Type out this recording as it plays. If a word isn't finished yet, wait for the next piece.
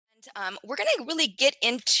We're going to really get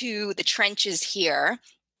into the trenches here.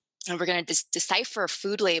 And we're going to decipher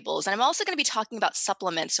food labels. And I'm also going to be talking about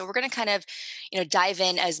supplements. So we're going to kind of, dive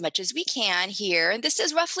in as much as we can here. And this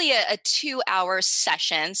is roughly a 2-hour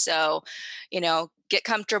session. So, get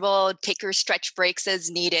comfortable, take your stretch breaks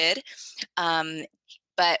as needed. Um,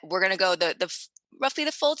 but we're going to go roughly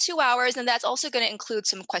the full 2 hours, and that's also going to include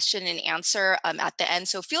some question and answer at the end.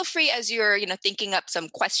 So feel free as you're thinking up some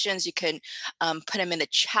questions, you can put them in the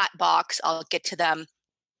chat box. I'll get to them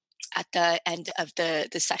at the end of the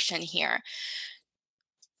session here.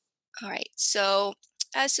 All right. So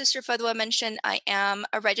as Sister Fadwa mentioned, I am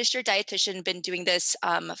a registered dietitian, been doing this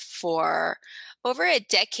for over a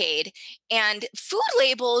decade. And food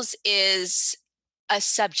labels is a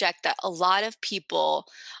subject that a lot of people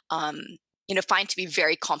find to be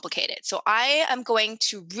very complicated. So I am going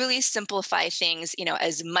to really simplify things,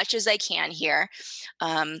 as much as I can here,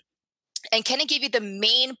 and kind of give you the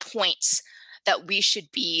main points that we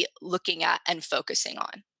should be looking at and focusing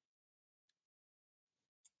on.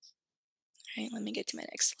 All right, let me get to my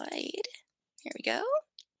next slide. Here we go.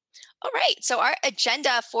 All right, so our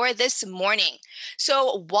agenda for this morning.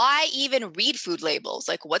 So why even read food labels?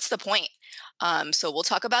 Like, what's the point? So we'll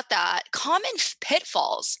talk about that. Common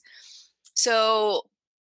pitfalls. So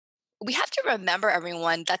we have to remember,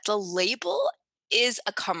 everyone, that the label is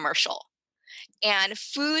a commercial. And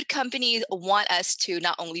food companies want us to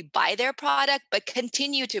not only buy their product, but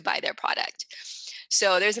continue to buy their product.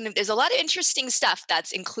 So there's a lot of interesting stuff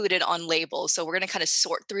that's included on labels. So we're going to kind of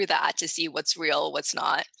sort through that to see what's real, what's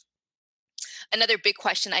not. Another big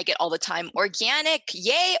question I get all the time, organic,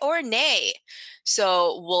 yay or nay?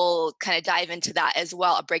 So we'll kind of dive into that as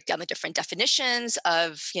well. I'll break down the different definitions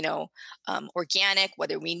of, organic,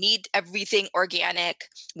 whether we need everything organic,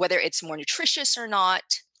 whether it's more nutritious or not.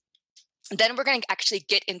 Then we're going to actually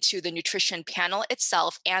get into the nutrition panel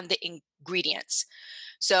itself and the ingredients.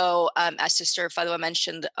 So as Sister Fadwa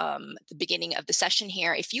mentioned at the beginning of the session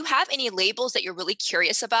here, if you have any labels that you're really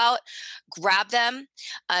curious about, grab them.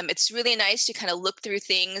 It's really nice to kind of look through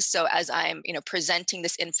things. So as I'm presenting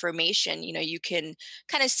this information, you can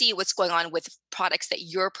kind of see what's going on with products that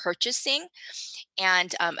you're purchasing.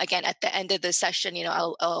 And again, at the end of the session,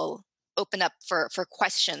 I'll open up for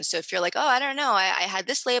questions. So if you're like, oh, I don't know, I had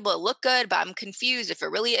this label, it looked good, but I'm confused if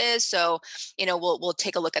it really is. So, we'll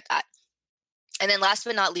take a look at that. And then last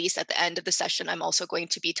but not least, at the end of the session, I'm also going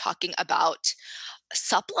to be talking about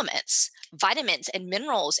supplements, vitamins and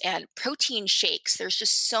minerals and protein shakes. There's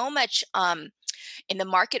just so much in the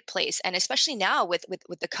marketplace, and especially now with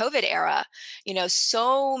the COVID era,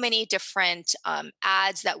 so many different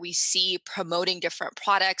ads that we see promoting different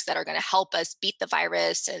products that are going to help us beat the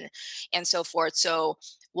virus and so forth. So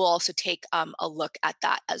we'll also take a look at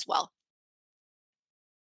that as well.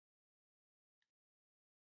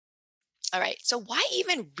 All right. So why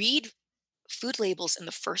even read food labels in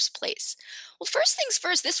the first place? Well, first things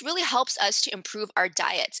first, this really helps us to improve our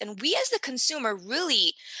diets. And we as the consumer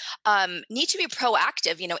really need to be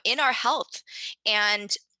proactive, in our health.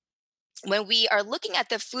 And when we are looking at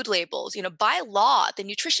the food labels, by law, the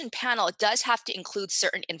nutrition panel does have to include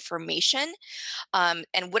certain information.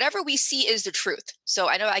 And whatever we see is the truth. So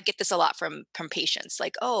I know I get this a lot from patients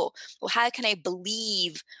like, oh, well, how can I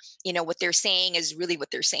believe, what they're saying is really what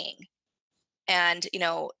they're saying? And,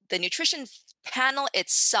 the nutrition panel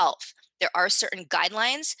itself, there are certain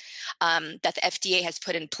guidelines that the FDA has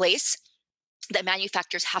put in place that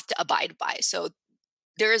manufacturers have to abide by. So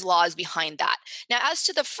there is laws behind that. Now, as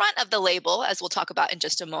to the front of the label, as we'll talk about in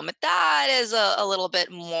just a moment, that is a little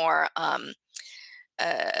bit more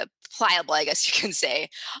pliable, I guess you can say.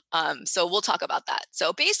 So we'll talk about that.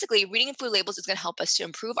 So basically, reading food labels is going to help us to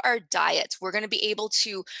improve our diets. We're going to be able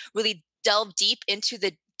to really delve deep into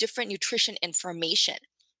the different nutrition information.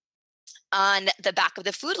 On the back of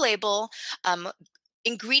the food label,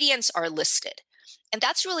 ingredients are listed. And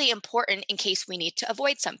that's really important in case we need to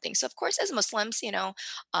avoid something. So, of course, as Muslims,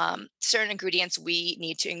 certain ingredients we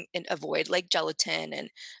need to avoid, like gelatin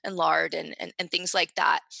and lard and things like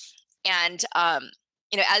that. And,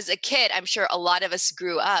 as a kid, I'm sure a lot of us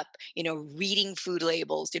grew up, reading food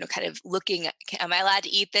labels, kind of looking at, am I allowed to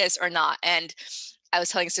eat this or not? And I was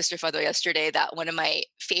telling Sister Fado yesterday that one of my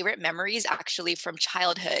favorite memories actually from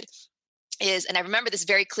childhood is, and I remember this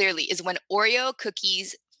very clearly, is when Oreo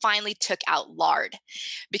cookies finally took out lard,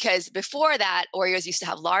 because before that Oreos used to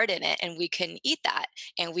have lard in it and we couldn't eat that,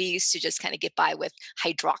 and we used to just kind of get by with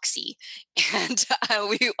hydroxy. And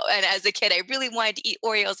and as a kid I really wanted to eat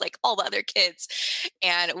Oreos like all the other kids,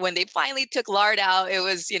 and when they finally took lard out, it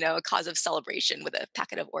was, a cause of celebration with a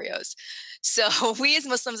packet of Oreos. So we as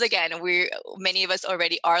Muslims, again, many of us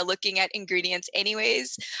already are looking at ingredients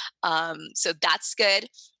anyways. So that's good.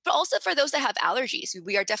 But also for those that have allergies,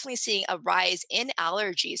 we are definitely seeing a rise in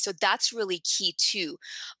allergies. So that's really key too,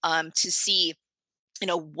 to see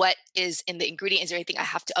what is in the ingredient. Is there anything I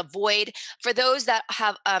have to avoid? For those that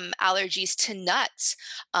have allergies to nuts,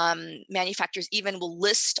 manufacturers even will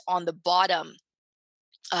list on the bottom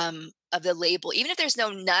of the label, even if there's no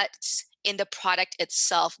nuts in the product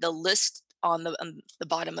itself, the list on the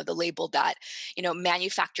bottom of the label that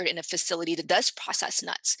manufactured in a facility that does process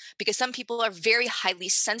nuts, because some people are very highly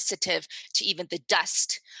sensitive to even the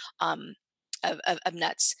dust of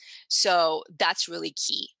nuts. So that's really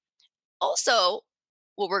key. Also,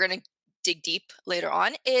 what we're going to dig deep later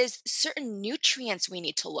on is certain nutrients we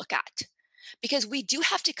need to look at, because we do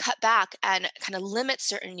have to cut back and kind of limit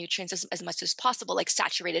certain nutrients as much as possible, like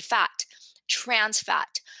saturated fat, trans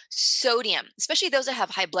fat, sodium. Especially those that have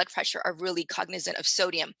high blood pressure are really cognizant of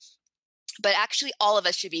sodium. But actually, all of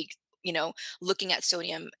us should be, looking at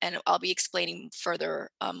sodium, and I'll be explaining further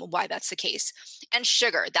why that's the case. And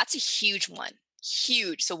sugar, that's a huge one,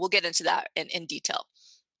 huge. So we'll get into that in detail.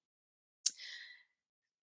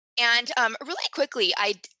 And really quickly,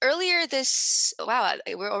 earlier this, wow,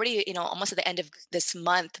 we're already, almost at the end of this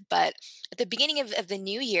month, but at the beginning of the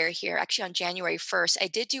new year here, actually on January 1st, I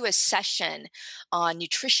did do a session on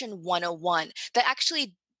Nutrition 101 that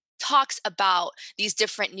actually talks about these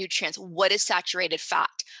different nutrients. What is saturated fat?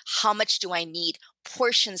 How much do I need?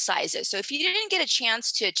 Portion sizes. So if you didn't get a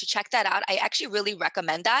chance to check that out, I actually really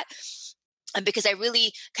recommend that. And because I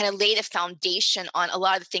really kind of laid a foundation on a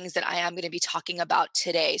lot of the things that I am going to be talking about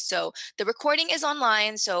today. So the recording is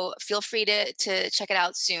online, so feel free to check it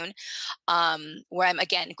out soon, where I'm,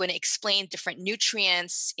 again, going to explain different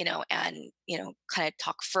nutrients, and, kind of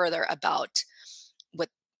talk further about what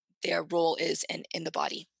their role is in the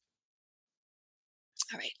body.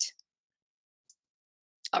 All right.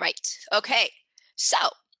 All right. Okay. So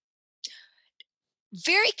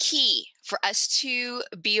very key for us to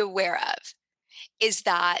be aware of is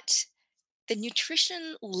that the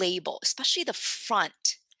nutrition label, especially the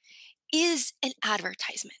front, is an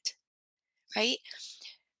advertisement, right?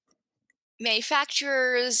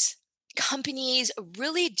 Manufacturers, companies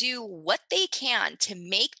really do what they can to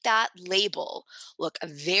make that label look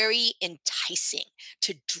very enticing,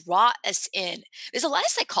 to draw us in. There's a lot of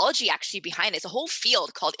psychology actually behind it. It's a whole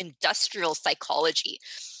field called industrial psychology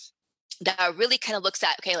that really kind of looks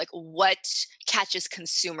at, okay, like what catches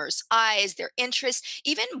consumers' eyes, their interest,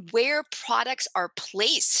 even where products are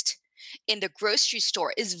placed in the grocery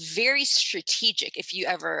store is very strategic. If you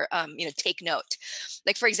ever, take note,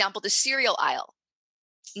 like for example, the cereal aisle,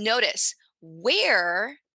 notice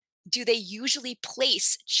where do they usually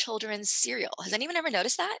place children's cereal? Has anyone ever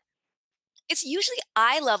noticed that? It's usually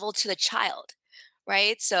eye level to the child,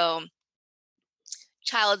 right? So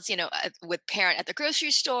child's, with parent at the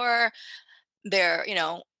grocery store, they're,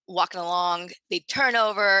 walking along, they turn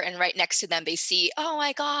over and right next to them they see, oh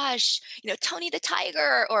my gosh, Tony the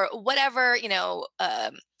Tiger or whatever,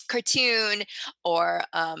 cartoon or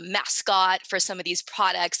mascot for some of these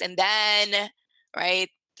products. And then, right,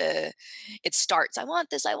 it starts, I want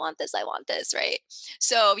this, I want this, I want this, right?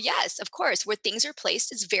 So yes, of course, where things are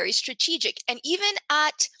placed is very strategic. And even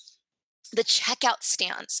at the checkout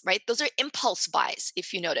stands, right? Those are impulse buys,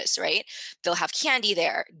 if you notice, right? They'll have candy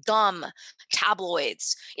there, gum,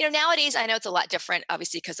 tabloids. Nowadays, I know it's a lot different,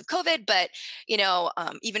 obviously, because of COVID, but,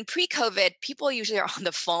 even pre-COVID, people usually are on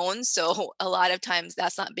the phone. So a lot of times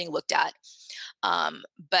that's not being looked at.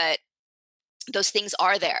 But those things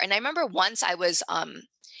are there. And I remember once I was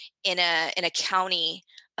in a county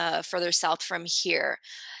further south from here,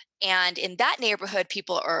 and in that neighborhood,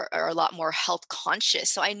 people are a lot more health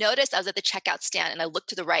conscious. So I noticed I was at the checkout stand and I looked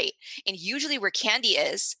to the right, and usually where candy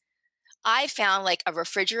is, I found like a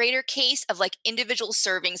refrigerator case of like individual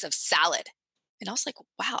servings of salad. And I was like,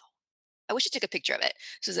 wow, I wish I took a picture of it.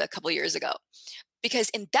 This was a couple years ago. Because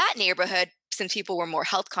in that neighborhood, since people were more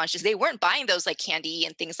health conscious, they weren't buying those like candy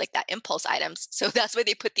and things like that, impulse items. So that's why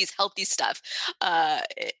they put these healthy stuff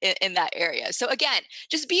in that area. So again,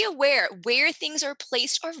 just be aware where things are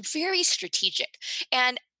placed are very strategic.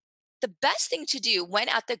 And the best thing to do when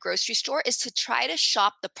at the grocery store is to try to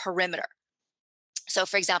shop the perimeter. So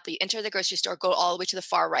for example, you enter the grocery store, go all the way to the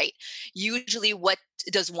far right. Usually what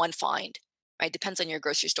does one find, right? Depends on your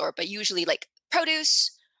grocery store, but usually like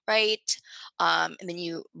produce, right? And then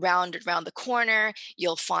you round around the corner,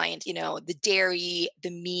 you'll find, the dairy,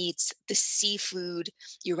 the meats, the seafood.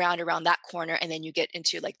 You round around that corner, and then you get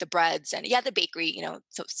into like the breads and yeah, the bakery.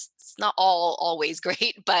 So it's not all always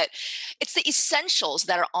great, but it's the essentials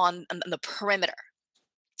that are on the perimeter.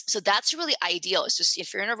 So that's really ideal. It's just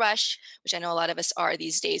if you're in a rush, which I know a lot of us are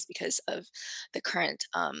these days because of the current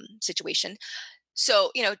situation,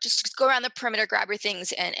 so, just go around the perimeter, grab your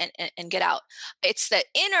things, and get out. It's the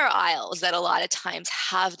inner aisles that a lot of times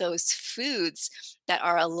have those foods that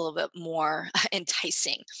are a little bit more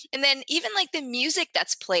enticing. And then even like the music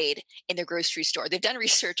that's played in the grocery store, they've done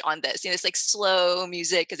research on this. It's like slow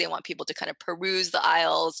music because they want people to kind of peruse the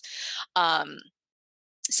aisles. Um,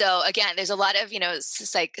 so again, there's a lot of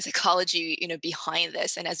psychology behind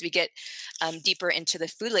this, and as we get deeper into the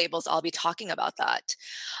food labels, I'll be talking about that.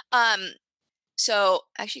 Um, so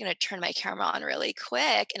actually going to turn my camera on really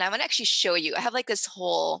quick, and I'm going to actually show you. I have like this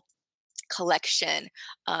whole collection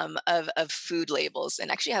of food labels, and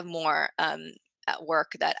actually have more at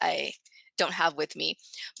work that I don't have with me.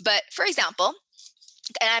 But for example,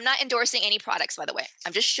 and I'm not endorsing any products, by the way.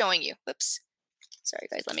 I'm just showing you. Whoops. Sorry,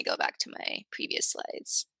 guys. Let me go back to my previous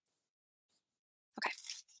slides. Okay.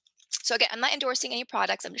 So again, I'm not endorsing any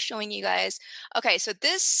products. I'm just showing you guys. Okay, so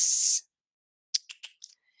this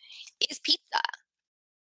is pizza.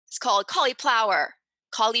 It's called cauliflower.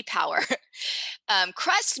 Cauliflower.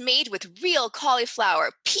 Crust made with real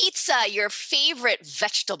cauliflower. Pizza, your favorite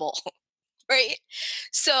vegetable, right?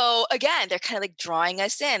 So again, they're kind of like drawing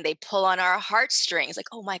us in. They pull on our heartstrings, like,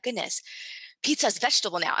 oh my goodness, pizza's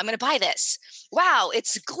vegetable now. I'm going to buy this. Wow,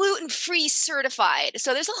 it's gluten-free certified.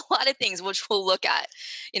 So there's a lot of things which we'll look at,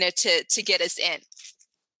 to get us in.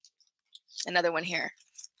 Another one here.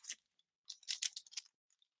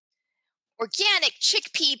 Organic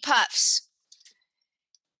chickpea puffs.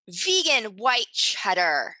 Vegan white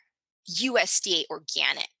cheddar. USDA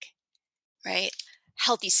organic, right?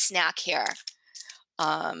 Healthy snack here.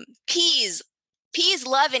 Peas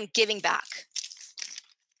love and giving back.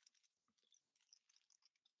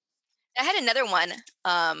 I had another one.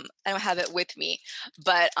 I don't have it with me,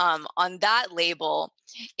 but on that label,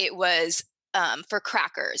 it was for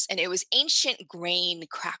crackers, and it was ancient grain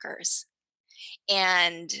crackers,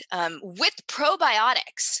 and with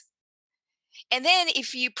probiotics. And then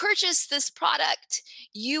if you purchase this product,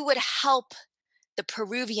 you would help the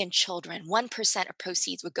Peruvian children. 1% of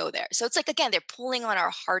proceeds would go there. So it's like, again, they're pulling on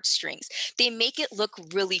our heartstrings. They make it look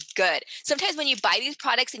really good. Sometimes when you buy these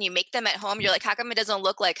products and you make them at home, you're like, how come it doesn't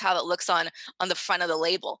look like how it looks on the front of the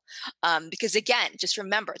label? Because again, just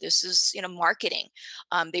remember, this is, marketing.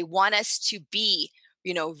 They want us to be,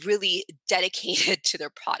 really dedicated to their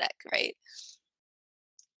product, right?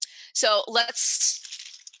 So let's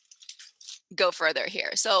go further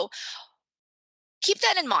here. So keep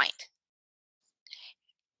that in mind.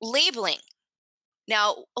 Labeling.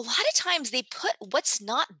 Now, a lot of times they put what's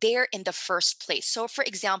not there in the first place. So, for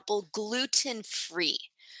example, gluten free.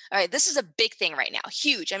 All right, this is a big thing right now,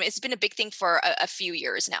 huge. I mean, it's been a big thing for a few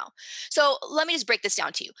years now. So, let me just break this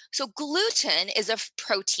down to you. So, gluten is a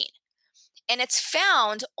protein, and it's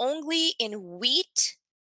found only in wheat,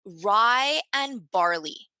 rye, and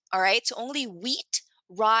barley. All right, so only wheat,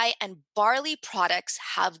 rye, and barley products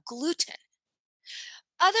have gluten.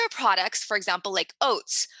 Other products, for example, like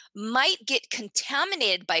oats, might get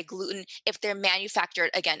contaminated by gluten if they're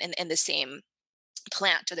manufactured, again, in the same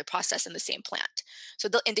plant, or they're processed in the same plant. So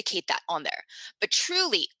they'll indicate that on there. But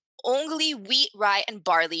truly, only wheat, rye, and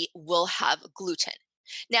barley will have gluten.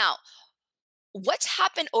 Now, what's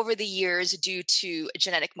happened over the years due to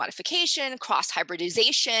genetic modification, cross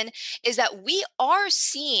hybridization, is that we are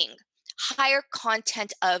seeing higher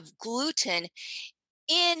content of gluten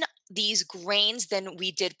in these grains than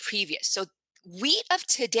we did previous. So wheat of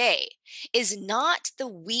today is not the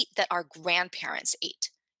wheat that our grandparents ate.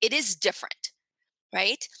 It is different,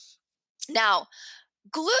 right? Now,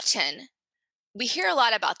 gluten, we hear a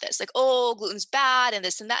lot about this, like, oh, gluten's bad and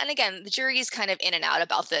this and that. And again, the jury is kind of in and out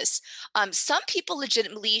about this. Some people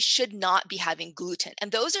legitimately should not be having gluten,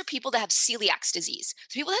 and those are people that have celiac disease.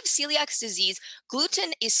 So people that have celiac disease,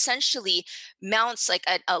 gluten essentially mounts like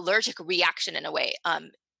an allergic reaction in a way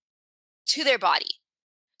to their body.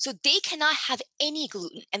 So they cannot have any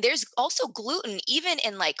gluten. And there's also gluten even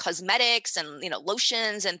in like cosmetics and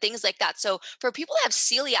lotions and things like that. So for people who have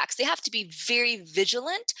celiacs, they have to be very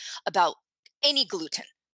vigilant about any gluten.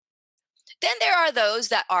 Then there are those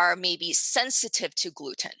that are maybe sensitive to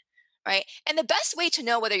gluten, right? And the best way to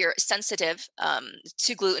know whether you're sensitive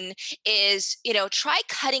to gluten is, try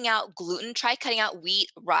cutting out gluten, try cutting out wheat,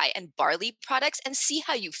 rye, and barley products and see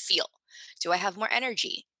how you feel. Do I have more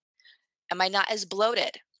energy? Am I not as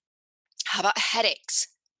bloated? How about headaches?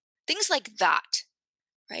 Things like that,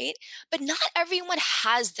 right? But not everyone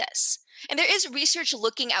has this. And there is research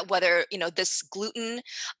looking at whether, this gluten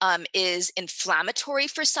is inflammatory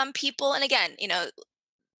for some people. And again,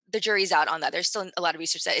 the jury's out on that. There's still a lot of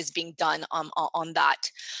research that is being done on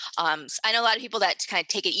that. I know a lot of people that kind of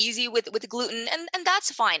take it easy with gluten, and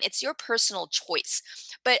that's fine. It's your personal choice.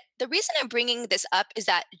 But the reason I'm bringing this up is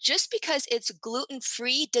that just because it's gluten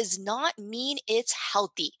free does not mean it's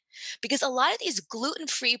healthy. Because a lot of these gluten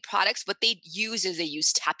free products, what they use is they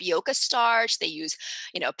use tapioca starch, they use,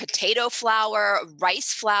 potato flour,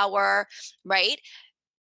 rice flour, right?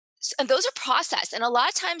 And those are processed, and a lot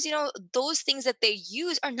of times, those things that they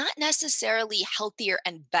use are not necessarily healthier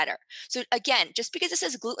and better. So again, just because it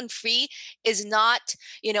says gluten free is not,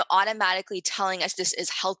 automatically telling us this is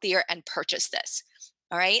healthier and purchase this.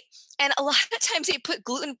 All right. And a lot of times they put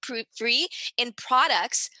gluten free in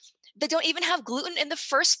products that don't even have gluten in the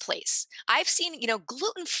first place. I've seen,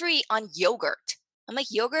 gluten free on yogurt. I'm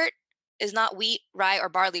like, yogurt is not wheat, rye, or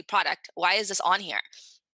barley product. Why is this on here?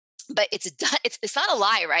 But it's done. It's not a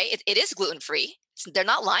lie, right? It is gluten free. They're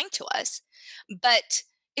not lying to us, but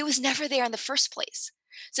it was never there in the first place.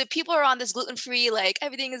 So people are on this gluten free, like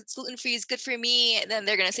everything is gluten free is good for me, and then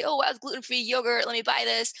they're gonna say, "Oh, wow, it's gluten free yogurt. Let me buy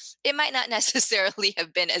this." It might not necessarily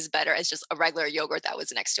have been as better as just a regular yogurt that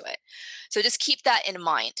was next to it. So just keep that in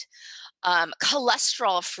mind.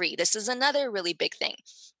 Cholesterol free. This is another really big thing.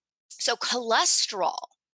 So cholesterol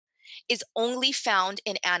is only found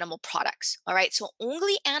in animal products. All right. So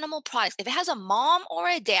only animal products. If it has a mom or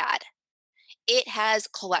a dad, it has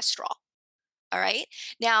cholesterol. All right.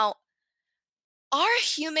 Now, our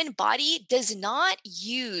human body does not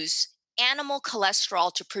use animal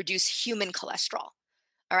cholesterol to produce human cholesterol.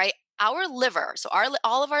 All right. Our liver, so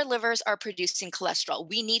all of our livers are producing cholesterol.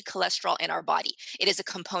 We need cholesterol in our body. It is a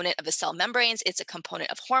component of the cell membranes. It's a component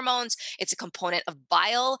of hormones. It's a component of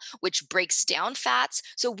bile, which breaks down fats.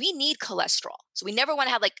 So we need cholesterol. So we never want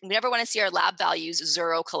to have we never want to see our lab values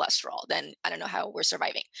 0 cholesterol. Then I don't know how we're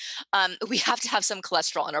surviving. We have to have some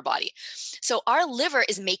cholesterol in our body. So our liver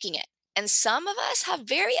is making it. And some of us have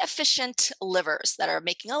very efficient livers that are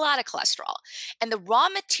making a lot of cholesterol. And the raw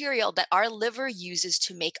material that our liver uses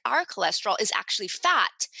to make our cholesterol is actually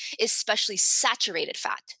fat, especially saturated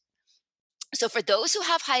fat. So for those who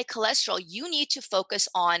have high cholesterol, you need to focus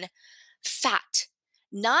on fat,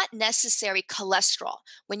 not necessary cholesterol.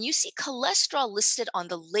 When you see cholesterol listed on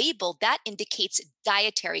the label, that indicates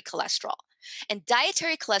dietary cholesterol. And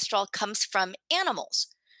dietary cholesterol comes from animals,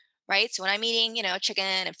 right? So when I'm eating, chicken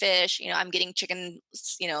and fish, I'm getting chicken,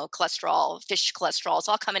 cholesterol, fish cholesterol. It's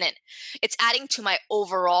all coming in. It's adding to my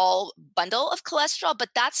overall bundle of cholesterol, but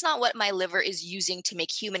that's not what my liver is using to make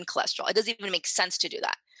human cholesterol. It doesn't even make sense to do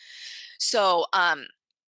that. So,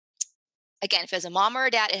 again, if it's a mom or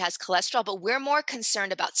a dad, it has cholesterol, but we're more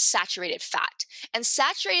concerned about saturated fat. And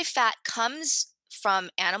saturated fat comes from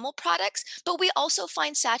animal products, but we also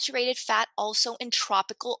find saturated fat also in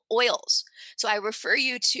tropical oils. So I refer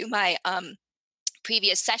you to my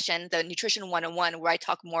previous session, the Nutrition 101, where I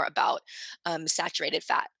talk more about saturated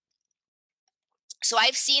fat. So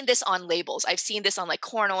I've seen this on labels. I've seen this on like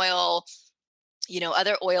corn oil,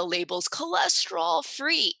 other oil labels, cholesterol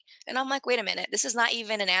free. And I'm like, wait a minute, this is not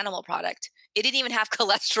even an animal product. It didn't even have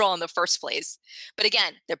cholesterol in the first place. But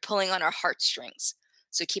again, they're pulling on our heartstrings.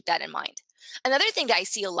 So keep that in mind. Another thing that I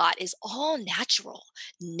see a lot is all natural,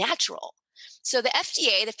 natural. So the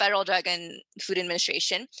FDA, the Federal Drug and Food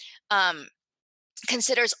Administration,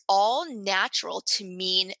 considers all natural to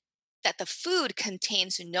mean that the food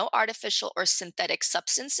contains no artificial or synthetic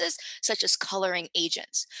substances such as coloring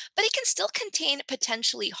agents, but it can still contain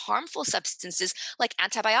potentially harmful substances like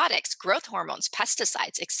antibiotics, growth hormones,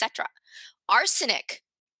 pesticides, etc. Arsenic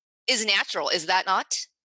is natural, is that not?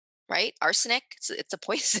 Right? Arsenic, it's a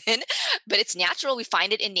poison, but it's natural. We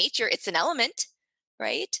find it in nature. It's an element,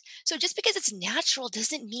 right? So just because it's natural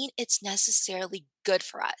doesn't mean it's necessarily good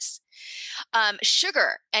for us.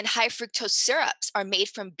 Sugar and high fructose syrups are made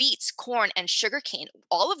from beets, corn, and sugarcane,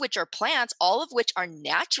 all of which are plants, all of which are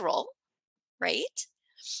natural, right?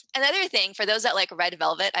 Another thing for those that like red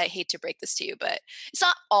velvet, I hate to break this to you, but it's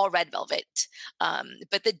not all red velvet.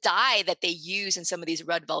 But the dye that they use in some of these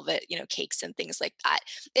red velvet, cakes and things like that,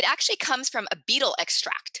 it actually comes from a beetle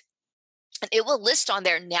extract. And it will list on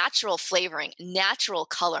their natural flavoring, natural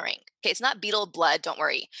coloring. Okay, it's not beetle blood, don't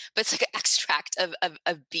worry, but it's like an extract of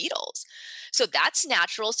beetles. So that's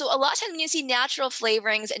natural. So a lot of times when you see natural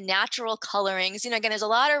flavorings and natural colorings, again, there's a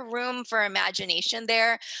lot of room for imagination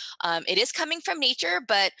there. It is coming from nature,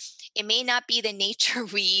 but it may not be the nature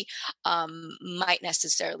we might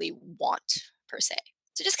necessarily want per se.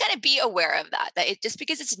 So just kind of be aware of that. That it, just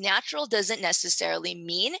because it's natural doesn't necessarily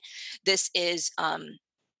mean this is,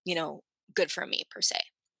 you know, good for me per se.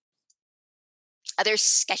 Other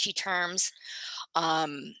sketchy terms,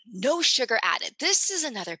 no sugar added. This is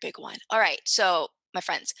another big one. All right, so my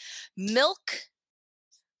friends, milk,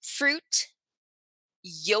 fruit,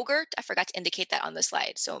 yogurt. I forgot to indicate that on the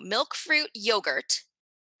slide. So milk, fruit, yogurt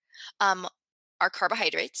um, are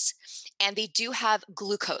carbohydrates, and they do have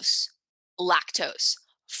glucose, lactose,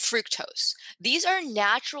 fructose. These are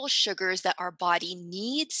natural sugars that our body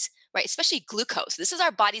needs, right? Especially glucose. This is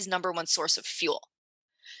our body's number one source of fuel.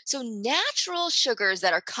 So, natural sugars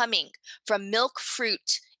that are coming from milk,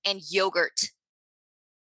 fruit, and yogurt,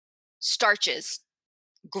 starches,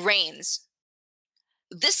 grains,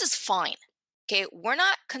 this is fine. Okay, we're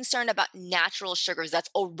not concerned about natural sugars that's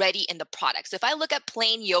already in the product. So if I look at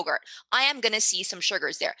plain yogurt, I am going to see some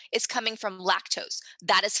sugars there. It's coming from lactose.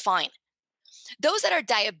 That is fine. Those that are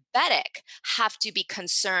diabetic have to be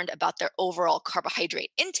concerned about their overall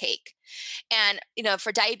carbohydrate intake. And,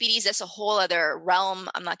 for diabetes, that's a whole other realm.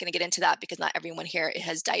 I'm not going to get into that because not everyone here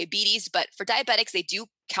has diabetes. But for diabetics, they do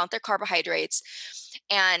count their carbohydrates.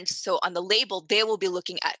 And so on the label, they will be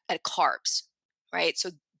looking at carbs, right?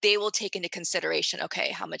 So they will take into consideration,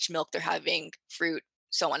 okay, how much milk they're having, fruit,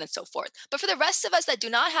 so on and so forth. But for the rest of us that do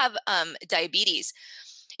not have diabetes,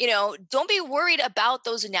 don't be worried about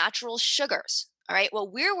those natural sugars. All right.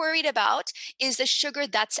 What we're worried about is the sugar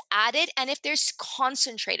that's added, and if there's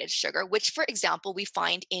concentrated sugar, which, for example, we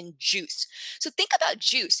find in juice. So think about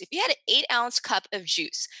juice. If you had an 8-ounce cup of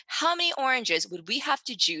juice, how many oranges would we have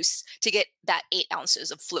to juice to get that 8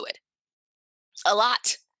 ounces of fluid? A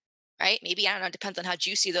lot, right? Maybe, I don't know, it depends on how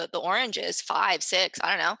juicy the orange is, 5, 6, I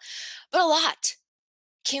don't know, but a lot.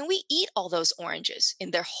 Can we eat all those oranges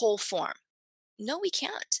in their whole form? No, we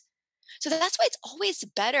can't. So that's why it's always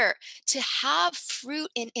better to have fruit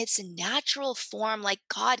in its natural form like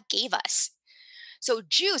God gave us. So,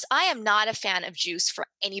 juice, I am not a fan of juice for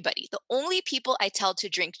anybody. The only people I tell to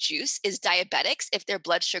drink juice is diabetics if their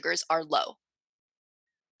blood sugars are low.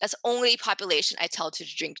 That's the only population I tell to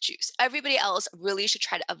drink juice. Everybody else really should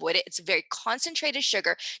try to avoid it. It's a very concentrated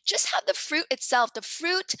sugar. Just have the fruit itself. The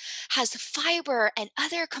fruit has fiber and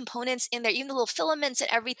other components in there, even the little filaments and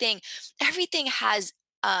everything. Everything has,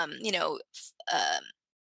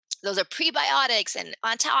 those are prebiotics and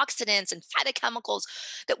antioxidants and phytochemicals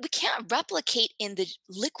that we can't replicate in the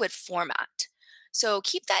liquid format. So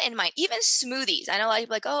keep that in mind. Even smoothies. I know a lot of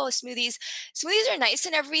people are like, oh, smoothies. Smoothies are nice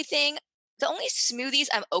and everything. The only smoothies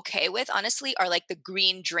I'm okay with, honestly, are like the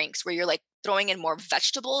green drinks where you're like throwing in more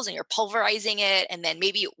vegetables and you're pulverizing it, and then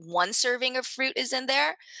maybe one serving of fruit is in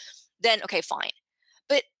there. Then, okay, fine.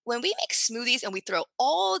 But when we make smoothies and we throw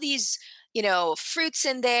all these, fruits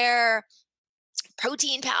in there,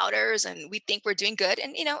 protein powders, and we think we're doing good,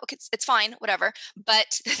 and okay, it's fine, whatever.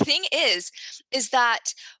 But the thing is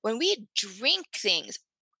that when we drink things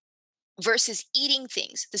versus eating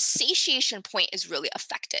things, the satiation point is really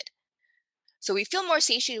affected. So we feel more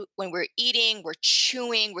satiated when we're eating, we're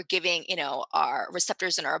chewing, we're giving, our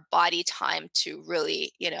receptors in our body time to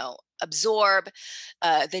really, absorb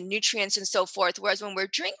the nutrients and so forth. Whereas when we're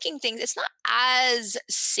drinking things, it's not as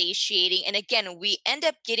satiating. And again, we end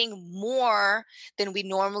up getting more than we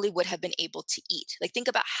normally would have been able to eat. Like think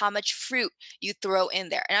about how much fruit you throw in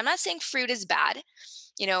there. And I'm not saying fruit is bad.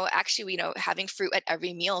 Actually, having fruit at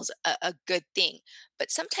every meal is a good thing.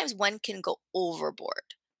 But sometimes one can go overboard.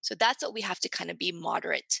 So that's what we have to kind of be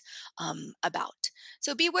moderate about.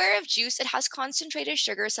 So beware of juice. It has concentrated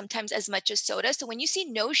sugar, sometimes as much as soda. So when you see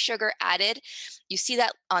no sugar added, you see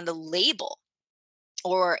that on the label,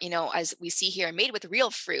 or, as we see here, made with real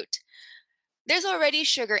fruit. There's already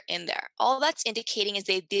sugar in there. All that's indicating is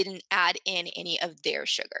they didn't add in any of their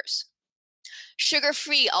sugars. Sugar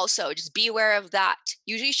free, also, just be aware of that.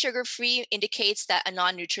 Usually, sugar free indicates that a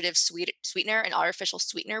non nutritive sweetener, an artificial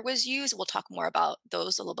sweetener, was used. We'll talk more about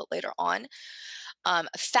those a little bit later on.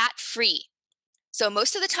 Fat free. So,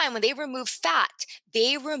 most of the time, when they remove fat,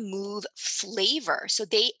 they remove flavor. So,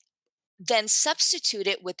 they then substitute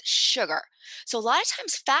it with sugar. So, a lot of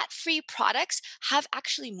times, fat free products have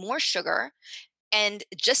actually more sugar and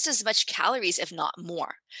just as much calories, if not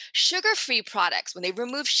more. Sugar free products, when they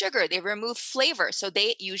remove sugar, they remove flavor. So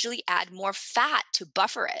they usually add more fat to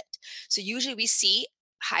buffer it. So usually we see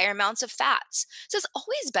higher amounts of fats. So it's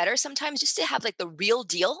always better sometimes just to have like the real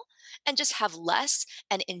deal and just have less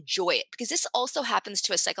and enjoy it. Because this also happens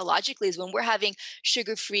to us psychologically, is when we're having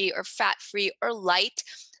sugar free or fat free or light,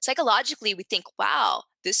 psychologically we think, wow,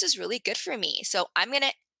 this is really good for me. So I'm going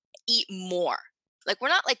to eat more. Like we're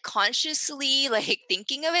not like consciously like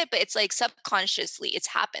thinking of it, but it's like subconsciously it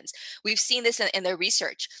happens. We've seen this in the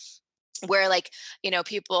research where like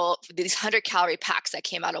people, these 100-calorie packs that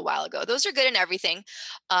came out a while ago, those are good and everything,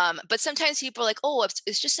 but sometimes people are like, oh,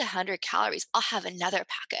 it's just 100 calories, I'll have another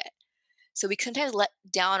packet. So we sometimes let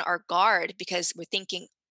down our guard because we're thinking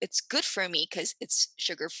it's good for me because it's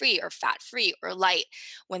sugar free or fat free or light,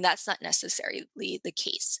 when that's not necessarily the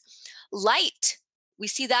case. Light, we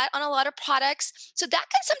see that on a lot of products. So that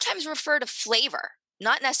can sometimes refer to flavor,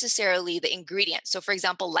 not necessarily the ingredient. So, for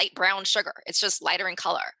example, light brown sugar, it's just lighter in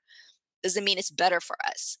color. Doesn't mean it's better for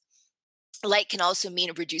us. Light can also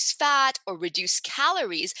mean reduce fat or reduce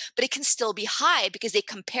calories, but it can still be high because they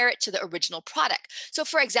compare it to the original product. So,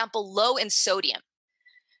 for example, low in sodium.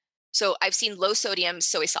 So, I've seen low sodium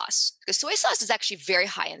soy sauce because soy sauce is actually very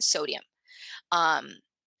high in sodium. Um,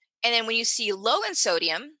 and then when you see low in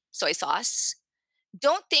sodium soy sauce,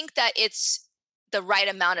 don't think that it's the right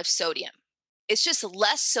amount of sodium. It's just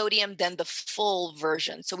less sodium than the full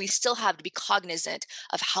version. So, we still have to be cognizant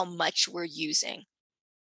of how much we're using.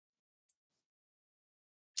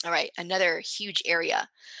 All right, another huge area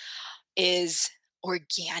is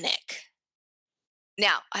organic.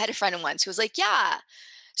 Now, I had a friend once who was like, yeah,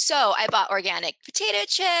 so I bought organic potato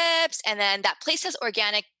chips, and then that place has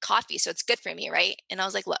organic coffee, so it's good for me, right? And I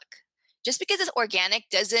was like, look, just because it's organic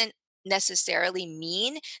doesn't necessarily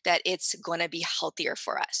mean that it's going to be healthier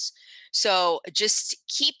for us. So just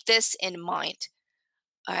keep this in mind.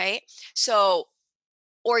 All right. So,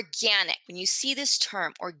 organic, when you see this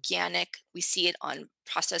term organic, we see it on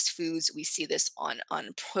processed foods, we see this on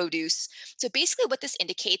produce. So basically what this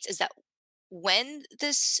indicates is that when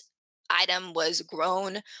this item was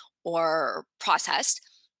grown or processed,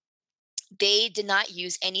 they did not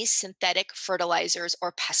use any synthetic fertilizers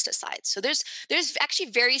or pesticides. So there's actually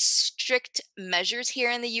very strict measures here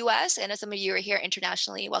in the US. I know some of you are here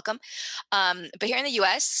internationally, welcome. But here in the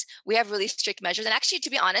US, we have really strict measures. And actually, to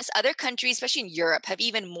be honest, other countries, especially in Europe, have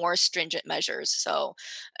even more stringent measures. So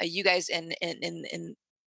you guys in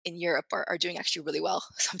Europe are doing actually really well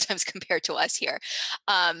sometimes compared to us here.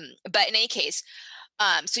 But in any case,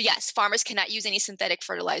 so yes, farmers cannot use any synthetic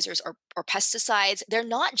fertilizers or pesticides. They're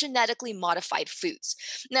not genetically modified foods.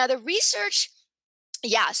 Now, the research,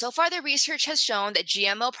 yeah, so far the research has shown that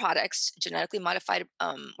GMO products, genetically modified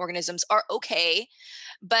organisms, are okay,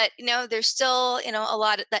 but there's still a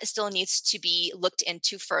lot that still needs to be looked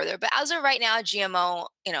into further. But as of right now, GMO,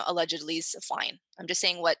 allegedly is fine. I'm just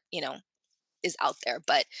saying what is out there,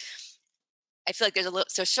 but I feel like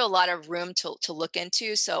there's still a lot of room to look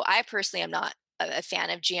into. So I personally am not a fan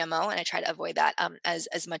of GMO, and I try to avoid that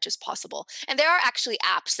as much as possible. And there are actually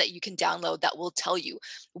apps that you can download that will tell you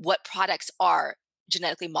what products are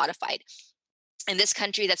genetically modified. In this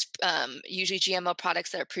country, that's usually GMO products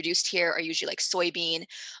that are produced here are usually like soybean,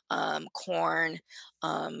 corn,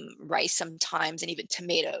 rice sometimes, and even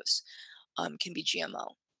tomatoes can be GMO.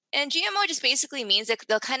 And GMO just basically means that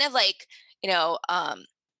they'll kind of like, you know, um,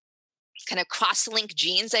 kind of cross-link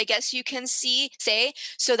genes, I guess you can say,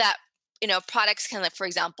 so that products can, like, for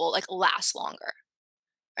example, like last longer,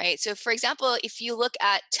 right? So for example, if you look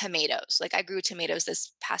at tomatoes, like I grew tomatoes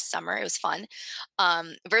this past summer, it was fun,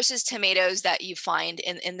 versus tomatoes that you find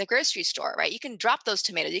in the grocery store, right? You can drop those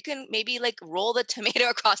tomatoes, you can maybe like roll the tomato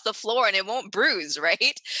across the floor and it won't bruise,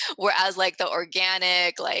 right? Whereas like the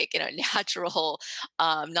organic, like natural,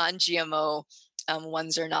 non-GMO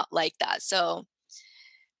ones are not like that. So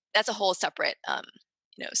that's a whole separate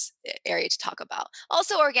area to talk about.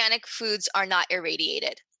 Also, organic foods are not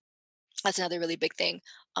irradiated. That's another really big thing.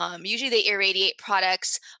 Usually they irradiate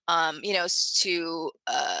products to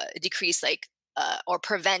decrease like or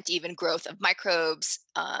prevent even growth of microbes,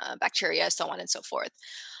 bacteria, so on and so forth,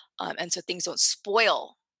 and so things don't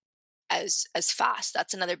spoil as fast.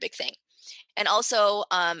 That's another big thing. And also,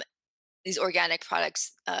 these organic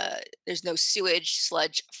products, there's no sewage,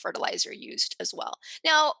 sludge, fertilizer used as well.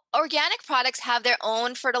 Now, organic products have their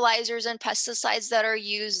own fertilizers and pesticides that are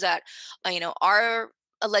used that, are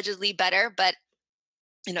allegedly better. But,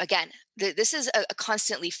 again, this is a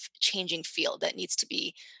constantly changing field that needs to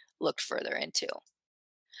be looked further into.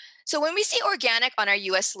 So when we see organic on our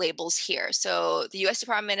U.S. labels here, so the U.S.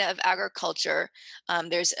 Department of Agriculture,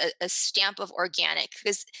 there's a stamp of organic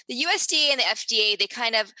because the USDA and the FDA, they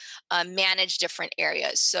kind of manage different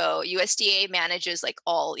areas. So USDA manages like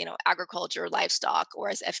all agriculture, livestock,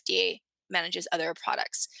 whereas FDA manages other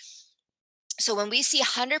products. So when we see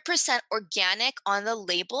 100% organic on the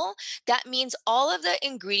label, that means all of the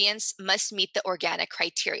ingredients must meet the organic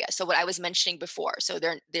criteria. So what I was mentioning before. So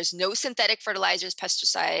there's no synthetic fertilizers,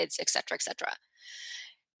 pesticides, et cetera, et cetera.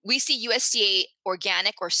 we see USDA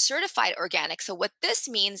organic or certified organic. So what this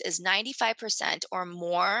means is 95% or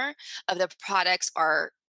more of the products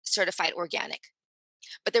are certified organic.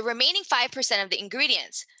 But the remaining 5% of the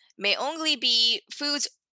ingredients may only be foods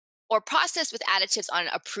or processed with additives on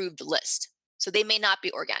an approved list. So they may not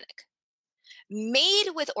be organic.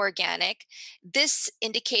 Made with organic, this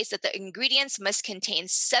indicates that the ingredients must contain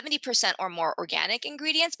 70% or more organic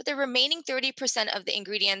ingredients, but the remaining 30% of the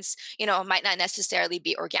ingredients, might not necessarily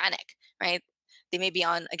be organic, right? They may be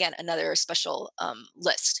on, again, another special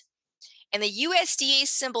list. And the USDA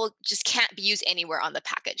symbol just can't be used anywhere on the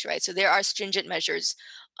package, right? So there are stringent measures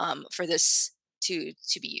for this to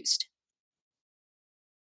be used.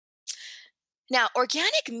 Now,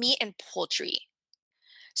 organic meat and poultry.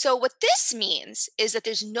 So what this means is that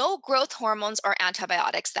there's no growth hormones or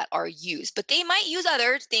antibiotics that are used, but they might use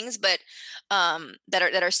other things, but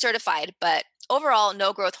that are certified. But overall,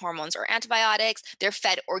 no growth hormones or antibiotics. They're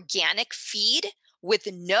fed organic feed with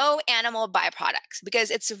no animal byproducts, because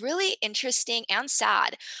it's really interesting and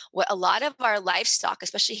sad what a lot of our livestock,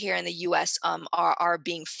 especially here in the U.S., are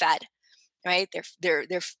being fed. Right,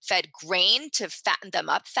 they're fed grain to fatten them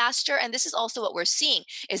up faster, and this is also what we're seeing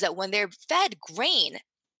is that when they're fed grain,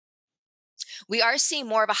 we are seeing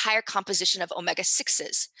more of a higher composition of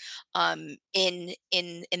omega-6s in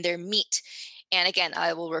their meat. And again,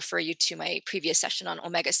 I will refer you to my previous session on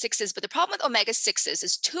omega-6s. But the problem with omega-6s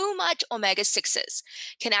is too much omega-6s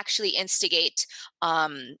can actually instigate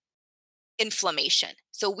inflammation.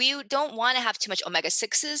 So we don't want to have too much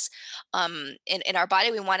omega-6s in our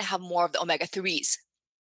body. We want to have more of the omega-3s.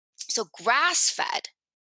 So grass-fed,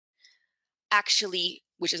 actually,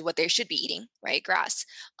 which is what they should be eating, right? Grass.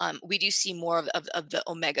 We do see more of the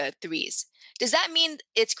omega 3s. Does that mean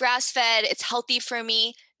it's grass fed, it's healthy for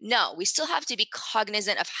me? No, we still have to be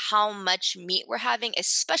cognizant of how much meat we're having,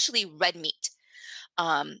 especially red meat.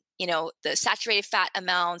 The saturated fat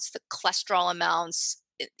amounts, the cholesterol amounts,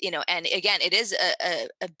 and again, it is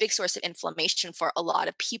a big source of inflammation for a lot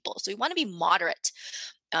of people. So we want to be moderate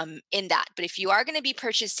in that. But if you are going to be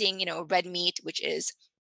purchasing, red meat, which is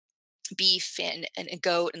beef and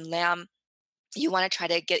goat and lamb, you want to try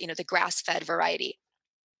to get the grass-fed variety.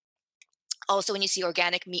 Also, when you see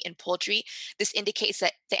organic meat and poultry, this indicates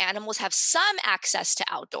that the animals have some access to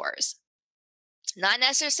outdoors. Not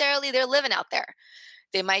necessarily they're living out there.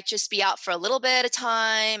 They might just be out for a little bit of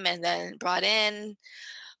time and then brought in.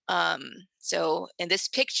 So in this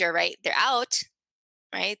picture, right, they're out,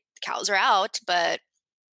 right? The cows are out, but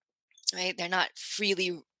right, they're not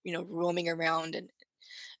freely, roaming around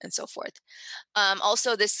and so forth.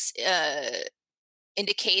 Also, this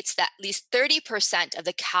indicates that at least 30% of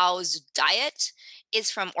the cow's diet is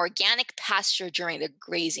from organic pasture during the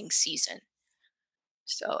grazing season.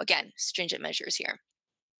 So again, stringent measures here.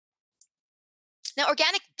 Now,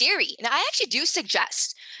 organic dairy. Now, I actually do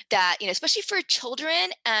suggest that, especially for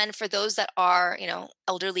children and for those that are,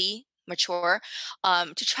 elderly, mature,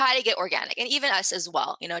 to try to get organic, and even us as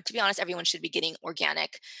well. To be honest, everyone should be getting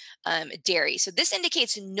organic dairy. So this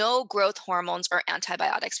indicates no growth hormones or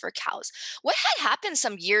antibiotics for cows. What had happened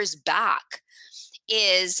some years back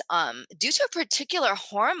is due to a particular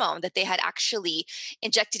hormone that they had actually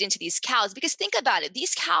injected into these cows. Because think about it,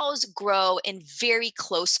 these cows grow in very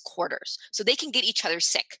close quarters, so they can get each other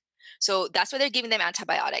sick. So that's why they're giving them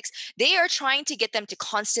antibiotics. They are trying to get them to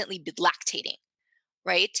constantly be lactating,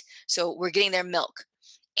 right? So we're getting their milk.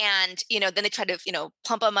 And, then they try to,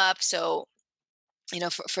 pump them up. So,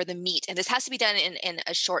 for the meat. And this has to be done in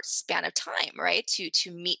a short span of time, right?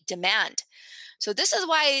 To meet demand. So this is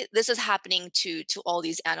why this is happening to all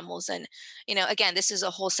these animals. And, again, this is a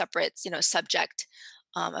whole separate, subject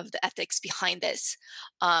of the ethics behind this.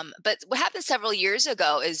 But what happened several years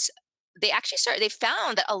ago is they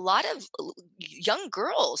found that a lot of young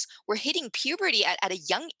girls were hitting puberty at a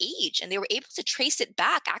young age, and they were able to trace it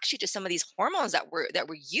back actually to some of these hormones that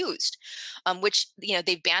were used, which,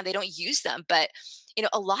 they've banned, they don't use them. But,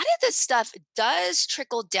 a lot of this stuff does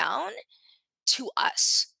trickle down to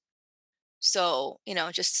us. So,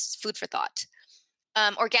 just food for thought.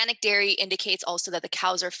 Organic dairy indicates also that the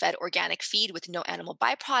cows are fed organic feed with no animal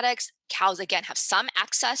byproducts. Cows, again, have some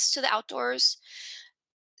access to the outdoors.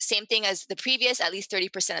 Same thing as the previous, at least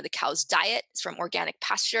 30% of the cow's diet is from organic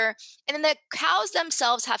pasture. And then the cows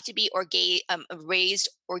themselves have to be raised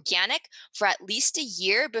organic for at least a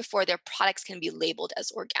year before their products can be labeled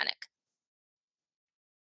as organic.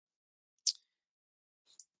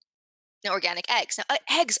 Now, organic eggs. Now,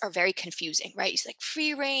 eggs are very confusing, right? It's like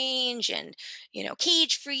free range and,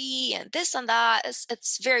 cage free and this and that.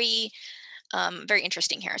 It's very, very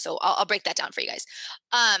interesting here. So I'll break that down for you guys.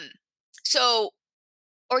 So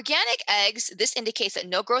organic eggs, this indicates that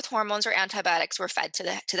no growth hormones or antibiotics were fed to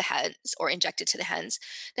the hens or injected to the hens.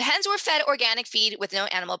 The hens were fed organic feed with no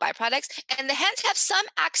animal byproducts, and the hens have some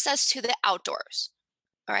access to the outdoors.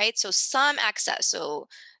 All right, so some access. So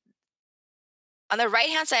on the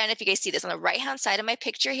right-hand side, I don't know if you guys see this, on the right-hand side of my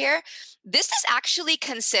picture here, this is actually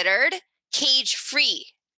considered cage-free.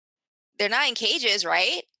 They're not in cages,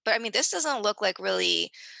 right? But I mean, this doesn't look like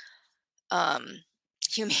really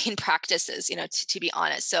humane practices, to be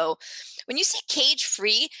honest. So when you see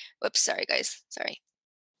cage-free, whoops, sorry guys, sorry.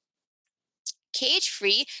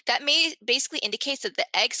 Cage-free, that may basically indicates that the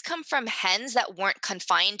eggs come from hens that weren't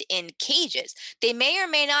confined in cages. They may or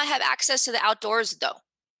may not have access to the outdoors though.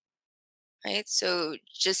 Right. So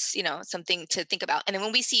just, something to think about. And then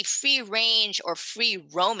when we see free range or free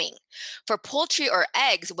roaming for poultry or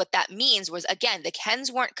eggs, what that means was, again, the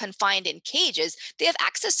hens weren't confined in cages. They have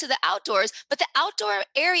access to the outdoors, but the outdoor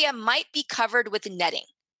area might be covered with netting.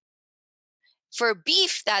 For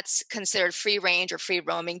beef, that's considered free range or free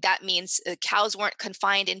roaming. That means cows weren't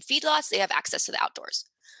confined in feedlots. They have access to the outdoors.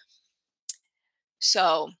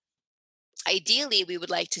 So ideally, we would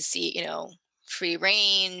like to see, free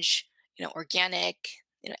range, organic,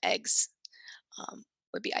 eggs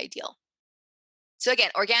would be ideal. So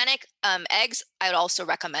again, organic eggs, I would also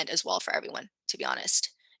recommend as well for everyone, to be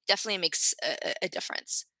honest. Definitely makes a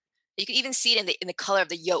difference. You can even see it in the color of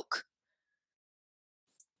the yolk.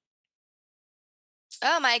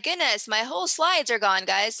 Oh my goodness, my whole slides are gone,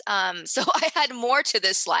 guys. So I had more to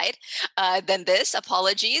this slide than this.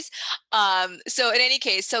 Apologies. So in any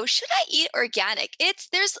case, so should I eat organic? It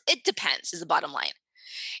depends is the bottom line.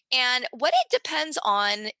 And what it depends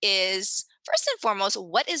on is, first and foremost,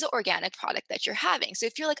 what is the organic product that you're having? So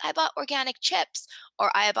if you're like, I bought organic chips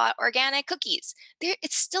or I bought organic cookies,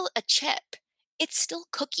 it's still a chip. It's still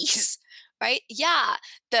cookies, right? Yeah,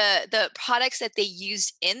 the products that they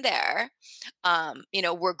used in there,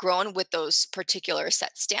 were grown with those particular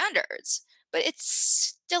set standards, but it's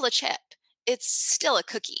still a chip. It's still a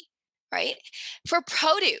cookie, right? For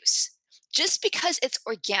produce, just because it's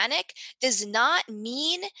organic does not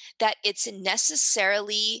mean that it's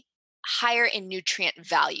necessarily higher in nutrient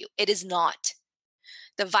value. It is not.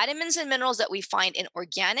 The vitamins and minerals that we find in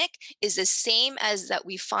organic is the same as that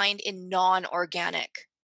we find in non-organic.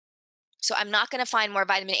 So I'm not going to find more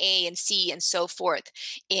vitamin A and C and so forth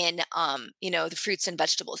in the fruits and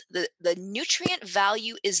vegetables. The nutrient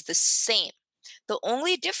value is the same. The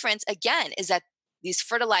only difference, again, is that these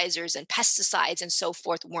fertilizers and pesticides and so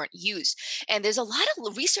forth weren't used. And there's a lot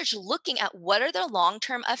of research looking at what are the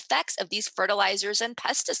long-term effects of these fertilizers and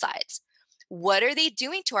pesticides. What are they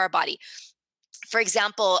doing to our body? For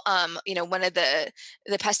example, one of the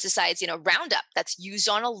pesticides, Roundup, that's used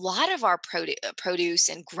on a lot of our produce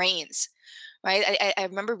and grains. Right. I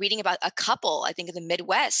remember reading about a couple, I think in the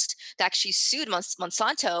Midwest, that actually sued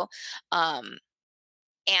Monsanto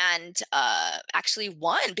and actually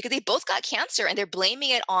won because they both got cancer, and they're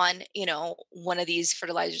blaming it on one of these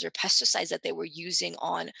fertilizers or pesticides that they were using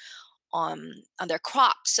on their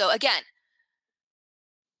crops. So again,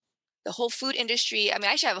 the whole food industry, I mean,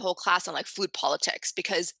 I should have a whole class on like food politics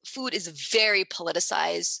because food is very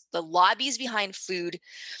politicized. The lobbies behind food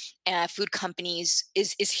and food companies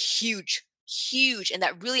is huge, and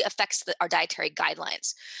that really affects our dietary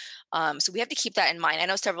guidelines. So we have to keep that in mind. I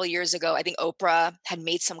know several years ago, I think Oprah had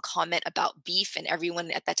made some comment about beef, and everyone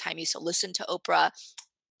at that time used to listen to Oprah.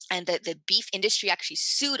 And the beef industry actually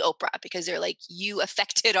sued Oprah because they're like, you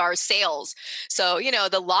affected our sales. So,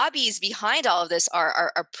 the lobbies behind all of this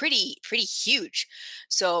are pretty huge.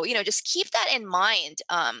 So, just keep that in mind,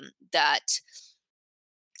 that,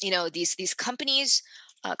 these companies,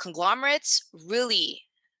 conglomerates, really,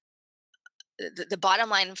 the bottom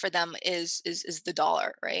line for them is the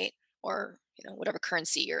dollar, right? Or, whatever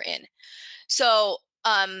currency you're in. So,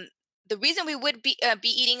 the reason we would be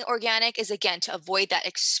eating organic is, again, to avoid that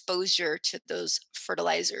exposure to those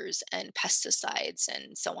fertilizers and pesticides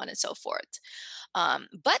and so on and so forth.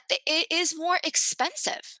 But it is more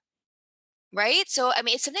expensive, right? So I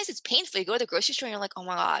mean, sometimes it's painful. You go to the grocery store and you're like, oh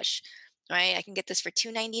my gosh, right? I can get this for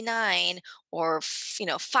 $2.99 or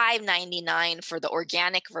 $5.99 for the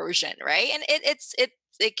organic version, right? And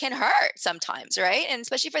it can hurt sometimes, right? And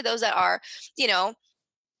especially for those that are, you know,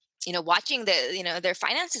 watching their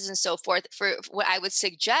finances and so forth. For what I would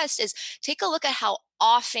suggest is take a look at how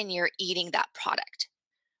often you're eating that product,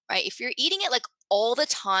 right? If you're eating it like all the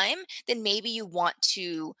time, then maybe you want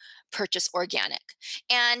to purchase organic.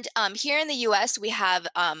 And here in the US, we have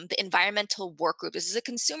the Environmental Work Group. This is a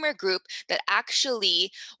consumer group that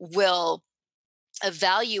actually will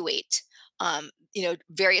evaluate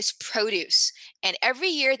various produce. And every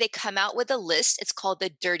year they come out with a list. It's called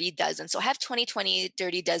the Dirty Dozen. So I have 2020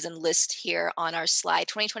 Dirty Dozen list here on our slide.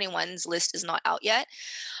 2021's list is not out yet.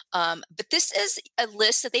 But this is a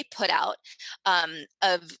list that they put out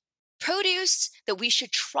of produce that we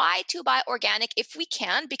should try to buy organic if we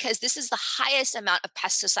can, because this is the highest amount of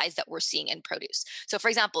pesticides that we're seeing in produce. So, for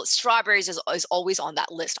example, strawberries is always on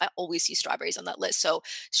that list. I always see strawberries on that list. So,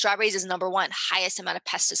 strawberries is number one, highest amount of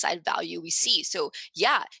pesticide value we see. So,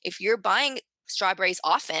 yeah, if you're buying strawberries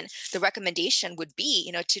often, the recommendation would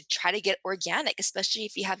be, to try to get organic, especially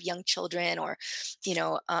if you have young children or,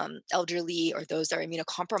 elderly or those that are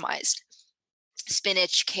immunocompromised.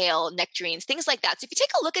 Spinach, kale, nectarines, things like that. So if you take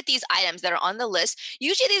a look at these items that are on the list,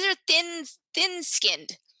 usually these are thin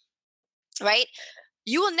skinned, right?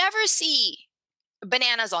 You will never see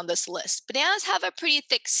bananas on this list. Bananas have a pretty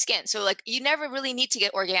thick skin. So like you never really need to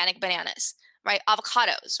get organic bananas, right?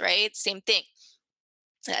 Avocados, right? Same thing.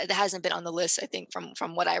 That hasn't been on the list, I think,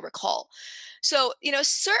 from what I recall. So,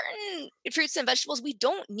 certain fruits and vegetables we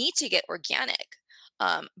don't need to get organic,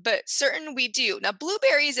 but certain we do. Now,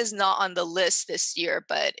 blueberries is not on the list this year,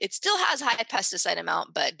 but it still has high pesticide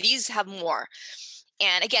amount. But these have more.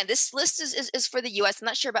 And again, this list is for the U.S. I'm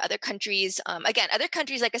not sure about other countries. Again, other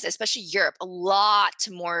countries, like I said, especially Europe, a lot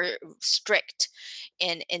more strict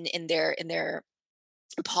in their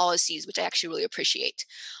policies, which I actually really appreciate.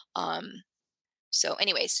 So,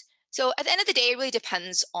 anyways, so at the end of the day, it really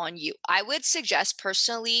depends on you. I would suggest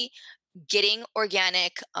personally getting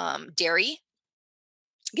organic dairy,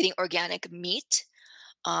 getting organic meat,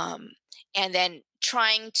 um, and then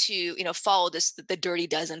trying to follow the Dirty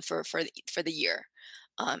Dozen for the year,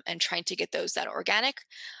 and trying to get those that are organic.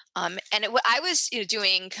 And what I was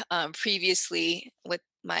doing previously with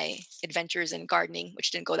my adventures in gardening,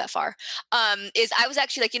 which didn't go that far, is I was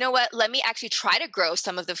actually like, you know what? Let me actually try to grow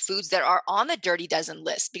some of the foods that are on the Dirty Dozen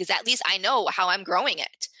list, because at least I know how I'm growing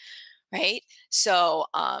it, right? So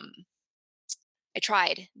I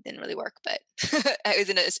tried, didn't really work, but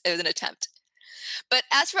it was an attempt. But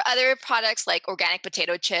as for other products like organic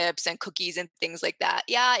potato chips and cookies and things like that,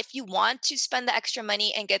 yeah, if you want to spend the extra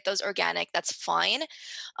money and get those organic, that's fine.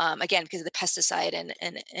 Again, because of the pesticide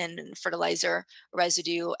and fertilizer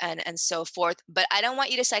residue and so forth. But I don't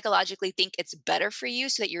want you to psychologically think it's better for you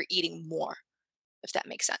so that you're eating more, if that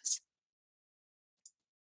makes sense.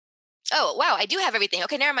 Oh, wow, I do have everything.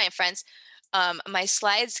 Okay, never mind, friends. My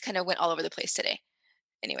slides kind of went all over the place today.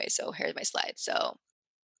 Anyway, so here's my slides. So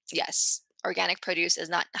yes, organic produce is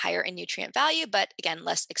not higher in nutrient value, but again,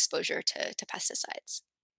 less exposure to pesticides.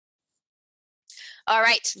 All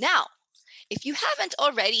right, now, if you haven't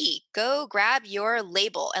already, go grab your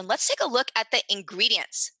label and let's take a look at the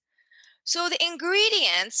ingredients. So the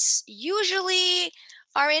ingredients usually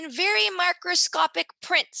are in very microscopic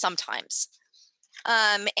print sometimes.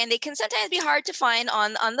 And they can sometimes be hard to find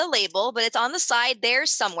on the label, but it's on the side there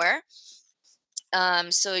somewhere.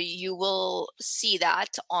 So you will see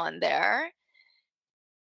that on there.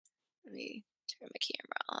 Let me turn my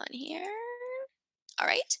camera on here. All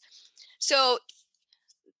right. So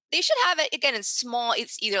they should have it again in small.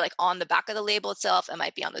 It's either like on the back of the label itself. It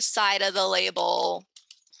might be on the side of the label.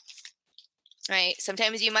 Right.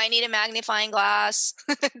 Sometimes you might need a magnifying glass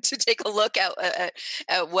to take a look at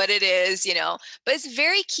what it is, But it's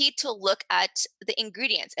very key to look at the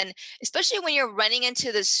ingredients. And especially when you're running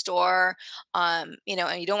into the store, and you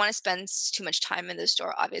don't want to spend too much time in the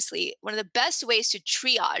store, obviously, one of the best ways to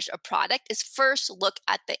triage a product is first look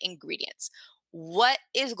at the ingredients. What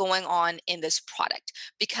is going on in this product?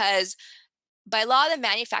 Because by law, the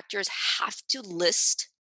manufacturers have to list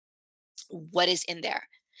what is in there.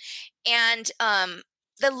 And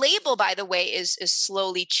the label, by the way, is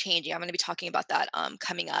slowly changing. I'm going to be talking about that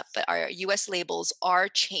coming up. But our U.S. labels are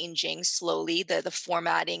changing slowly, the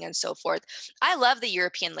formatting and so forth. I love the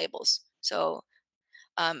European labels. So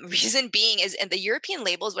reason being is, in the European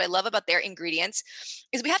labels, what I love about their ingredients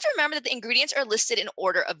is we have to remember that the ingredients are listed in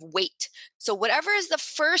order of weight. So whatever is the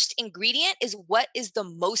first ingredient is what is the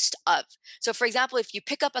most of. So for example, if you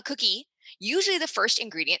pick up a cookie, usually the first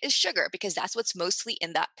ingredient is sugar because that's what's mostly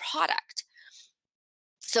in that product.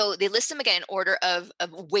 So they list them again in order of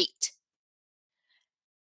weight.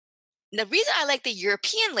 The reason I like the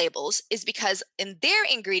European labels is because in their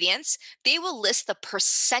ingredients, they will list the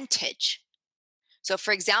percentage. So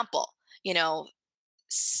for example, 47%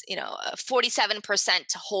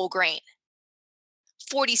 whole grain,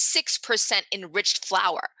 46% enriched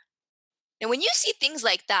flour. And when you see things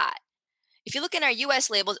like that, if you look in our US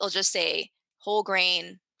labels, it'll just say whole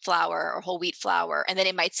grain flour or whole wheat flour, and then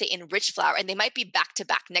it might say enriched flour, and they might be back to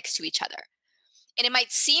back next to each other. And it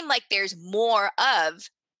might seem like there's more of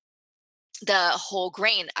the whole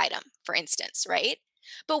grain item, for instance, right?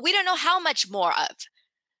 But we don't know how much more of.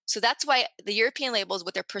 So that's why the European labels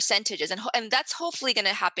with their percentages, and that's hopefully going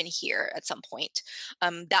to happen here at some point.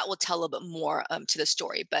 That will tell a little bit more to the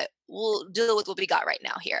story, but we'll deal with what we got right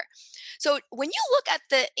now here. So when you look at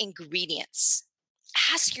the ingredients,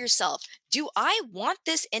 ask yourself, do I want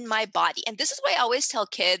this in my body? And this is why I always tell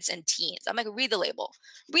kids and teens, I'm like, read the label.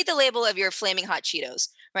 Read the label of your flaming hot Cheetos,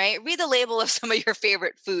 right? Read the label of some of your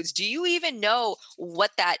favorite foods. Do you even know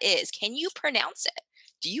what that is? Can you pronounce it?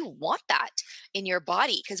 Do you want that in your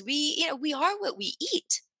body? Because we are what we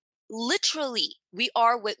eat. Literally, we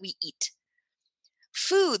are what we eat.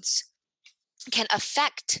 Foods can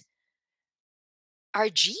affect our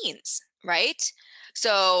genes, right?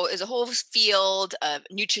 So there's a whole field of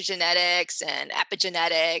nutrigenetics and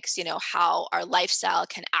epigenetics, how our lifestyle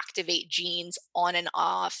can activate genes on and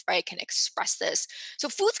off, right? Can express this. So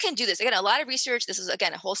foods can do this. Again, a lot of research. This is,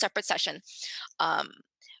 again, a whole separate session. Um,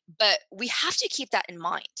 but we have to keep that in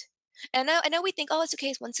mind. And I know we think, oh, it's okay,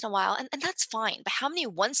 it's once in a while, and that's fine. But how many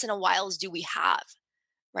once in a whiles do we have?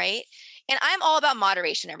 Right. And I'm all about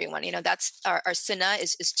moderation, everyone. That's our sunnah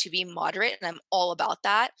is to be moderate. And I'm all about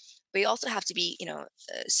that. But you also have to be,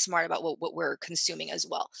 smart about what we're consuming as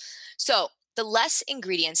well. So the less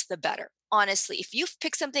ingredients, the better. Honestly, if you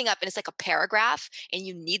pick something up and it's like a paragraph and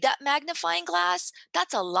you need that magnifying glass,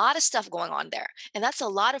 that's a lot of stuff going on there. And that's a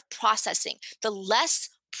lot of processing. The less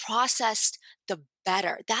processed, the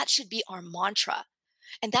better. That should be our mantra.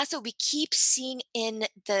 And that's what we keep seeing in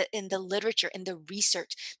the literature, in the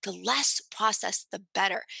research. The less processed, the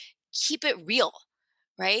better. Keep it real,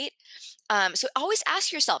 right? So always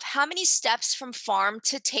ask yourself, how many steps from farm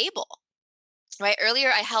to table? Right? Earlier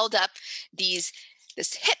I held up this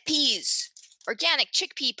hip peas, organic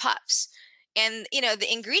chickpea puffs. And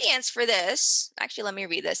the ingredients for this, actually let me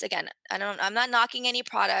read this again. I'm not knocking any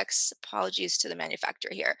products. Apologies to the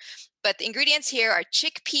manufacturer here. But the ingredients here are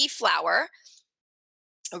chickpea flour,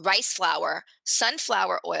 rice flour,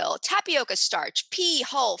 sunflower oil, tapioca starch, pea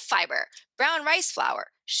hull fiber, brown rice flour,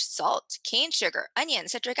 salt, cane sugar, onion,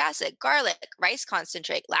 citric acid, garlic, rice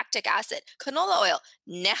concentrate, lactic acid, canola oil,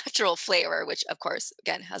 natural flavor, which of course,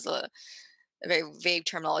 again, has a very vague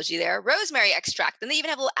terminology there, rosemary extract. Then they even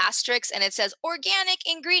have little asterisks and it says organic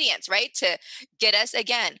ingredients, right? To get us,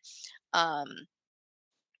 again, um,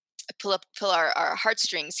 pull our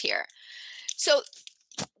heartstrings here. So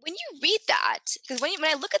when you read that, because when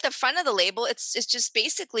I look at the front of the label, it's just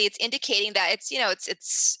basically it's indicating that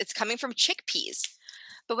it's coming from chickpeas.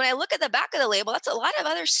 But when I look at the back of the label, that's a lot of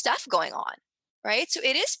other stuff going on, right? So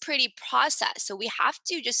it is pretty processed. So we have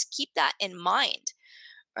to just keep that in mind,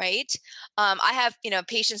 right? I have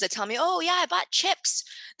patients that tell me, "Oh yeah, I bought chips.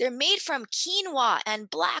 They're made from quinoa and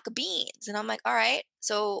black beans," and I'm like, "All right,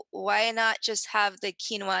 so why not just have the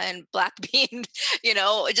quinoa and black bean,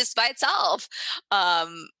 just by itself?"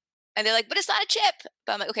 Um, and they're like, "But it's not a chip."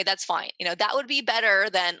 But I'm like, "Okay, that's fine. That would be better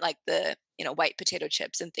than like the white potato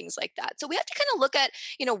chips and things like that." So we have to kind of look at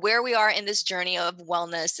where we are in this journey of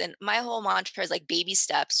wellness. And my whole mantra is like baby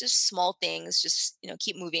steps, just small things, just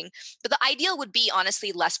keep moving. But the ideal would be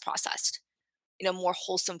honestly less processed, more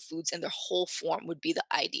wholesome foods in their whole form would be the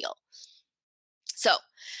ideal. So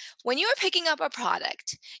when you are picking up a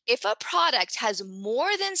product, if a product has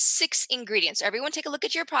more than 6 ingredients, everyone take a look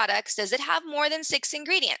at your products. Does it have more than 6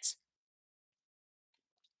 ingredients?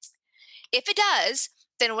 If it does,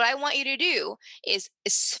 then what I want you to do is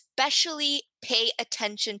especially pay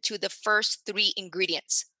attention to the first 3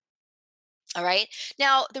 ingredients. All right.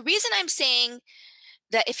 Now, the reason I'm saying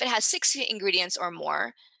that if it has 6 ingredients or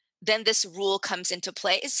more, then this rule comes into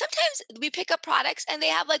play is sometimes we pick up products and they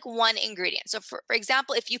have like 1 ingredient. So, for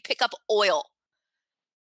example, if you pick up oil,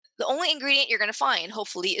 the only ingredient you're going to find,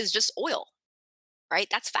 hopefully, is just oil, right?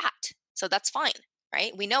 That's fat. So that's fine,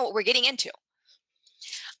 right? We know what we're getting into.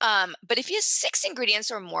 But if you have 6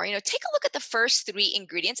 ingredients or more, take a look at the first 3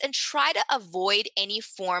 ingredients and try to avoid any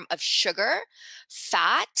form of sugar,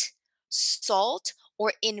 fat, salt,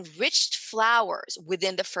 or enriched flours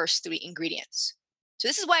within the first 3 ingredients. So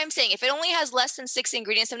this is why I'm saying if it only has less than 6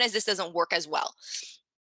 ingredients, sometimes this doesn't work as well.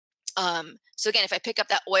 So again, if I pick up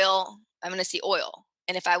that oil, I'm going to see oil.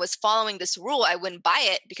 And if I was following this rule, I wouldn't buy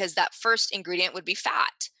it because that first ingredient would be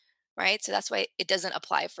fat, right? So that's why it doesn't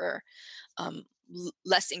apply for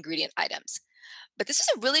less ingredient items. But this is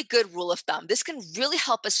a really good rule of thumb. This can really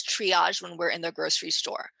help us triage when we're in the grocery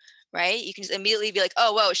store, right? You can just immediately be like,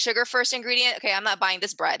 oh, whoa, sugar first ingredient. Okay, I'm not buying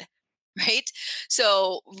this bread, right?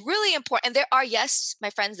 So really important. And there are, yes, my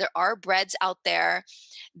friends, there are breads out there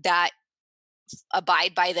that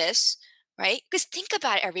abide by this, right? Because think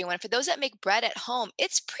about it, everyone. For those that make bread at home,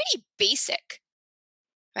 it's pretty basic.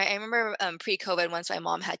 Right. I remember pre-COVID once my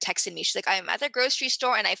mom had texted me. She's like, I'm at the grocery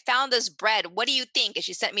store and I found this bread. What do you think? And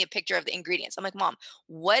she sent me a picture of the ingredients. I'm like, Mom,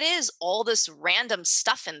 what is all this random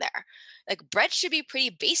stuff in there? Like bread should be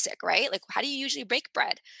pretty basic, right? Like, how do you usually bake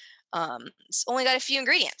bread? It's only got a few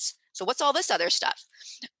ingredients. So what's all this other stuff?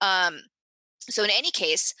 Um, so in any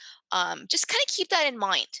case, just kind of keep that in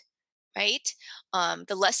mind, right?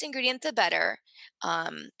 The less ingredient, the better.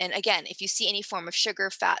 And again, if you see any form of sugar,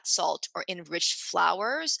 fat, salt, or enriched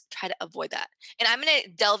flours, try to avoid that. And I'm going to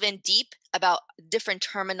delve in deep about different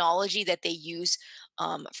terminology that they use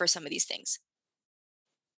for some of these things.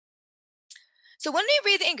 So when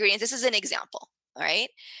we read the ingredients, this is an example. All right.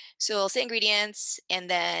 So I'll say ingredients and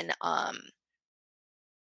then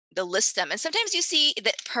they'll list them. And sometimes you see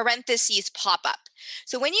the parentheses pop up.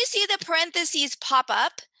 So when you see the parentheses pop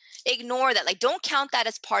up, ignore that. Like, don't count that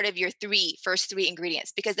as part of your first three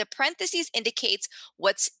ingredients, because the parentheses indicates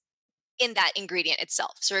what's in that ingredient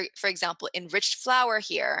itself. So for example, enriched flour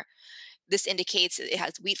here, this indicates it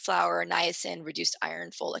has wheat flour, niacin, reduced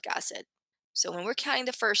iron, folic acid. So when we're counting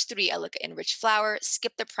the first three, I look at enriched flour,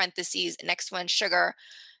 skip the parentheses, next one sugar,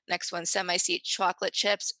 next one semi-sweet chocolate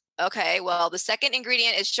chips. Okay, well, the second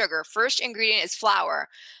ingredient is sugar, first ingredient is flour.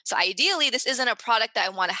 So ideally, this isn't a product that I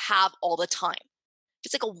want to have all the time.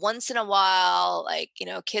 It's like a once in a while, like,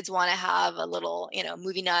 kids want to have a little,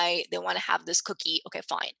 movie night, they want to have this cookie. Okay,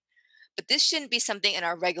 fine. But this shouldn't be something in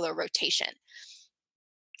our regular rotation.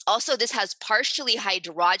 Also, this has partially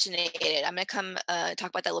hydrogenated. I'm going to come talk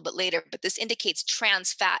about that a little bit later, but this indicates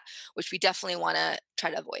trans fat, which we definitely want to try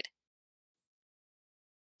to avoid.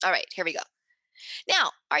 All right, here we go. Now,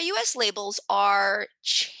 our US labels are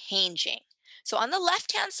changing. So on the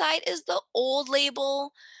left-hand side is the old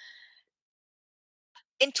label.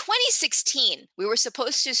 In 2016, we were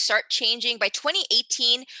supposed to start changing. By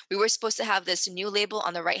 2018, we were supposed to have this new label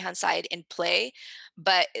on the right-hand side in play,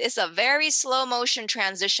 but it's a very slow motion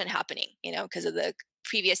transition happening, because of the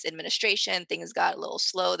previous administration. Things got a little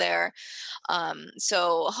slow there.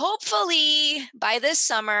 So hopefully by this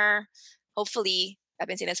summer, hopefully, I've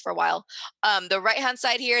been saying this for a while, the right-hand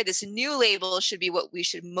side here, this new label should be what we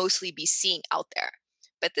should mostly be seeing out there.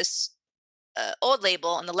 But this old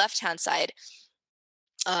label on the left-hand side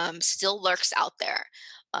still lurks out there.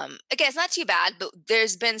 Again, it's not too bad, but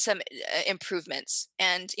there's been some improvements.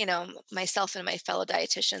 And, myself and my fellow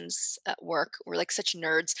dietitians at work were like such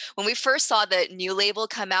nerds. When we first saw the new label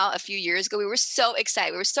come out a few years ago, we were so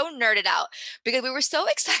excited. We were so nerded out because we were so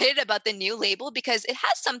excited about the new label because it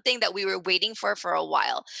has something that we were waiting for a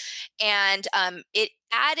while. And it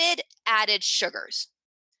added sugars.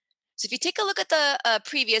 So if you take a look at the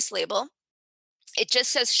previous label, it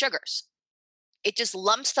just says sugars. It just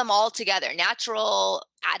lumps them all together, natural,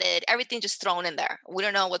 added, everything just thrown in there. We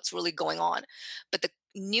don't know what's really going on. But the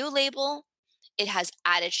new label, it has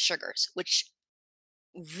added sugars, which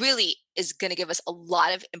really is going to give us a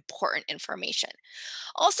lot of important information.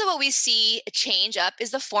 Also, what we see change up is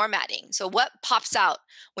the formatting. So what pops out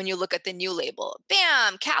when you look at the new label?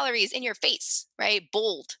 Bam, calories in your face, right?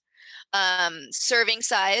 Bold. Serving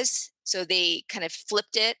size. So they kind of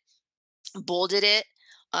flipped it, bolded it.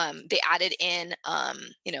 They added in,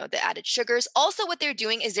 the added sugars. Also, what they're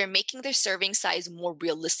doing is they're making their serving size more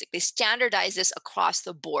realistic. They standardize this across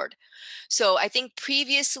the board. So I think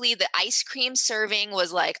previously the ice cream serving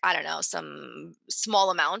was like, I don't know, some small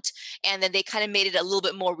amount. And then they kind of made it a little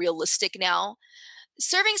bit more realistic now.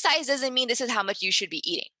 Serving size doesn't mean this is how much you should be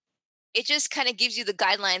eating. It just kind of gives you the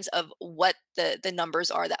guidelines of what the numbers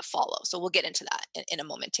are that follow. So we'll get into that in a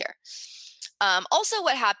moment here. Also,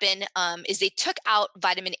 what happened is they took out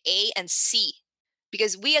vitamin A and C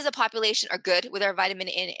because we as a population are good with our vitamin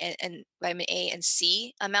and vitamin A and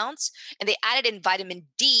C amounts, and they added in vitamin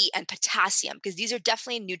D and potassium because these are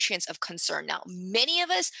definitely nutrients of concern. Now, many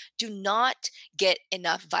of us do not get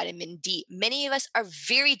enough vitamin D. Many of us are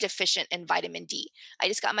very deficient in vitamin D. I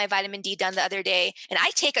just got my vitamin D done the other day, and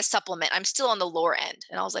I take a supplement. I'm still on the lower end,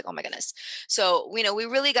 and I was like, oh my goodness. So, we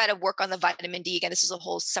really got to work on the vitamin D. Again, this is a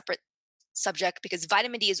whole separate subject because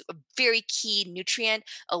vitamin D is a very key nutrient.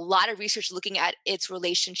 A lot of research looking at its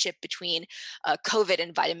relationship between COVID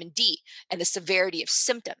and vitamin D and the severity of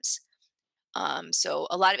symptoms. So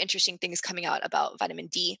a lot of interesting things coming out about vitamin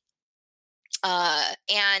D.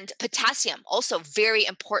 And potassium, also very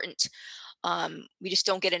important. We just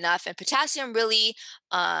don't get enough. And potassium really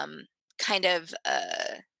kind of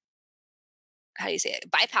how do you say it,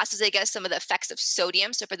 bypasses, I guess, some of the effects of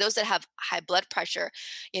sodium. So for those that have high blood pressure,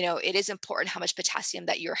 it is important how much potassium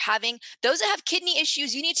that you're having. Those that have kidney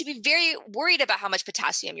issues, you need to be very worried about how much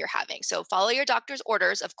potassium you're having. So follow your doctor's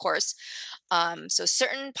orders, of course. So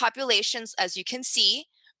certain populations, as you can see,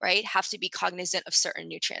 right, have to be cognizant of certain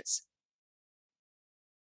nutrients.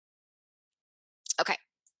 Okay.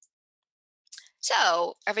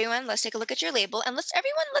 So, everyone, let's take a look at your label and let's take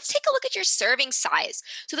a look at your serving size.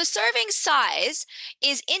 So, the serving size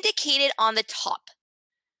is indicated on the top,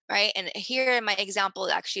 right? And here in my example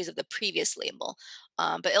actually is of the previous label.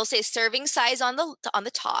 But it'll say serving size on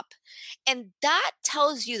the top, and that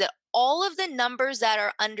tells you that all of the numbers that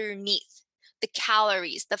are underneath, the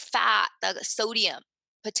calories, the fat, the sodium,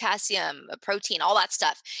 potassium, protein, all that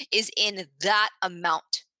stuff is in that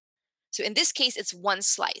amount. So in this case, it's one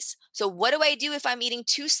slice. So what do I do if I'm eating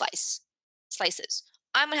slices?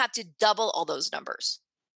 I'm gonna have to double all those numbers.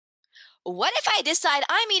 What if I decide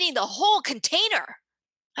I'm eating the whole container?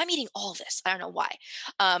 I'm eating all this. I don't know why.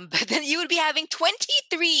 But then you would be having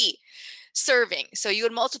 23 servings. So you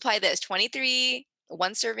would multiply this 23,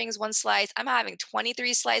 one serving is one slice. I'm having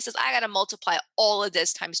 23 slices. I got to multiply all of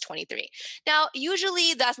this times 23. Now,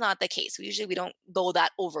 usually that's not the case. Usually we don't go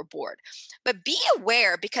that overboard. But be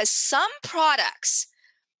aware because some products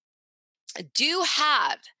do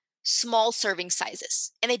have small serving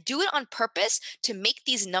sizes and they do it on purpose to make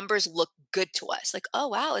these numbers look good to us, like, oh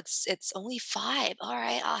wow, it's only 5, all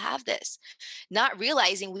right, I'll have this, not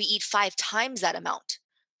realizing we eat 5 times that amount.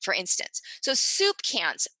 For instance, so soup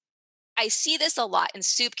cans, I see this a lot in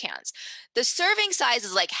soup cans. The serving size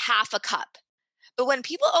is like half a cup, but when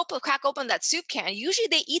people crack open that soup can, usually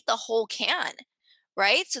they eat the whole can,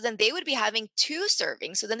 right? So then they would be having 2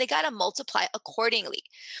 servings, so then they got to multiply accordingly.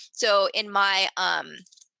 So in my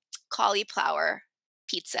cauliflower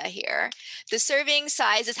pizza here, the serving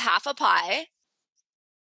size is half a pie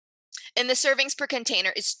and the servings per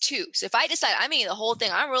container is 2. So if I decide I'm eating the whole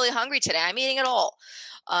thing, I'm really hungry today, I'm eating it all,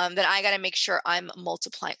 then I got to make sure I'm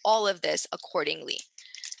multiplying all of this accordingly.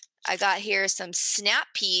 I got here some snap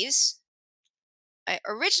peas, my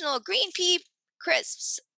original green pea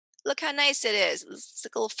crisps. Look how nice it is. It's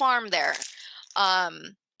like a little farm there.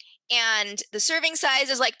 And the serving size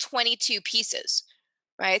is like 22 pieces,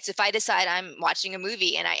 right? So if I decide I'm watching a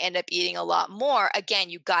movie and I end up eating a lot more, again,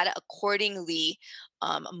 you got to accordingly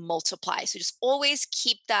multiply. So just always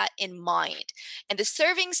keep that in mind. And the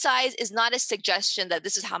serving size is not a suggestion that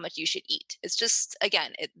this is how much you should eat. It's just,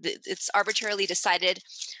 again, it's arbitrarily decided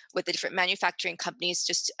with the different manufacturing companies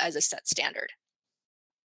just as a set standard.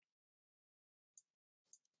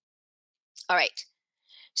 All right.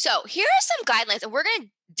 So here are some guidelines, and we're going to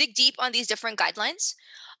dig deep on these different guidelines.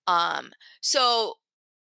 So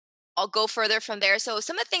I'll go further from there. So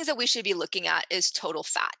some of the things that we should be looking at is total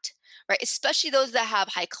fat, right? Especially those that have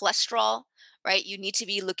high cholesterol, right? You need to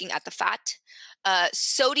be looking at the fat.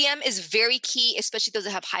 Sodium is very key, especially those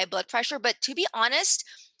that have high blood pressure. But to be honest,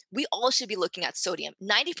 we all should be looking at sodium.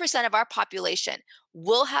 90% of our population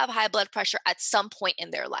will have high blood pressure at some point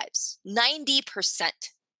in their lives. 90%.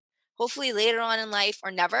 Hopefully later on in life or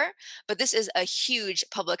never, but this is a huge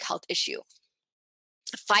public health issue.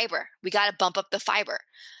 Fiber, we got to bump up the fiber.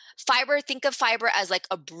 Fiber, think of fiber as like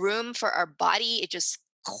a broom for our body. It just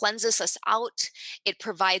cleanses us out. It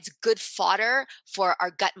provides good fodder for our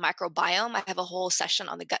gut microbiome. I have a whole session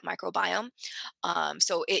on the gut microbiome.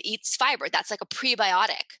 So it eats fiber. That's like a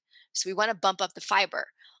prebiotic. So we want to bump up the fiber.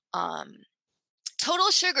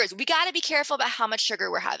 Total sugars, we got to be careful about how much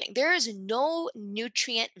sugar we're having. There is no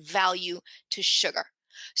nutrient value to sugar.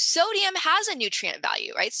 Sodium has a nutrient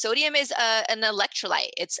value, right? Sodium is an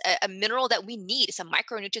electrolyte. It's a mineral that we need. It's a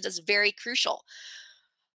micronutrient that's very crucial.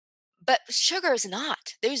 But sugar is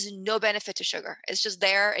not. There's no benefit to sugar. It's just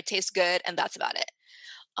there. It tastes good, and that's about it.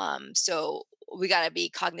 So we got to be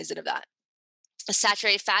cognizant of that.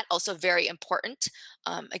 Saturated fat, also very important.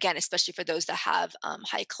 Again, especially for those that have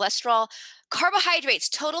high cholesterol. Carbohydrates,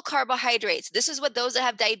 total carbohydrates. This is what those that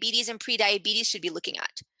have diabetes and pre-diabetes should be looking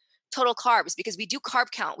at. Total carbs, because we do carb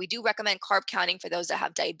count. We do recommend carb counting for those that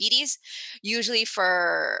have diabetes. Usually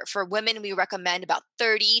for women, we recommend about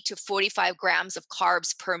 30 to 45 grams of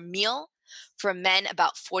carbs per meal. For men,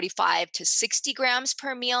 about 45 to 60 grams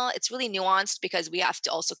per meal. It's really nuanced because we have to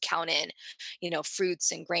also count in,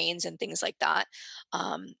 fruits and grains and things like that.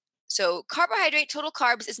 So carbohydrate, total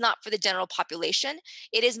carbs is not for the general population.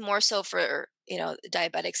 It is more so for,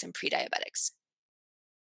 diabetics and pre-diabetics.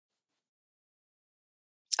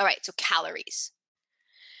 All right, so calories.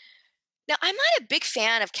 Now, I'm not a big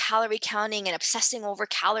fan of calorie counting and obsessing over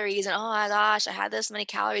calories and, oh my gosh, I had this many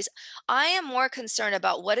calories. I am more concerned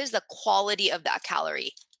about what is the quality of that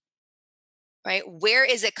calorie, right? Where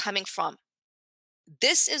is it coming from?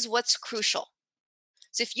 This is what's crucial.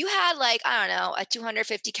 So if you had like, I don't know, a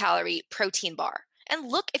 250 calorie protein bar, and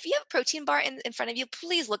look, if you have a protein bar in front of you,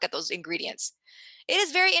 please look at those ingredients. It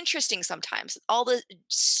is very interesting sometimes, all the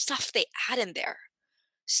stuff they add in there.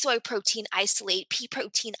 soy protein isolate, pea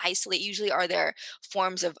protein isolate usually are their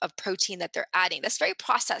forms of protein that they're adding. That's very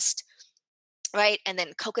processed, right? And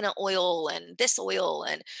then coconut oil and this oil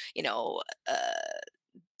and, you know, uh,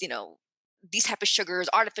 you know, these type of sugars,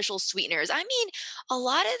 artificial sweeteners. I mean, a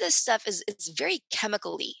lot of this stuff is very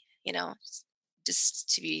chemically, you know, just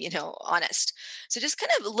to be, honest. So just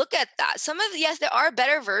kind of look at that. Some of yes, there are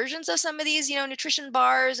better versions of some of these, nutrition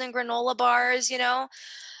bars and granola bars,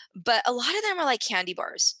 but a lot of them are like candy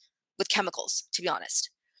bars with chemicals, to be honest.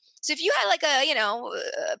 So if you had like a,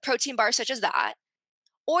 a protein bar such as that,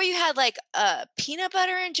 or you had like a peanut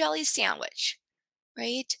butter and jelly sandwich,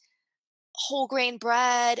 right? Whole grain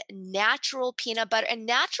bread, natural peanut butter. And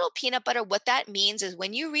natural peanut butter, what that means is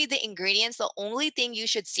when you read the ingredients, the only thing you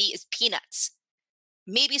should see is peanuts.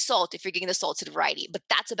 Maybe salt if you're getting the salted variety, but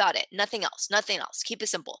that's about it. Nothing else. Nothing else. Keep it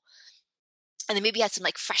simple. And then maybe add some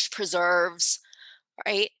like fresh preserves,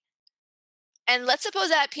 right? And let's suppose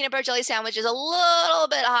that peanut butter jelly sandwich is a little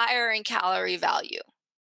bit higher in calorie value.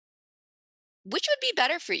 Which would be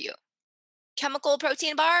better for you? Chemical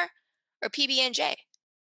protein bar or PB&J?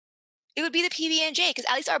 It would be the PB&J because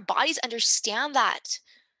at least our bodies understand that.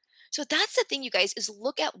 So that's the thing, you guys, is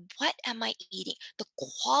look at what am I eating? The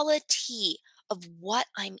quality of what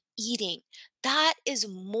I'm eating. That is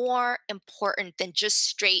more important than just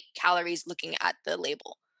straight calories looking at the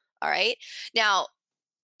label. All right. Now,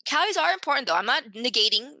 calories are important though. I'm not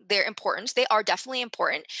negating their importance. They are definitely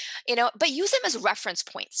important, but use them as reference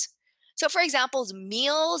points. So for example,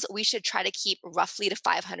 meals, we should try to keep roughly to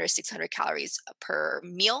 500, 600 calories per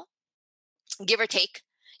meal, give or take.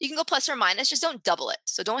 You can go plus or minus, just don't double it.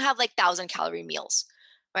 So don't have like 1,000 calorie meals,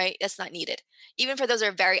 right? That's not needed. Even for those that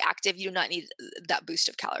are very active, you do not need that boost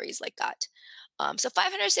of calories like that. So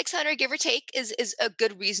 500, 600, give or take, is a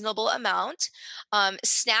good reasonable amount.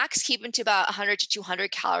 Snacks keep them to about 100 to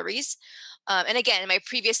 200 calories. And again, in my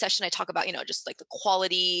previous session, I talk about, just like the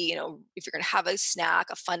quality, if you're going to have a snack,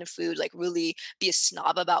 a fun food, like really be a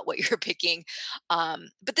snob about what you're picking.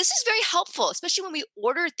 But this is very helpful, especially when we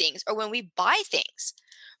order things or when we buy things,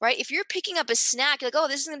 right? If you're picking up a snack, you're like, oh,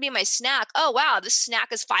 this is going to be my snack. Oh, wow, this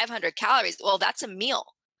snack is 500 calories. Well, that's a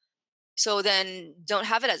meal. So then don't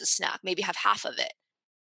have it as a snack, maybe have half of it,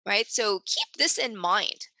 right? So keep this in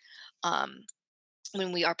mind um,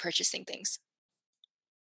 when we are purchasing things.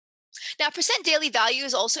 Now, percent daily value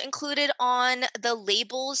is also included on the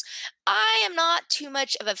labels. I am not too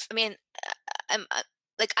much of a, I mean, I'm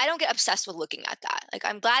like, I don't get obsessed with looking at that. Like,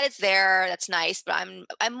 I'm glad it's there. That's nice. But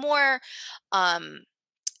I'm more, um,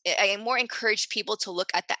 I more encourage people to look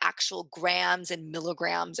at the actual grams and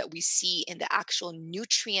milligrams that we see in the actual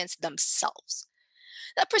nutrients themselves.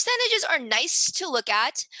 The percentages are nice to look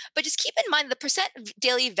at, but just keep in mind the percent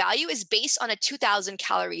daily value is based on a 2,000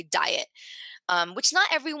 calorie diet, which not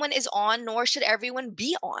everyone is on, nor should everyone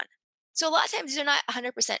be on. So a lot of times these are not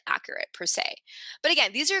 100% accurate per se. But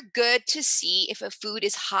again, these are good to see if a food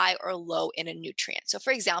is high or low in a nutrient. So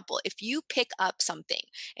for example, if you pick up something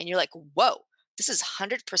and you're like, whoa, this is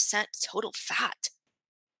 100% total fat.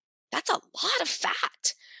 That's a lot of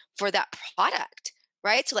fat for that product,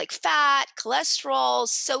 right? So like fat, cholesterol,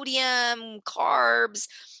 sodium, carbs,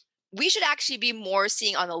 we should actually be more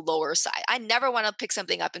seeing on the lower side. I never want to pick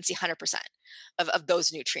something up and see 100% of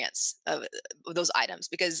those nutrients, of those items,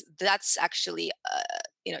 because that's actually,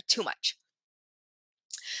 too much.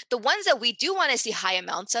 The ones that we do want to see high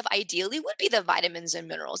amounts of ideally would be the vitamins and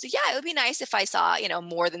minerals. Yeah, it would be nice if I saw,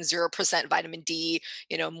 more than 0% vitamin D,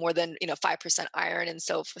 more than, 5% iron and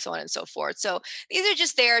so on and so forth. So these are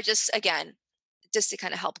just there, just again, just to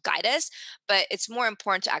kind of help guide us. But it's more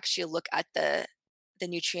important to actually look at the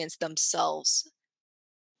nutrients themselves.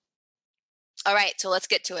 All right, so let's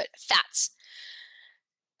get to it. Fats.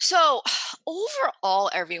 So, overall,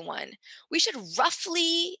 everyone, we should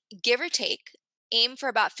roughly, give or take, aim for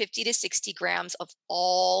about 50 to 60 grams of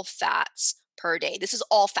all fats per day. This is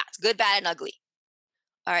all fats, good, bad, and ugly.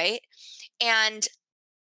 All right. And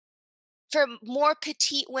for more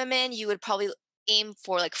petite women, you would probably aim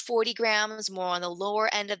for like 40 grams, more on the lower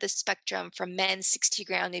end of the spectrum. For men, 60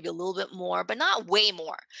 grams, maybe a little bit more, but not way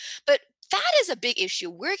more. But fat is a big issue.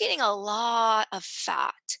 We're getting a lot of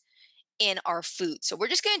fat in our food. So we're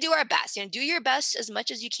just going to do our best. Do your best as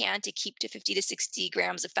much as you can to keep to 50 to 60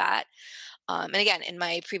 grams of fat. And again, in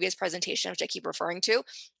my previous presentation, which I keep referring to,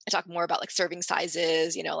 I talk more about like serving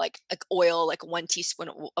sizes, like oil, like 1 teaspoon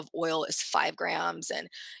of oil is 5 grams, and,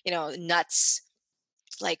 nuts,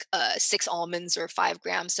 like 6 almonds or 5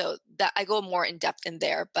 grams. So that I go more in depth in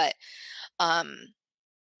there, but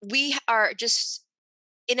we are just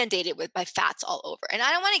inundated with by fats all over. And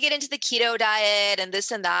I don't want to get into the keto diet and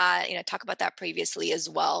this and that, talk about that previously as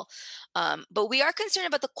well. But we are concerned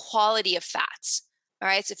about the quality of fats. All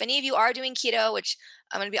right. So if any of you are doing keto, which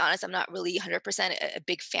I'm going to be honest, I'm not really 100% a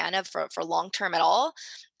big fan of for long term at all,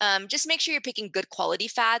 just make sure you're picking good quality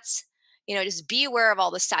fats. Just be aware of all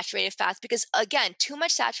the saturated fats because, again, too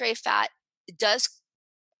much saturated fat does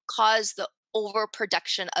cause the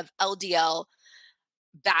overproduction of LDL,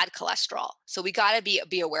 bad cholesterol. So we got to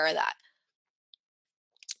be aware of that.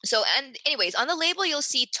 So, and anyways, on the label, you'll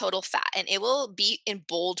see total fat and it will be in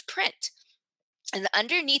bold print. And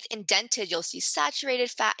underneath indented, you'll see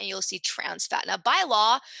saturated fat and you'll see trans fat. Now, by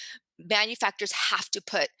law, manufacturers have to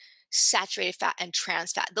put saturated fat and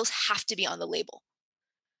trans fat. Those have to be on the label.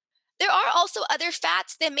 There are also other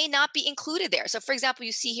fats that may not be included there. So, for example,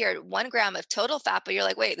 you see here 1 gram of total fat, but you're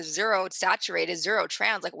like, wait, there's 0 saturated, 0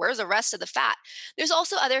 trans. Like, where's the rest of the fat? There's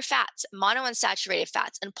also other fats, monounsaturated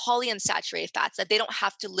fats and polyunsaturated fats that they don't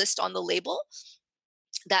have to list on the label.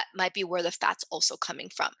 That might be where the fat's also coming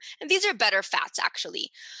from. And these are better fats, actually.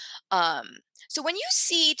 So when you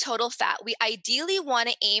see total fat, we ideally want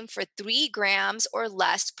to aim for 3 grams or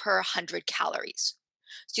less per 100 calories.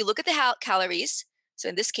 So you look at the calories. So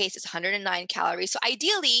in this case, it's 109 calories. So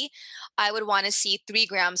ideally, I would want to see 3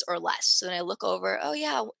 grams or less. So then I look over, oh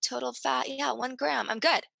yeah, total fat, yeah, 1 gram, I'm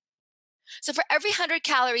good. So for every 100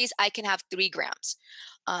 calories, I can have 3 grams.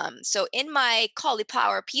 So in my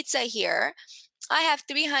cauliflower pizza here, I have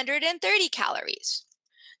 330 calories.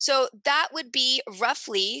 So that would be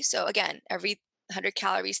roughly, so again, every 100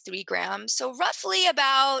 calories, 3 grams. So roughly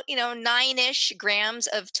about, 9-ish grams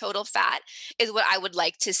of total fat is what I would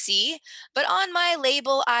like to see. But on my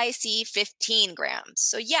label, I see 15 grams.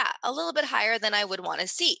 So yeah, a little bit higher than I would want to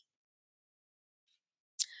see.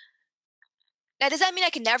 Now, does that mean I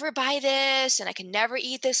can never buy this and I can never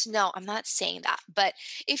eat this? No, I'm not saying that. But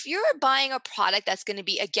if you're buying a product that's going to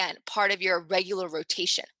be, again, part of your regular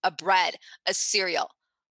rotation, a bread, a cereal,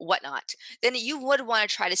 whatnot, then you would want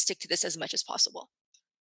to try to stick to this as much as possible.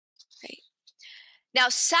 Right? Now,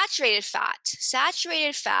 saturated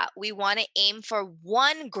fat, we want to aim for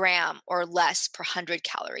 1 gram or less per 100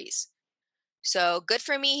 calories. So good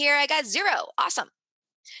for me here. I got 0. Awesome.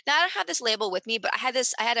 Now, I don't have this label with me, but I had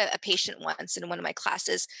a patient once in one of my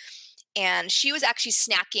classes, and she was actually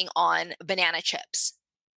snacking on banana chips.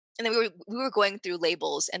 And then we were going through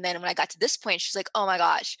labels, and then when I got to this point, she's like, "Oh my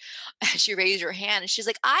gosh!" She raised her hand, and she's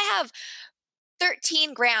like, "I have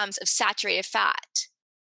 13 grams of saturated fat,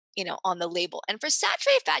 on the label." And for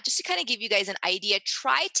saturated fat, just to kind of give you guys an idea,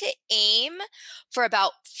 try to aim for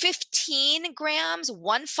about 15 grams,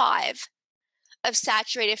 1.5 of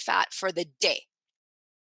saturated fat for the day.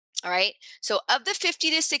 All right. So of the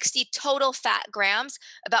 50 to 60 total fat grams,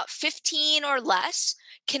 about 15 or less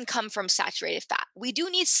can come from saturated fat. We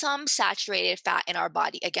do need some saturated fat in our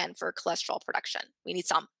body, again, for cholesterol production. We need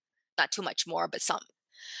some, not too much more, but some.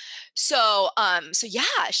 So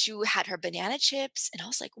yeah, she had her banana chips and I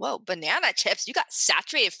was like, whoa, banana chips, you got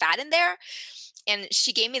saturated fat in there? And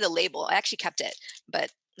she gave me the label. I actually kept it,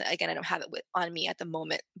 but again, I don't have it on me at the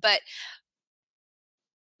moment. But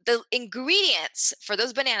the ingredients for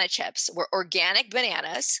those banana chips were organic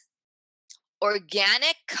bananas,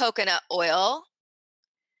 organic coconut oil,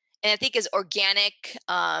 and I think is organic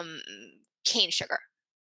cane sugar.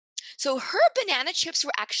 So her banana chips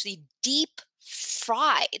were actually deep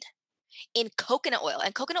fried in coconut oil,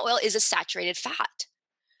 and coconut oil is a saturated fat.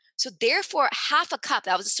 So therefore, half a cup,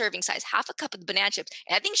 that was a serving size, half a cup of the banana chips.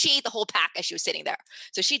 And I think she ate the whole pack as she was sitting there.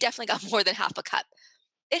 So she definitely got more than half a cup.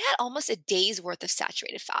 It had almost a day's worth of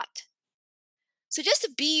saturated fat. So just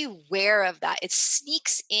to be aware of that, it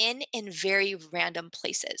sneaks in very random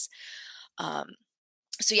places.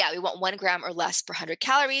 So yeah, we want 1 gram or less per 100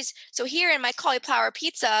 calories. So here in my cauliflower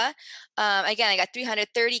pizza, again, I got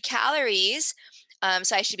 330 calories.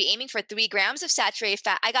 So I should be aiming for 3 grams of saturated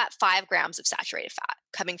fat. I got 5 grams of saturated fat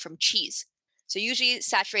coming from cheese. So usually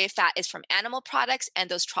saturated fat is from animal products and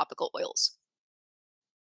those tropical oils.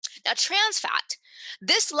 Now, trans fat.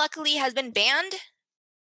 This luckily has been banned.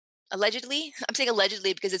 Allegedly, I'm saying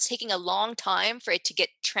allegedly because it's taking a long time for it to get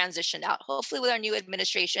transitioned out. Hopefully, with our new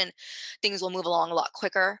administration, things will move along a lot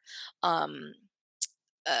quicker.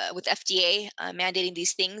 With FDA mandating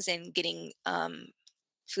these things and getting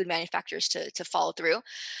food manufacturers to follow through.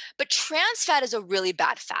 But trans fat is a really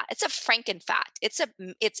bad fat. It's a Franken fat.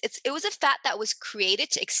 It was a fat that was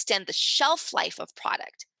created to extend the shelf life of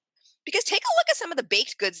product. Because take a look at some of the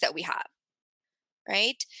baked goods that we have.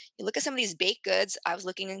 Right? You look at some of these baked goods. I was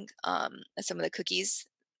looking at some of the cookies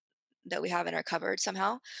that we have in our cupboard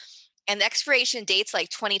somehow, and the expiration date's like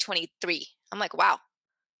 2023. I'm like, wow,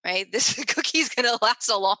 right? This cookie is going to last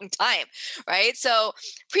a long time, right? So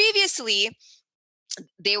previously,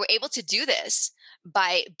 they were able to do this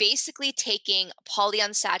by basically taking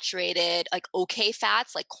polyunsaturated, like okay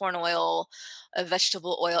fats, like corn oil,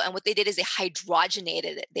 vegetable oil, and what they did is they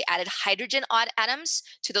hydrogenated it. They added hydrogen odd atoms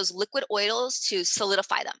to those liquid oils to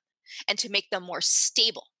solidify them and to make them more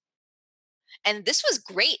stable. And this was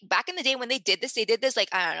great. Back in the day when they did this like,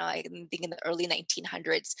 I don't know, I think in the early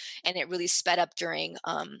 1900s, and it really sped up during,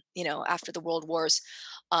 after the World Wars,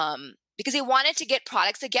 because they wanted to get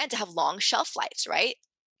products again to have long shelf lives, right?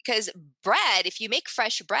 Because bread, if you make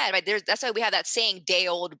fresh bread, right, that's why we have that saying, day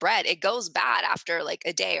old bread. It goes bad after like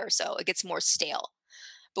a day or so. It gets more stale.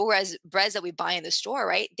 But whereas breads that we buy in the store,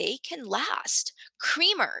 right, they can last.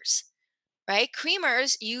 Creamers, right?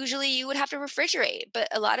 Creamers, usually you would have to refrigerate, but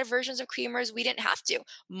a lot of versions of creamers, we didn't have to.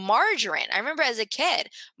 Margarine, I remember as a kid,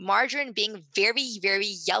 margarine being very,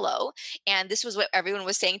 very yellow. And this was what everyone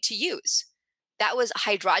was saying to use. That was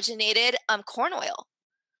hydrogenated corn oil,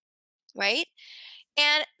 right?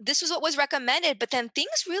 And this was what was recommended, but then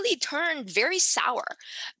things really turned very sour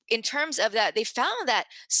in terms of that. They found that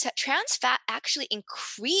trans fat actually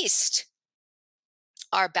increased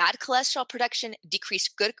our bad cholesterol production,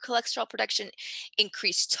 decreased good cholesterol production,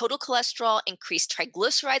 increased total cholesterol, increased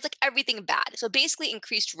triglycerides, like everything bad. So basically,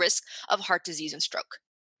 increased risk of heart disease and stroke.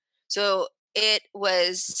 So it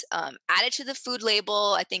was added to the food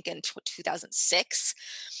label, I think in 2006.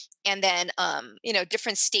 And then,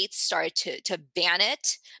 different states started to ban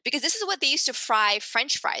it because this is what they used to fry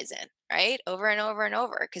French fries in, right? Over and over and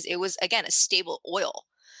over, because it was, again, a stable oil.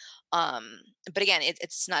 But again,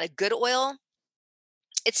 it's not a good oil.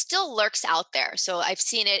 It still lurks out there. So I've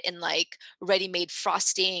seen it in like ready-made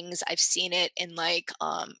frostings. I've seen it in like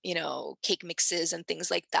cake mixes and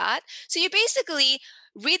things like that. So you basically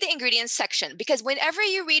read the ingredients section, because whenever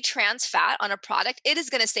you read trans fat on a product, it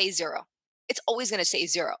is going to say zero. It's always going to say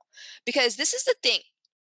zero, because this is the thing.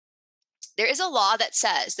 There is a law that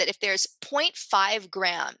says that if there's zero point 0.5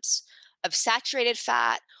 grams of saturated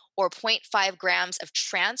fat or 0.5 grams of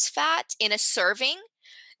trans fat in a serving,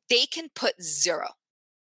 they can put zero.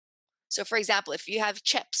 So for example, if you have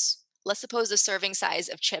chips, let's suppose the serving size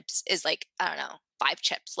of chips is like, I don't know, 5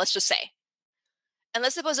 chips, let's just say. And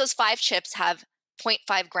let's suppose those 5 chips have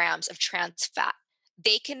 0.5 grams of trans fat.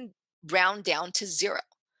 They can round down to zero.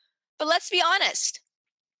 But let's be honest.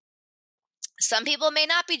 Some people may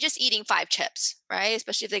not be just eating 5 chips, right?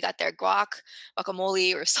 Especially if they got their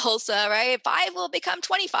guacamole, or salsa, right? 5 will become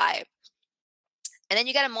 25. And then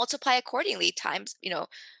you got to multiply accordingly times,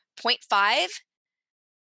 0.5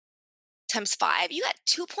 times 5, you got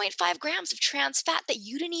 2.5 grams of trans fat that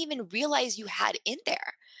you didn't even realize you had in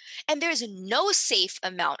there. And there's no safe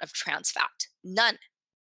amount of trans fat, none.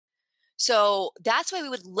 So that's why we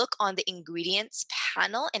would look on the ingredients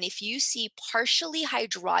panel. And if you see partially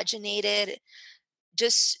hydrogenated,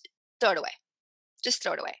 just throw it away. Just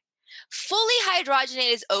throw it away. Fully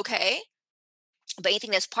hydrogenated is okay, but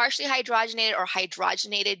anything that's partially hydrogenated or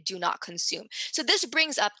hydrogenated, do not consume. So this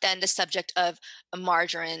brings up then the subject of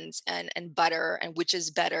margarines and butter and which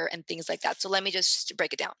is better and things like that. So let me just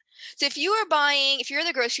break it down. So if you're in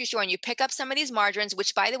the grocery store and you pick up some of these margarines,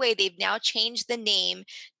 which by the way, they've now changed the name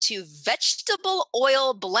to vegetable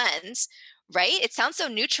oil blends, right? It sounds so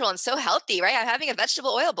neutral and so healthy, right? I'm having a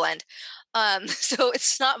vegetable oil blend. So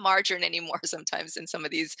it's not margarine anymore sometimes in some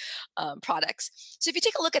of these products. So if you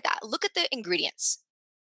take a look at that, look at the ingredients.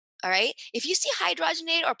 All right. If you see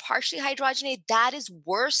hydrogenated or partially hydrogenated, that is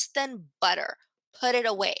worse than butter. Put it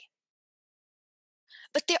away.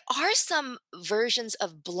 But there are some versions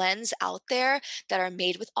of blends out there that are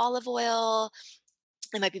made with olive oil.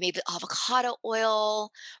 They might be made with avocado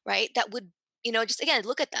oil, right? That would, just again,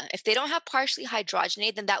 look at them. If they don't have partially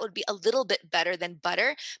hydrogenated, then that would be a little bit better than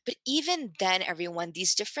butter. But even then, everyone,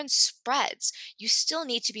 these different spreads, you still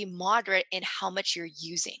need to be moderate in how much you're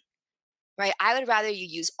using, right? I would rather you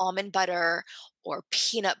use almond butter or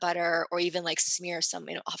peanut butter, or even like smear some,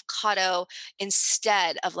 avocado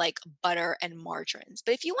instead of like butter and margarines.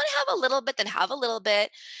 But if you want to have a little bit, then have a little bit,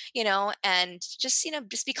 and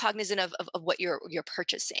just be cognizant of what you're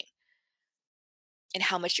purchasing and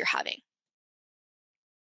how much you're having.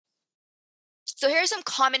 So here are some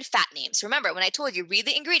common fat names. Remember, when I told you, read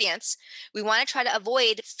the ingredients, we want to try to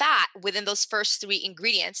avoid fat within those first 3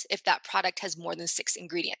 ingredients if that product has more than 6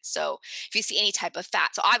 ingredients. So if you see any type of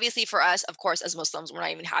fat, so obviously for us, of course, as Muslims, we're not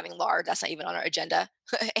even having lard. That's not even on our agenda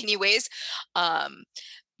anyways.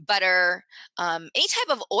 butter, any type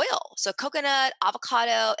of oil. So coconut,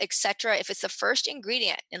 avocado, etc. If it's the first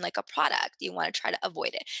ingredient in like a product, you want to try to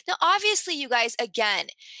avoid it. Now, obviously, you guys, again,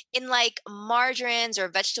 in like margarines or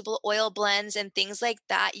vegetable oil blends and things like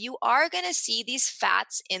that, you are going to see these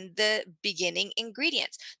fats in the beginning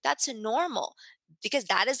ingredients. That's normal because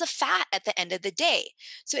that is the fat at the end of the day.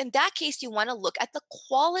 So in that case, you want to look at the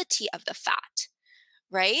quality of the fat,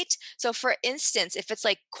 right? So for instance, if it's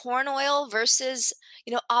like corn oil versus,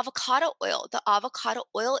 avocado oil, the avocado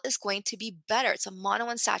oil is going to be better. It's a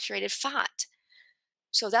monounsaturated fat.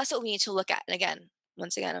 So that's what we need to look at. And again,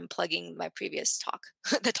 once again, I'm plugging my previous talk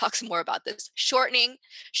that talks more about this. Shortening.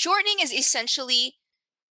 Shortening is essentially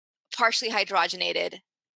partially hydrogenated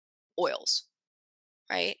oils,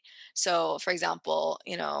 right? So for example,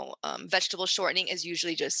 vegetable shortening is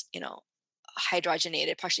usually just,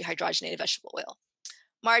 hydrogenated, partially hydrogenated vegetable oil.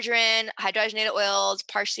 Margarine, hydrogenated oils,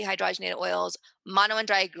 partially hydrogenated oils, mono and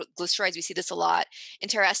diglycerides, we see this a lot.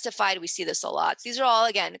 Interestified, we see this a lot. These are all,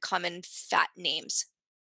 again, common fat names.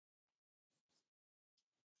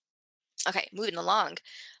 Okay, moving along.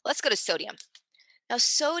 Let's go to sodium. Now,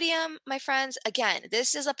 sodium, my friends, again,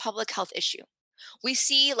 this is a public health issue. We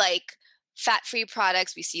see like fat-free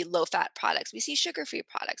products, we see low-fat products, we see sugar-free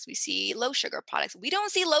products, we see low-sugar products. We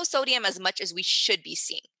don't see low sodium as much as we should be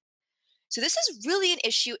seeing. So this is really an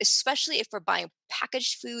issue, especially if we're buying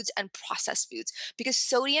packaged foods and processed foods, because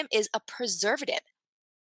sodium is a preservative.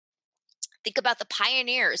 Think about the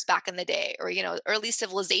pioneers back in the day, or early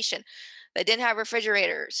civilization that didn't have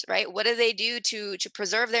refrigerators, right? What did they do to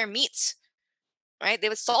preserve their meats? Right? They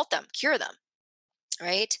would salt them, cure them,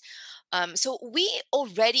 right? So we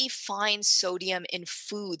already find sodium in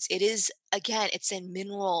foods. It is, again, it's a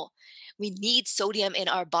mineral. We need sodium in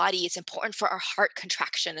our body. It's important for our heart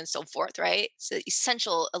contraction and so forth, right? It's an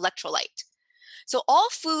essential electrolyte. So all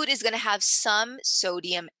food is going to have some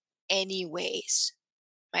sodium anyways,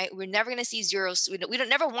 right? We're never going to see zero. We don't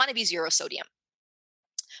never want to be zero sodium.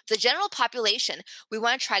 The general population, we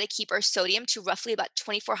want to try to keep our sodium to roughly about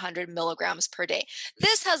 2,400 milligrams per day.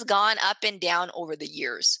 This has gone up and down over the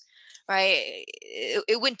years, right?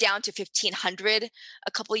 It went down to 1,500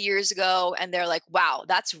 a couple years ago, and they're like, wow,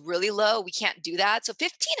 that's really low. We can't do that. So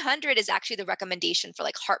 1,500 is actually the recommendation for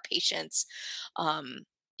like heart patients.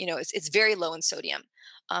 It's very low in sodium.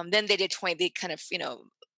 Then they kind of,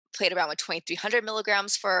 played around with 2,300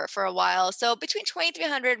 milligrams for a while. So between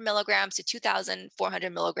 2,300 milligrams to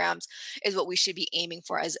 2,400 milligrams is what we should be aiming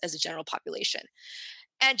for as a general population.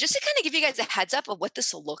 And just to kind of give you guys a heads up of what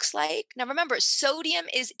this looks like. Now, remember, sodium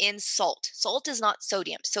is in salt. Salt is not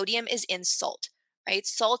sodium. Sodium is in salt, right?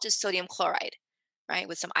 Salt is sodium chloride, right?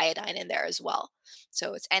 With some iodine in there as well.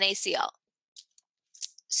 So it's NaCl.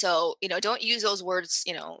 So, don't use those words,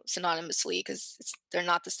 synonymously because they're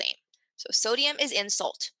not the same. So sodium is in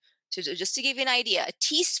salt. So just to give you an idea, a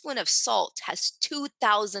teaspoon of salt has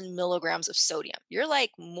 2,000 milligrams of sodium. You're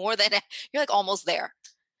like you're like almost there.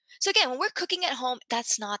 So again, when we're cooking at home,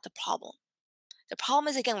 that's not the problem. The problem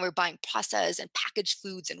is, again, we're buying processed and packaged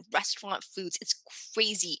foods and restaurant foods. It's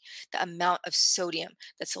crazy the amount of sodium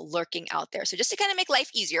that's lurking out there. So just to kind of make life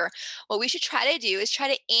easier, what we should try to do is try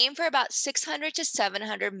to aim for about 600 to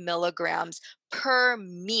 700 milligrams per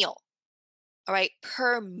meal. All right,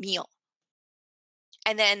 per meal.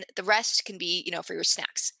 And then the rest can be, for your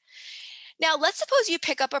snacks. Now, let's suppose you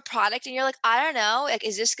pick up a product and you're like, I don't know, like,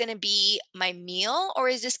 is this going to be my meal or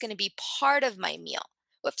is this going to be part of my meal?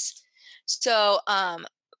 Whoops. So,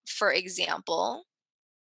 for example,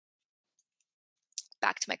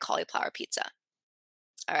 back to my cauliflower pizza.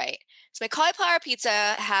 All right. So my cauliflower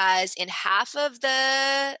pizza has, in half of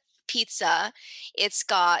the pizza, it's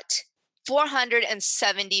got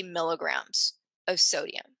 470 milligrams of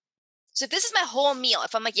sodium. So if this is my whole meal,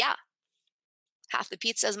 if I'm like, yeah, half the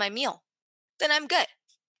pizza is my meal, then I'm good.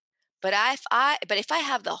 But if I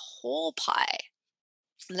have the whole pie,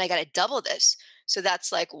 then I got to double this. So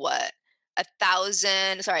that's like what?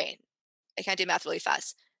 1,000, sorry, I can't do math really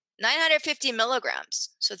fast. 950 milligrams.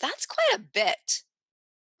 So that's quite a bit,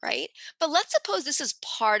 right? But let's suppose this is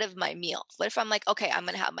part of my meal. What if I'm like, okay, I'm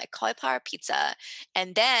going to have my cauliflower pizza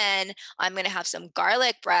and then I'm going to have some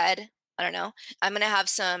garlic bread. I don't know. I'm going to have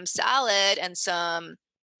some salad and some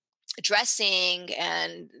dressing,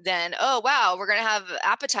 and then, oh, wow, we're going to have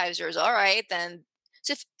appetizers. All right, then.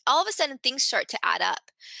 So if all of a sudden things start to add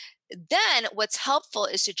up, then what's helpful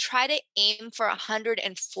is to try to aim for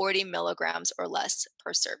 140 milligrams or less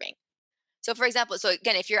per serving. So for example, so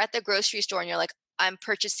again, if you're at the grocery store and you're like, I'm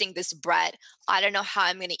purchasing this bread. I don't know how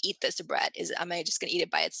I'm going to eat this bread. Am I just going to eat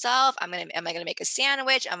it by itself? Am I going to make a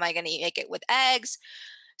sandwich? Am I going to make it with eggs?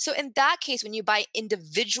 So in that case, when you buy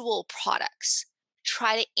individual products,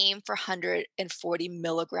 try to aim for 140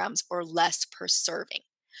 milligrams or less per serving.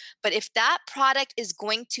 But if that product is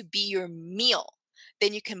going to be your meal,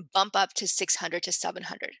 then you can bump up to 600 to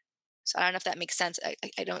 700. So I don't know if that makes sense.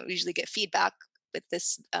 I don't usually get feedback with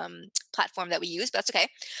this platform that we use, but that's okay.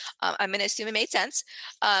 I'm going to assume it made sense.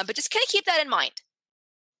 But just kind of keep that in mind,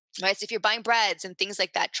 right? So if you're buying breads and things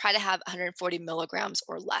like that, try to have 140 milligrams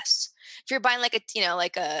or less. If you're buying like a,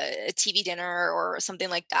 like a TV dinner or something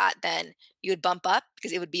like that, then you would bump up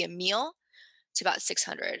because it would be a meal to about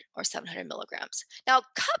 600 or 700 milligrams. Now,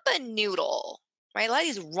 cup of noodle, right? A lot of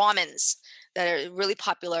these ramens that are really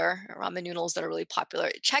popular, ramen noodles that are really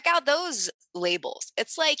popular. Check out those labels.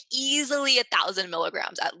 It's like easily 1,000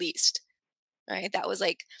 milligrams at least, right? That was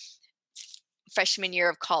like freshman year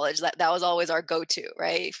of college. That was always our go-to,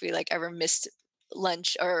 right? If we like ever missed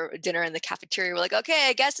lunch or dinner in the cafeteria, we're like, okay,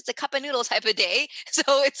 I guess it's a cup of noodle type of day.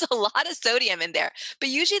 So it's a lot of sodium in there. But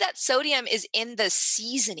usually that sodium is in the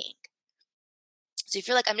seasoning. So if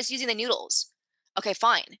you're like, I'm just using the noodles, okay,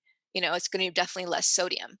 fine. It's going to be definitely less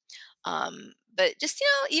sodium. But just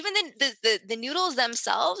even the noodles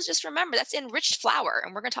themselves, just remember that's enriched flour,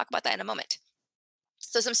 and we're going to talk about that in a moment.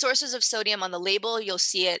 So some sources of sodium on the label, you'll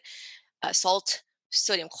see it: salt,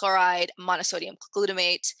 sodium chloride, monosodium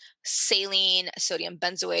glutamate, saline, sodium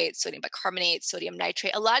benzoate, sodium bicarbonate, sodium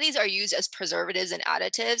nitrate. A lot of these are used as preservatives and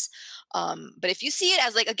additives. But if you see it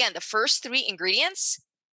as, like, again, the first three ingredients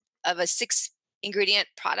of a 6 ingredient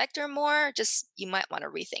product or more, just you might want to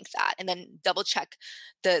rethink that, and then double check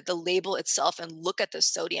the label itself and look at the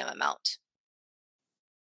sodium amount.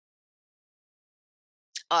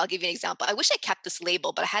 I'll give you an example. I wish I kept this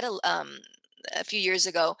label, but I had a few years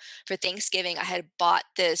ago for Thanksgiving, I had bought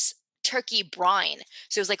this turkey brine.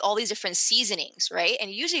 So it was like all these different seasonings, right? And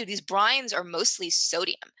usually these brines are mostly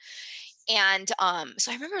sodium. And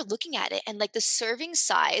so I remember looking at it, and like the serving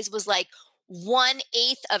size was like 1/8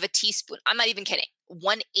 of a teaspoon. I'm not even kidding.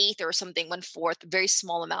 1/8 or something, 1/4, very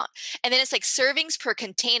small amount. And then it's like servings per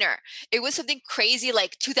container. It was something crazy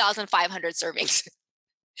like 2,500 servings.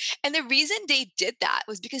 And the reason they did that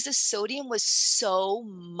was because the sodium was so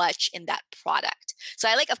much in that product. So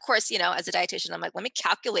I, like, of course, as a dietitian, I'm like, let me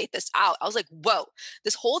calculate this out. I was like, whoa,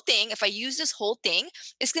 this whole thing, if I use this whole thing,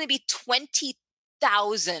 it's going to be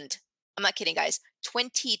 20,000. I'm not kidding, guys.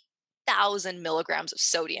 20,000 milligrams of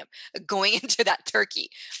sodium going into that turkey.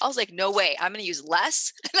 I was like, no way. I'm going to use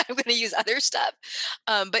less and I'm going to use other stuff.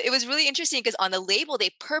 But it was really interesting because on the label, they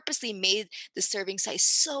purposely made the serving size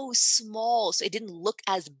so small so it didn't look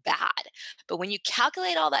as bad. But when you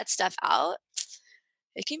calculate all that stuff out,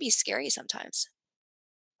 it can be scary sometimes.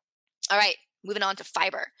 All right, moving on to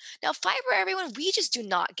fiber. Now, fiber, everyone, we just do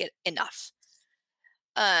not get enough.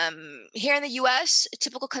 Here in the US,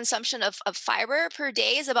 typical consumption of fiber per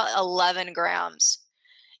day is about 11 grams.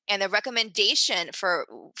 And the recommendation for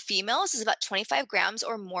females is about 25 grams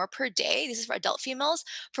or more per day. This is for adult females.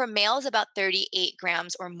 For males, about 38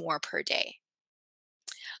 grams or more per day.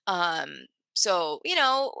 And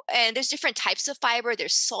there's different types of fiber.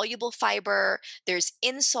 There's soluble fiber, there's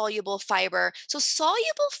insoluble fiber. So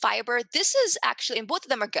soluble fiber, this is actually, and both of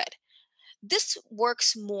them are good. This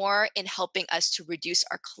works more in helping us to reduce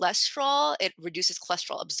our cholesterol. It reduces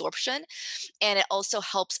cholesterol absorption, and it also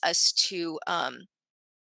helps us to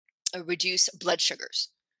reduce blood sugars.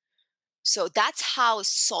 So that's how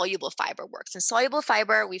soluble fiber works. And soluble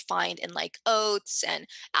fiber we find in like oats and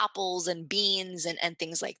apples and beans and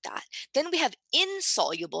things like that. Then we have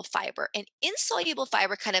insoluble fiber. And insoluble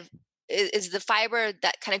fiber kind of is the fiber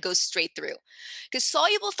that kind of goes straight through. Because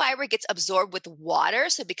soluble fiber gets absorbed with water,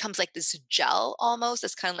 so it becomes like this gel almost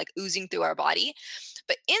that's kind of like oozing through our body.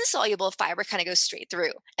 But insoluble fiber kind of goes straight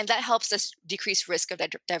through, and that helps us decrease risk of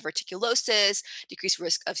diverticulosis, decrease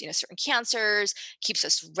risk of certain cancers, keeps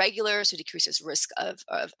us regular, so decreases risk of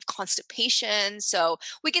constipation. So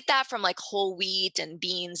we get that from like whole wheat and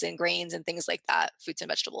beans and grains and things like that, fruits and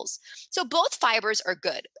vegetables. So both fibers are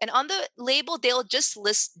good. And on the label, they'll just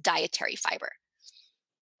list dietary fiber.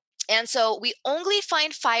 And so we only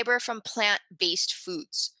find fiber from plant-based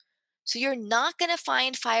foods. So you're not going to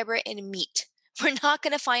find fiber in meat. We're not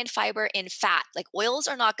going to find fiber in fat. Like oils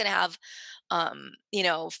are not going to have,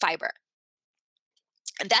 fiber.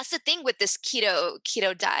 And that's the thing with this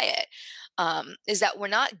keto diet, is that we're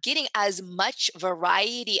not getting as much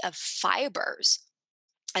variety of fibers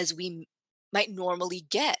as we might normally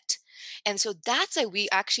get. And so that's why we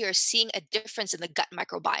actually are seeing a difference in the gut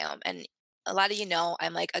microbiome. And a lot of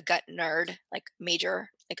I'm like a gut nerd, like major,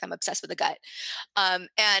 like I'm obsessed with the gut.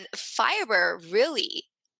 And fiber really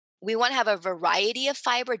We want to have a variety of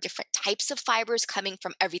fiber, different types of fibers coming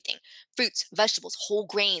from everything: fruits, vegetables, whole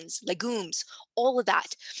grains, legumes, all of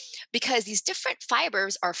that. Because these different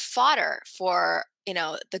fibers are fodder for,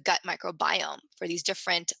 the gut microbiome, for these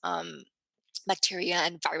different bacteria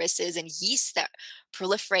and viruses and yeast that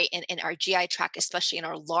proliferate in our GI tract, especially in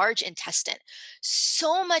our large intestine.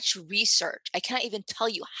 So much research. I cannot even tell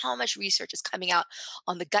you how much research is coming out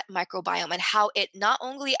on the gut microbiome and how it not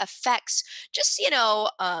only affects just,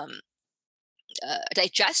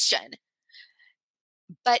 digestion,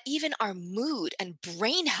 but even our mood and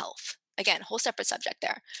brain health. Again, whole separate subject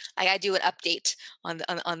there. I gotta do an update on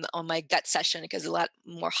my gut session because a lot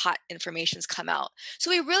more hot information's come out.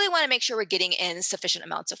 So we really want to make sure we're getting in sufficient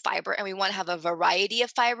amounts of fiber, and we want to have a variety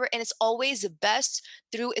of fiber, and it's always the best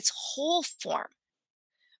through its whole form,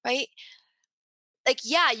 right? Like,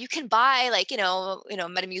 yeah, you can buy, like,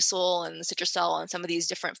 Metamucil and Citrusol and some of these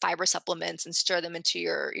different fiber supplements and stir them into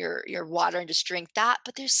your water and just drink that.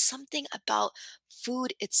 But there's something about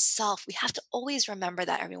food itself. We have to always remember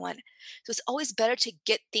that, everyone. So it's always better to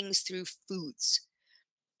get things through foods.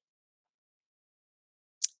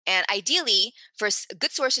 And ideally, for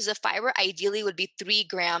good sources of fiber, ideally would be 3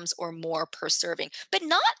 grams or more per serving. But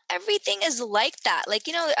not everything is like that. Like,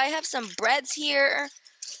 I have some breads here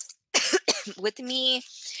with me,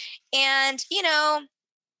 and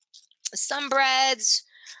some breads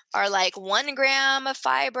are like 1 gram of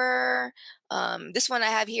fiber. This one I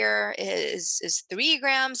have here is 3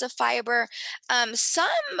 grams of fiber. Some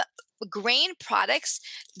grain products,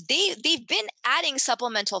 they've been adding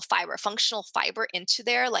supplemental fiber, functional fiber into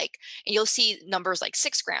there, like, and you'll see numbers like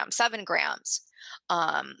 6 grams, 7 grams.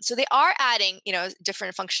 So they are adding,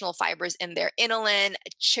 different functional fibers in there: inulin,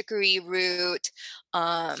 chicory root,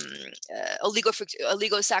 um,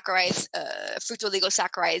 oligosaccharides,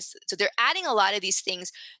 fructooligosaccharides. So they're adding a lot of these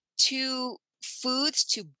things to foods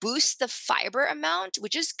to boost the fiber amount,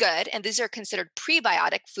 which is good. And these are considered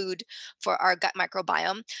prebiotic food for our gut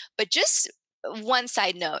microbiome. But just one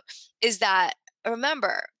side note is that,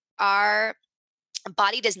 remember, our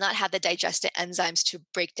body does not have the digestive enzymes to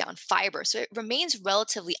break down fiber. So it remains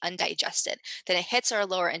relatively undigested. Then it hits our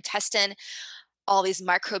lower intestine, all these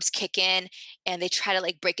microbes kick in and they try to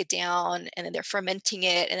like break it down, and then they're fermenting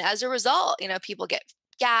it. And as a result, people get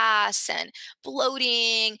gas and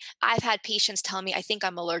bloating. I've had patients tell me, I think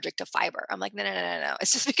I'm allergic to fiber. I'm like, no, no, no, no, no.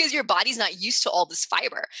 It's just because your body's not used to all this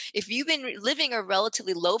fiber. If you've been living a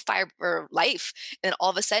relatively low fiber life, and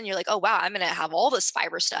all of a sudden you're like, oh, wow, I'm going to have all this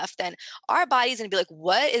fiber stuff, then our body's going to be like,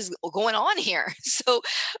 what is going on here? So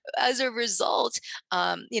as a result,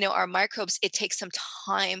 our microbes, it takes some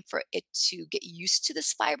time for it to get used to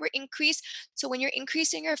this fiber increase. So when you're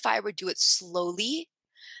increasing your fiber, do it slowly,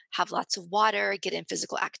 have lots of water, get in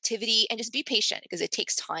physical activity, and just be patient because it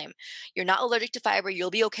takes time. You're not allergic to fiber,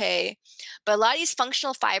 you'll be okay. But a lot of these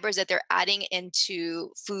functional fibers that they're adding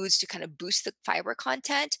into foods to kind of boost the fiber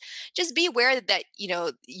content, just be aware that,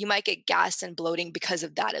 you might get gas and bloating because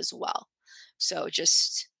of that as well. So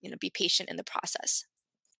just, be patient in the process.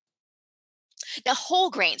 Now,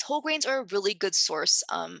 whole grains are a really good source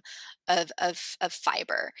of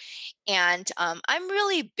fiber. And I'm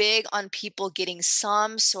really big on people getting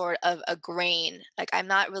some sort of a grain. Like, I'm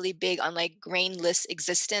not really big on like grainless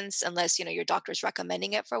existence unless, your doctor's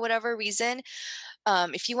recommending it for whatever reason.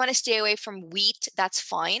 If you want to stay away from wheat, that's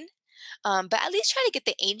fine. But at least try to get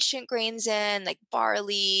the ancient grains in, like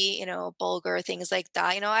barley, bulgur, things like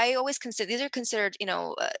that. I always consider these are considered,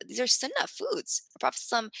 these are sunnah foods. The Prophet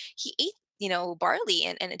ﷺ, he ate, barley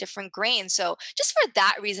and a different grain. So just for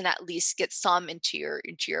that reason, at least get some into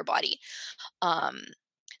your body. Um,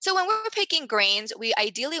 so when we're picking grains, we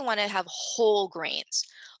ideally want to have whole grains.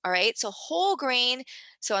 All right. So whole grain.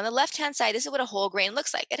 So on the left hand side, this is what a whole grain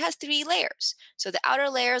looks like. It has 3 layers. So the outer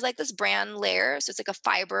layer is like this bran layer. So it's like a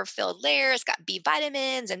fiber filled layer. It's got B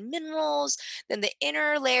vitamins and minerals. Then the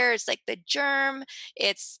inner layer is like the germ.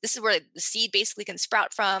 This is where the seed basically can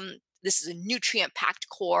sprout from. This is a nutrient packed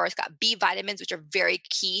core. It's got B vitamins, which are very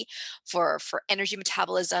key for energy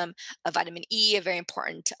metabolism. Vitamin E, a very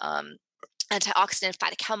important antioxidant,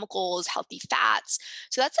 phytochemicals, healthy fats.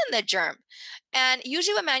 So that's in the germ. And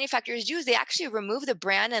usually what manufacturers do is they actually remove the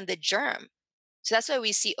bran and the germ. So that's why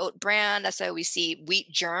we see oat bran, that's why we see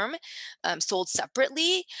wheat germ sold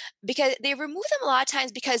separately, because they remove them a lot of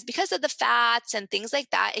times because of the fats and things like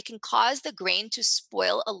that. It can cause the grain to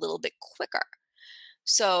spoil a little bit quicker.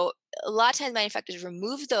 So a lot of times manufacturers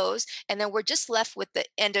remove those, and then we're just left with the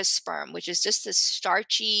endosperm, which is just a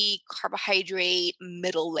starchy carbohydrate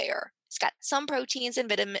middle layer. It's got some proteins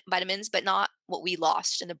and vitamins, but not what we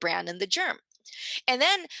lost in the bran and the germ. And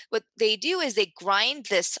then what they do is they grind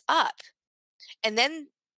this up, and then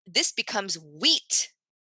this becomes wheat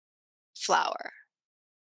flour.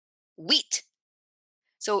 Wheat.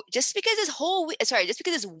 So just because it's just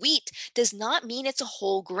because it's wheat does not mean it's a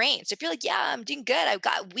whole grain. So if you're like, yeah, I'm doing good. I've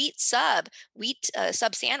got wheat sub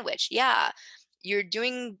sandwich. Yeah, you're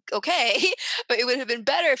doing okay. But it would have been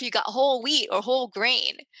better if you got whole wheat or whole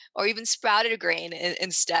grain or even sprouted grain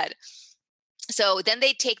instead. So then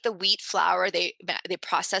they take the wheat flour, they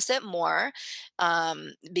process it more,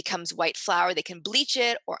 becomes white flour. They can bleach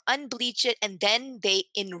it or unbleach it, and then they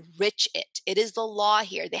enrich it. It is the law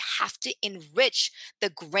here. They have to enrich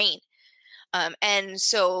the grain. And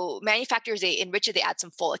so manufacturers, they enrich it. They add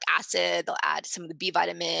some folic acid. They'll add some of the B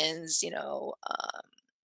vitamins.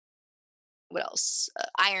 What else?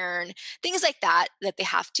 Iron, things like that, that they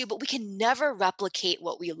have to, but we can never replicate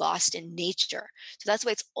what we lost in nature. So that's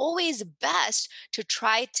why it's always best to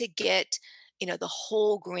try to get, the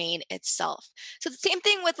whole grain itself. So the same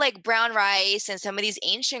thing with like brown rice and some of these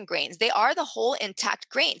ancient grains, they are the whole intact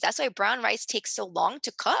grains. That's why brown rice takes so long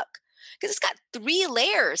to cook, because it's got 3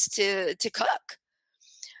 layers to cook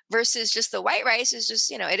versus just the white rice is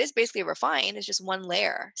just, it is basically refined. It's just one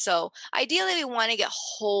layer. So ideally, we want to get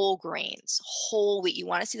whole grains, whole wheat. You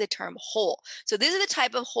want to see the term whole. So these are the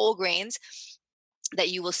type of whole grains that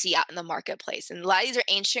you will see out in the marketplace. And a lot of these are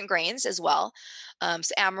ancient grains as well.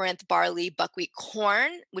 So amaranth, barley, buckwheat,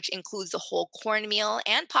 corn, which includes the whole cornmeal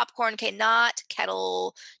and popcorn. Okay, not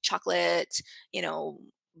kettle chocolate, you know,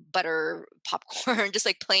 butter popcorn, just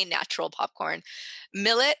like plain natural popcorn.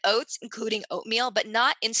 Millet, oats, including oatmeal, but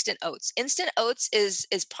not instant oats. Instant oats is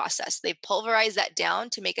processed. They pulverize that down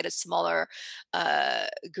to make it a smaller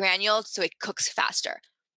granule, so it cooks faster.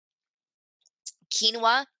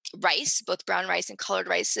 Quinoa, rice, both brown rice and colored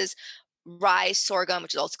rices, rye, sorghum,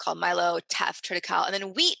 which is also called milo, teff, triticale, and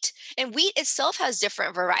then wheat. And wheat itself has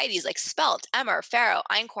different varieties like spelt, emmer, farro,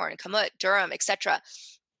 einkorn, kamut, durum, etc.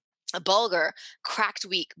 A bulgur, cracked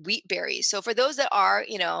wheat berries. So for those that are,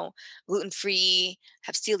 gluten free,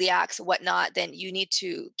 have celiacs, whatnot, then you need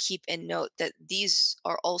to keep in note that these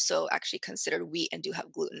are also actually considered wheat and do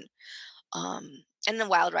have gluten. And then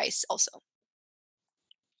wild rice also.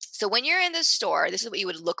 So when you're in the store, this is what you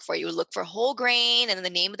would look for. You would look for whole grain and then the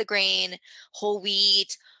name of the grain, whole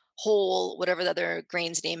wheat, whole, whatever the other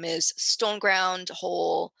grain's name is, stone ground,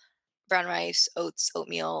 whole, brown rice, oats,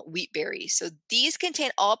 oatmeal, wheat berries. So these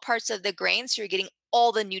contain all parts of the grain. So you're getting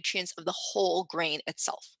all the nutrients of the whole grain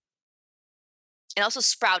itself. And also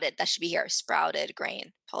sprouted, that should be here, sprouted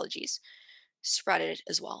grain. Apologies. Sprouted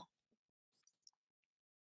as well.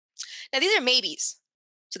 Now these are maybes.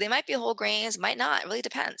 So they might be whole grains, might not. It really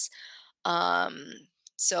depends. Um,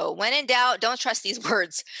 so when in doubt, don't trust these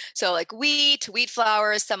words. So like wheat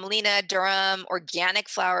flour, semolina, durum, organic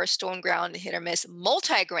flour, stone ground, hit or miss,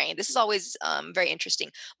 multigrain. This is always very interesting.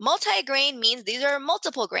 Multigrain means these are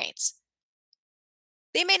multiple grains.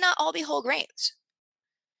 They may not all be whole grains.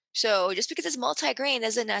 So just because it's multigrain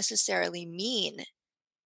doesn't necessarily mean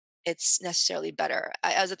it's necessarily better.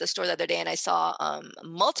 I was at the store the other day and I saw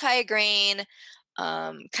multigrain,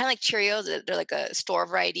 kind of like Cheerios. They're like a store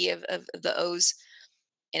variety of the O's.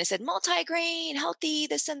 And it said multigrain, healthy,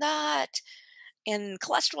 this and that, and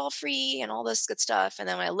cholesterol free and all this good stuff. And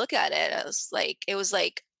then when I look at it, it was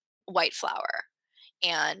like white flour.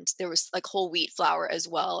 And there was like whole wheat flour as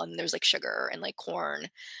well. And there's like sugar and like corn.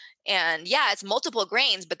 And yeah, it's multiple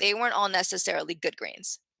grains, but they weren't all necessarily good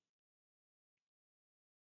grains.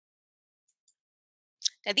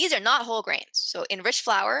 Now, these are not whole grains. So enriched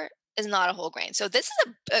flour is not a whole grain. So this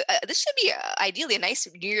is this should be ideally a nice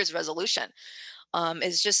New Year's resolution.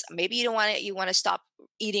 Is just maybe you want to stop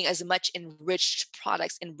eating as much enriched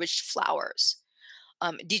products, enriched flours.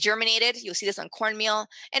 Degerminated, you'll see this on cornmeal,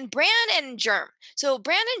 and bran and germ. So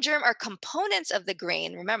bran and germ are components of the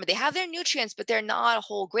grain. Remember, they have their nutrients, but they're not a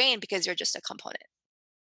whole grain because they're just a component.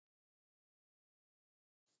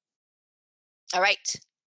 All right,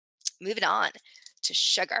 moving on to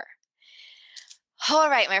sugar. All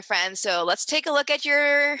right, my friends. So let's take a look at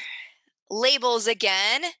your labels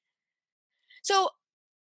again. So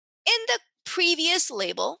in the previous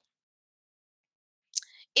label,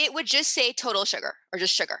 it would just say total sugar or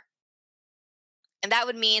just sugar. And that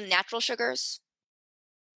would mean natural sugars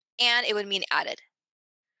and it would mean added.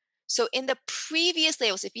 So in the previous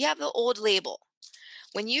labels, if you have the old label,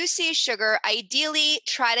 when you see sugar, ideally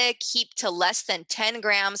try to keep to less than 10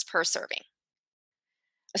 grams per serving.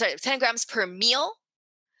 Sorry, 10 grams per meal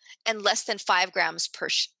and less than 5 grams per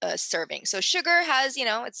serving. So sugar has,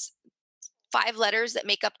 it's 5 letters that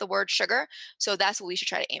make up the word sugar. So that's what we should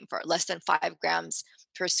try to aim for, less than 5 grams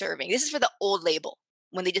per serving. This is for the old label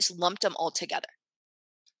when they just lumped them all together.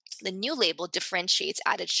 The new label differentiates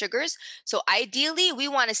added sugars. So ideally, we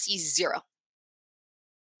want to see zero.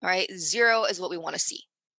 All right, zero is what we want to see.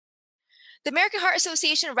 The American Heart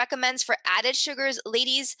Association recommends for added sugars,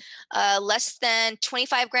 ladies, less than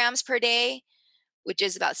 25 grams per day, which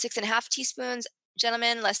is about 6.5 teaspoons.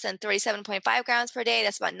 Gentlemen, less than 37.5 grams per day.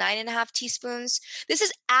 That's about 9.5 teaspoons. This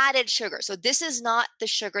is added sugar. So this is not the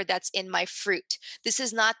sugar that's in my fruit. This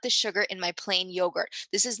is not the sugar in my plain yogurt.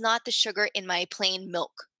 This is not the sugar in my plain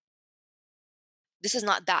milk. This is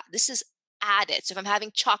not that. This is added. So if I'm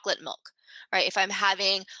having chocolate milk, right? If I'm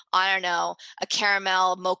having, I don't know, a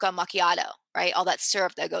caramel mocha macchiato, right? All that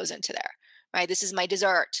syrup that goes into there, right? This is my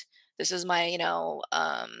dessert. This is my,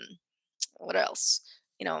 what else?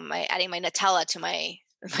 My adding my Nutella to my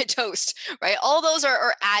my toast, right? All those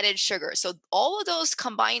are added sugar. So all of those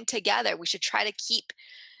combined together, we should try to keep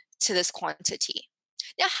to this quantity.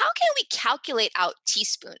 Now, how can we calculate out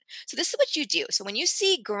teaspoon? So this is what you do. So when you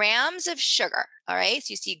see grams of sugar, all right,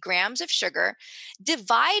 so you see grams of sugar,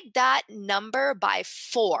 divide that number by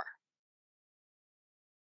 4.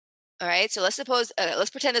 All right, so let's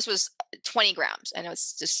pretend this was 20 grams. I know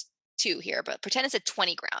it's just 2 here, but pretend it's at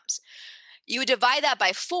 20 grams. You would divide that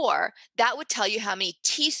by 4. That would tell you how many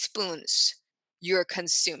teaspoons you're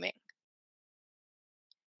consuming.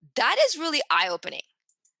 That is really eye-opening.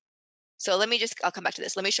 So I'll come back to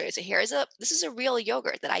this. Let me show you. So this is a real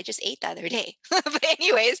yogurt that I just ate the other day. But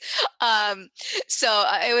anyways,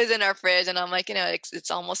 it was in our fridge and I'm like,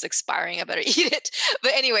 it's almost expiring. I better eat it.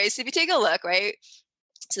 But anyways, if you take a look, right?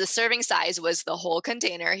 So the serving size was the whole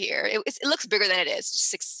container here. It looks bigger than it is,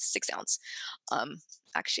 6 ounce.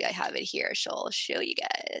 Actually, I have it here. So I'll show you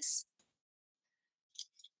guys.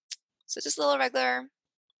 So just a little regular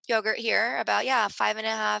yogurt here, about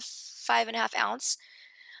 5.5 ounce.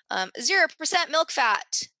 0% milk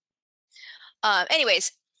fat.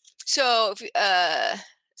 Anyways, so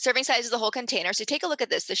serving size is the whole container. So take a look at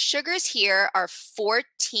this. The sugars here are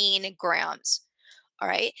 14 grams. All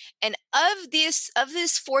right. And of this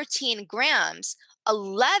 14 grams,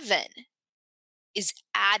 11 is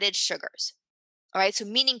added sugars. All right. So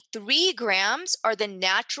meaning 3 grams are the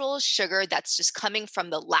natural sugar that's just coming from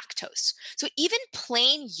the lactose. So even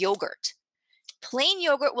plain yogurt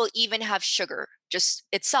will even have sugar just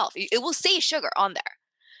itself. It will say sugar on there.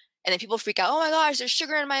 And then people freak out. Oh my gosh, there's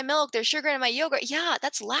sugar in my milk. There's sugar in my yogurt. Yeah,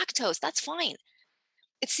 that's lactose. That's fine.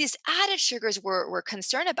 It's these added sugars we're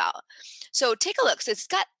concerned about. So take a look. So it's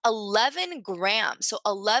got 11 grams. So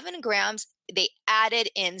 11 grams they added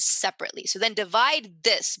in separately. So then divide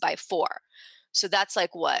this by 4. So that's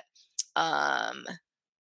like what?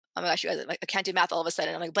 Oh my gosh, you guys, I can't do math all of a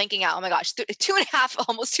sudden. I'm like blanking out. Oh my gosh, 2.5,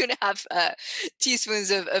 almost 2.5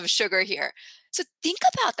 teaspoons of sugar here. So think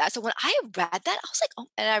about that. So when I read that, I was like, oh,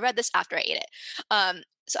 and I read this after I ate it.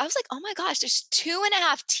 So I was like, oh my gosh, there's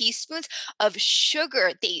 2.5 teaspoons of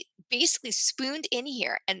sugar they basically spooned in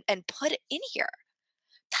here and put it in here.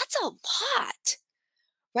 That's a lot,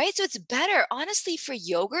 right? So it's better, honestly, for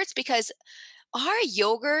yogurts because our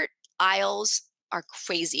yogurt aisles are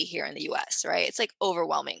crazy here in the US, right? It's like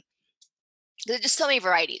overwhelming. There's just so many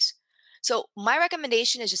varieties. So my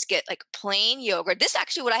recommendation is just get like plain yogurt. This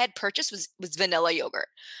actually what I had purchased was vanilla yogurt,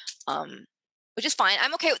 which is fine.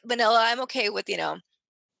 I'm okay with vanilla. I'm okay with the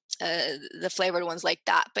flavored ones like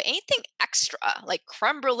that. But anything extra like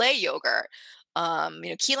creme brulee yogurt,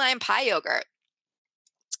 key lime pie yogurt,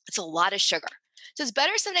 it's a lot of sugar. So it's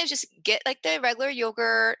better sometimes just get like the regular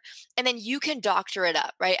yogurt and then you can doctor it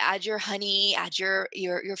up, right? Add your honey, add your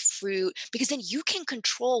fruit, because then you can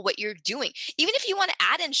control what you're doing. Even if you want to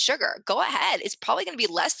add in sugar, go ahead. It's probably going to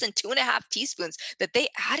be less than 2.5 teaspoons that they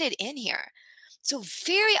added in here. So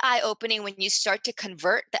very eye-opening when you start to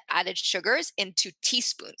convert the added sugars into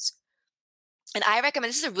teaspoons. And I recommend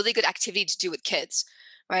this is a really good activity to do with kids,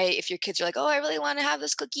 right? If your kids are like, oh, I really want to have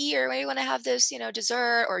this cookie or I want to have this,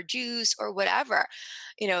 dessert or juice or whatever,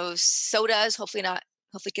 sodas, hopefully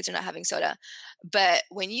kids are not having soda. But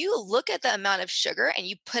when you look at the amount of sugar and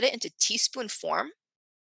you put it into teaspoon form,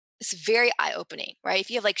 it's very eye-opening, right? If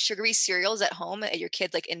you have like sugary cereals at home that your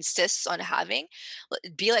kid like insists on having,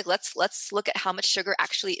 be like, let's look at how much sugar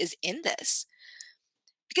actually is in this.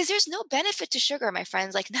 Because there's no benefit to sugar, my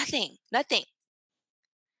friends, like nothing.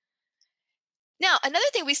 Now, another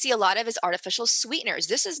thing we see a lot of is artificial sweeteners.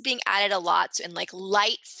 This is being added a lot in like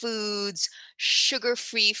light foods,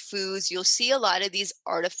 sugar-free foods. You'll see a lot of these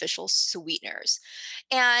artificial sweeteners.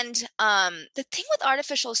 And the thing with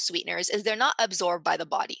artificial sweeteners is they're not absorbed by the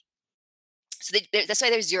body. So that's why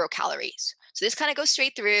there's 0 calories. So this kind of goes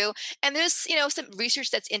straight through. And there's, some research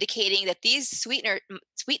that's indicating that these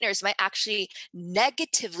sweeteners might actually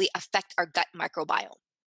negatively affect our gut microbiome.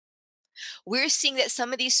 We're seeing that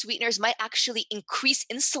some of these sweeteners might actually increase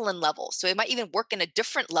insulin levels. So it might even work in a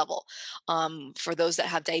different level for those that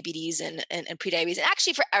have diabetes and prediabetes. And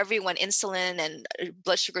actually, for everyone, insulin and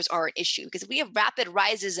blood sugars are an issue because if we have rapid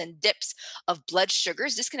rises and dips of blood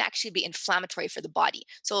sugars, this can actually be inflammatory for the body.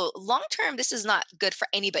 So long term, this is not good for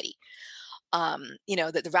anybody.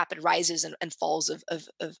 The rapid rises and falls of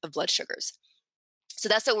blood sugars. So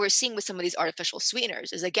that's what we're seeing with some of these artificial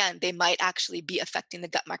sweeteners is again, they might actually be affecting the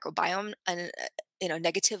gut microbiome and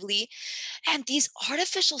negatively. And these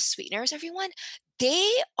artificial sweeteners, everyone, they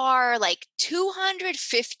are like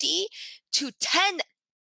 250 to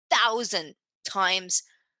 10,000 times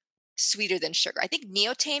sweeter than sugar. I think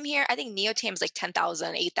neotame is like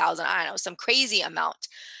 10,000, 8,000. I don't know, some crazy amount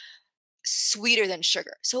sweeter than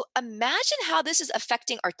sugar. So imagine how this is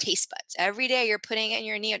affecting our taste buds. Every day you're putting in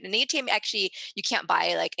your neotame. Actually, you can't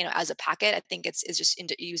buy like as a packet. I think it's just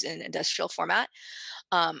used in industrial format.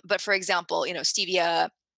 But for example, stevia,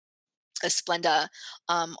 Splenda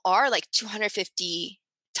are like 250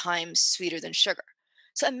 times sweeter than sugar.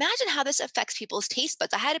 So imagine how this affects people's taste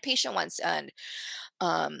buds. I had a patient once and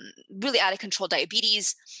really out of control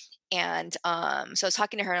diabetes. And so I was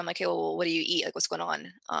talking to her and I'm like, hey, well, what do you eat? Like, what's going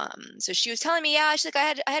on? So she was telling me, yeah, she's like,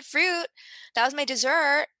 I had fruit. That was my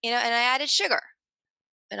dessert, and I added sugar.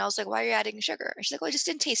 And I was like, why are you adding sugar? And she's like, well, it just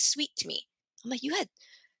didn't taste sweet to me. I'm like, you had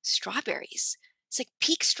strawberries. It's like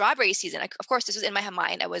peak strawberry season. Of course, this was in my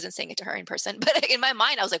mind. I wasn't saying it to her in person, but in my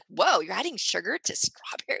mind, I was like, whoa, you're adding sugar to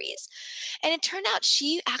strawberries? And it turned out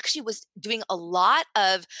she actually was doing a lot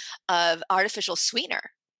of artificial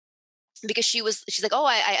sweetener because she's like, oh,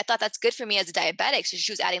 I thought that's good for me as a diabetic. So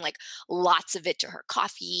she was adding like lots of it to her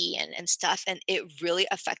coffee and stuff. And it really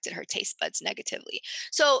affected her taste buds negatively.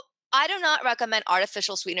 So I do not recommend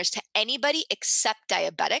artificial sweeteners to anybody except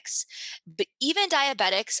diabetics. But even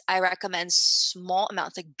diabetics, I recommend small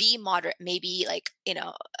amounts, like be moderate, maybe like,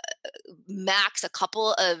 max a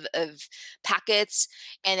couple of packets.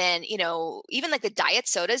 And then, even like the diet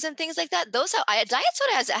sodas and things like that, those have, diet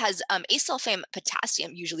soda has acesulfame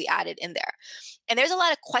potassium usually added in there. And there's a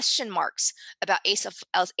lot of question marks about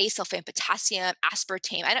acesulfame potassium,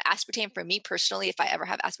 aspartame. I know aspartame for me personally, if I ever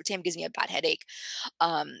have aspartame, gives me a bad headache.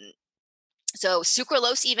 Um, so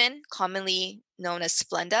sucralose, even commonly known as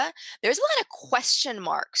Splenda, there's a lot of question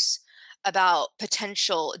marks about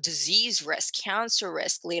potential disease risk, cancer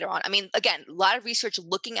risk later on. I mean, again, a lot of research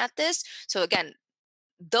looking at this. So again,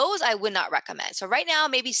 those I would not recommend. So right now,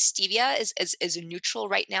 maybe stevia is neutral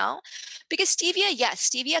right now, because stevia, yes,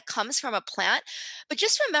 stevia comes from a plant, but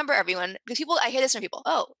just remember, everyone, because I hear this from people.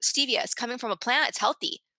 Oh, stevia is coming from a plant; it's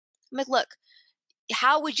healthy. I'm like, look,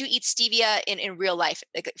 how would you eat stevia in real life?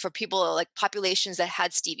 Like for people like populations that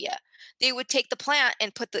had stevia, they would take the plant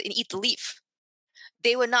and and eat the leaf.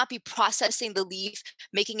 They would not be processing the leaf,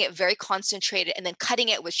 making it very concentrated, and then cutting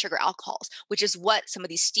it with sugar alcohols, which is what some of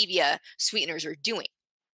these stevia sweeteners are doing.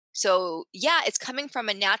 So, yeah, it's coming from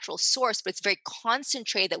a natural source, but it's very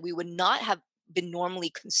concentrated that we would not have been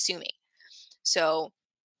normally consuming. So,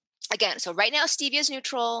 again, so right now stevia is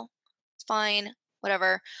neutral, it's fine,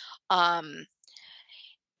 whatever. Um,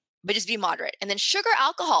 but just be moderate. And then sugar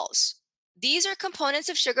alcohols. These are components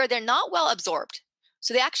of sugar, they're not well absorbed.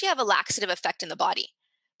 So they actually have a laxative effect in the body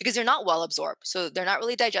because they're not well absorbed. So they're not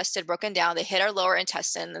really digested, broken down. They hit our lower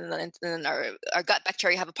intestine, and then our gut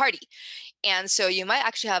bacteria have a party. And so you might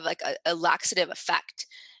actually have like a laxative effect.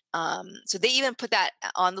 So they even put that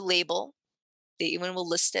on the label. They even will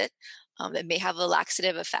list it. That may have a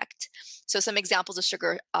laxative effect. So some examples of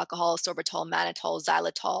sugar alcohol: sorbitol, mannitol,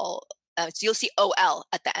 xylitol. So you'll see OL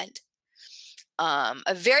at the end.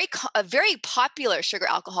 A very popular sugar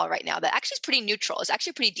alcohol right now that actually is pretty neutral. It's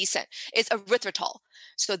actually pretty decent. It's erythritol.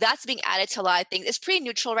 So that's being added to a lot of things. It's pretty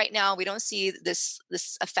neutral right now. We don't see this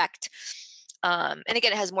effect. And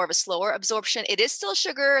again, it has more of a slower absorption. It is still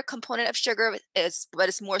sugar, a component of sugar, but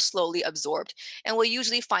it's more slowly absorbed. And we'll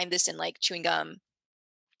usually find this in like chewing gum,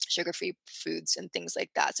 sugar-free foods, and things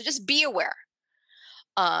like that. So just be aware.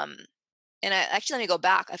 Um, and let me go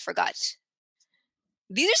back. I forgot.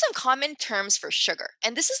 These are some common terms for sugar.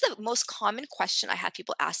 And this is the most common question I have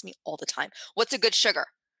people ask me all the time. What's a good sugar?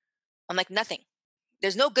 I'm like, nothing.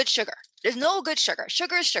 There's no good sugar. There's no good sugar.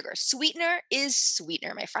 Sugar is sugar. Sweetener is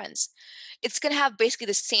sweetener, my friends. It's going to have basically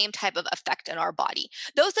the same type of effect in our body.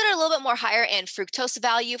 Those that are a little bit more higher in fructose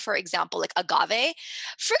value, for example, like agave,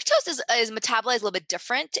 fructose is metabolized a little bit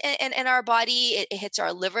different in our body. It hits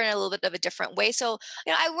our liver in a little bit of a different way. So,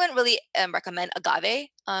 I wouldn't really recommend agave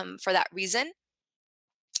for that reason.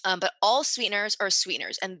 But all sweeteners are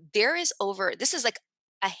sweeteners. And this is like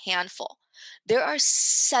a handful. There are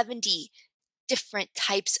 70 different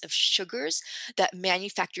types of sugars that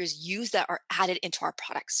manufacturers use that are added into our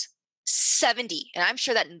products. 70. And I'm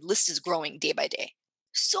sure that list is growing day by day.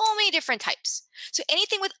 So many different types. So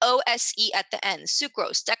anything with OSE at the end,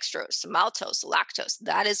 sucrose, dextrose, maltose, lactose,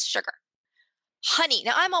 that is sugar. Honey.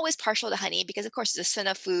 Now, I'm always partial to honey because, of course, it's a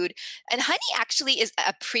sin food. And honey actually is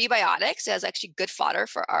a prebiotic. So it's actually good fodder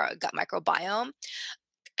for our gut microbiome,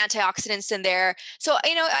 antioxidants in there. So,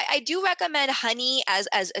 I do recommend honey as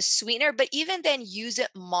a sweetener, but even then use it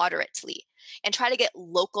moderately and try to get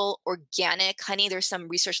local organic honey. There's some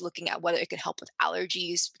research looking at whether it could help with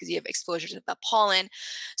allergies because you have exposure to the pollen.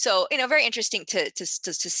 So, very interesting to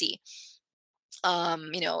see.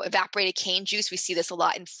 Evaporated cane juice, we see this a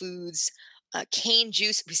lot in foods. Cane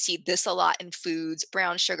juice, we see this a lot in foods.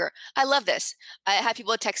 Brown sugar. I love this. I have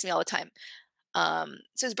people text me all the time.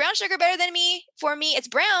 So is brown sugar better than me? For me, it's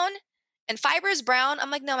brown and fiber is brown.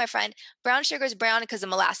 I'm like, no, my friend, brown sugar is brown because of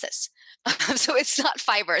molasses. So it's not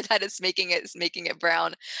fiber that is making it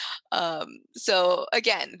brown. So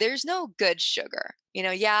again, there's no good sugar.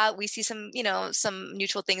 Yeah, we see some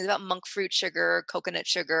neutral things about monk fruit sugar, coconut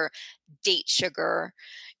sugar, date sugar,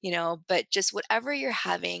 but just whatever you're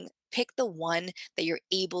having, pick the one that you're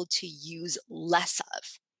able to use less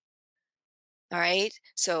of. All right.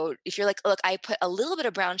 So if you're like, look, I put a little bit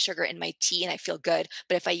of brown sugar in my tea and I feel good.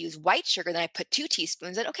 But if I use white sugar, then I put 2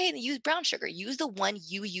 teaspoons, then okay, then use brown sugar. Use the one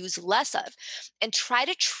you use less of and try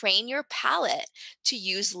to train your palate to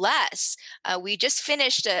use less. We just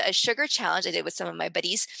finished a sugar challenge I did with some of my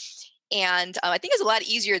buddies. And I think it's a lot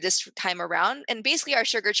easier this time around. And basically, our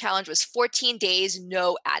sugar challenge was 14 days,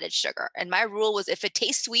 no added sugar. And my rule was if it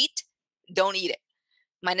tastes sweet, don't eat it,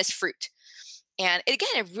 minus fruit. And again,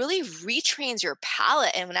 it really retrains your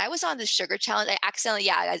palate. And when I was on the sugar challenge, I accidentally,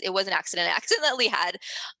 yeah, guys, it was an accident. I accidentally had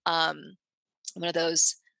one of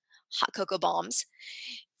those hot cocoa bombs.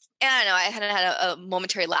 And I don't know, I had a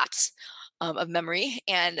momentary lapse of memory.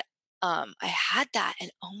 And I had that. And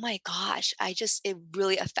oh my gosh, it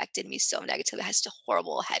really affected me so negatively. I had such a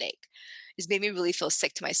horrible headache. It's made me really feel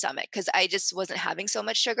sick to my stomach because I just wasn't having so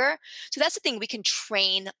much sugar. So that's the thing, we can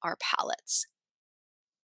train our palates.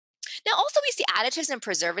 Now, also we see additives and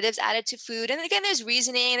preservatives added to food, and again, there's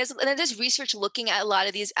reasoning. And there's research looking at a lot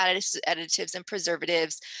of these additives and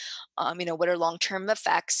preservatives. What are long-term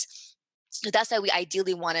effects? So that's why we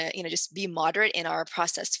ideally want to, just be moderate in our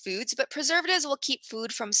processed foods. But preservatives will keep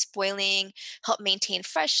food from spoiling, help maintain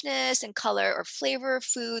freshness and color or flavor of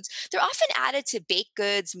foods. They're often added to baked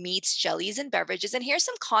goods, meats, jellies, and beverages. And here's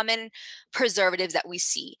some common preservatives that we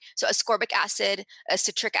see. So ascorbic acid, a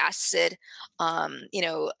citric acid, um, you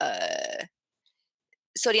know, uh,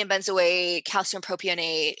 sodium benzoate, calcium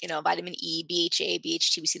propionate, vitamin E, BHA,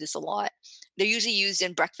 BHT. We see this a lot. They're usually used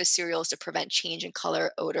in breakfast cereals to prevent change in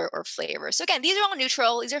color, odor, or flavor. So again, these are all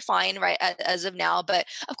neutral. These are fine, right, as of now. But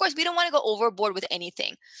of course, we don't want to go overboard with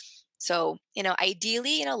anything. So,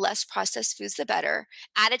 ideally, less processed foods, the better.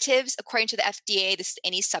 Additives, according to the FDA, this is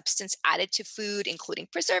any substance added to food, including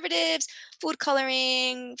preservatives, food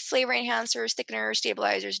coloring, flavor enhancers, thickeners,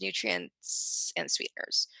 stabilizers, nutrients, and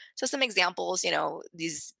sweeteners. So, some examples,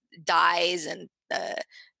 these dyes and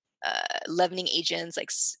leavening agents like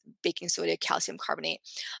baking soda, calcium carbonate.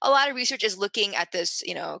 A lot of research is looking at this,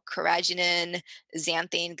 carrageenan,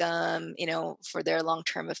 xanthine gum, for their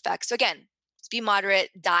long-term effects. So again, be moderate.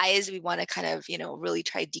 Dyes, we want to kind of, really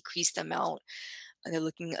try to decrease the amount.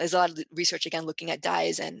 And there's a lot of research again looking at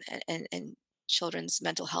dyes and children's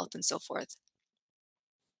mental health and so forth.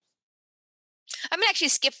 I'm gonna actually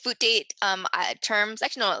skip food date terms.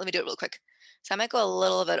 Actually, no, let me do it real quick. So I might go a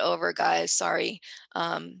little bit over, guys. Sorry.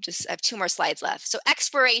 Just I have 2 more slides left. So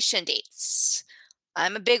expiration dates.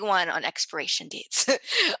 I'm a big one on expiration dates.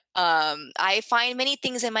 I find many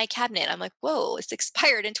things in my cabinet. I'm like, whoa, it's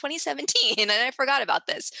expired in 2017, and I forgot about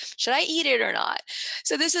this. Should I eat it or not?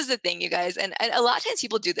 So this is the thing, you guys. And a lot of times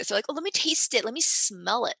people do this. They're like, oh, let me taste it. Let me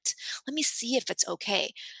smell it. Let me see if it's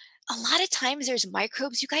okay. A lot of times there's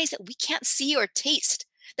microbes, you guys, that we can't see or taste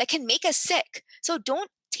that can make us sick. So don't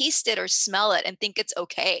taste it or smell it and think it's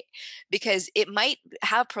okay because it might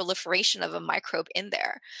have proliferation of a microbe in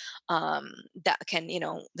there that can,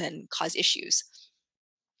 then cause issues.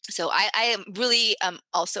 So I am really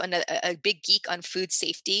also a big geek on food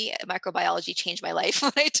safety. Microbiology changed my life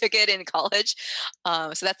when I took it in college.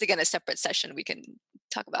 So that's again a separate session we can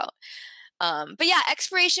talk about. But yeah,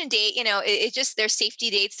 expiration date, it just there's safety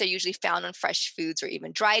dates. They're usually found on fresh foods or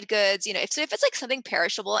even dried goods. If it's like something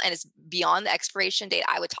perishable and it's beyond the expiration date,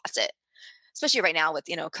 I would toss it, especially right now with,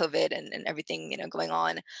 COVID and everything, going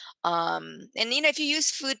on. And if you use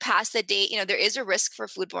food past the date, there is a risk for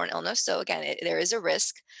foodborne illness. So again, there is a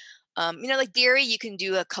risk. Like dairy, you can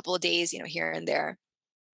do a couple of days, here and there.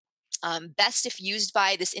 Best if used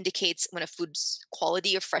by, this indicates when a food's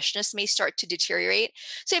quality or freshness may start to deteriorate.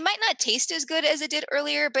 So it might not taste as good as it did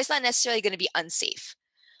earlier, but it's not necessarily going to be unsafe.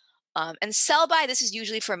 And sell by, this is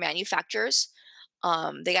usually for manufacturers.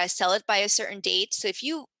 They got to sell it by a certain date. So if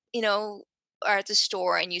you are at the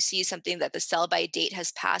store and you see something that the sell by date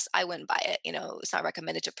has passed, I wouldn't buy it. It's not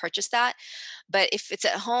recommended to purchase that. But if it's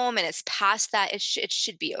at home and it's past that, it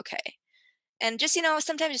should be okay. And just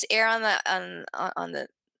sometimes just err on the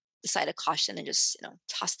side of caution and just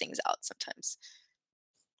toss things out sometimes.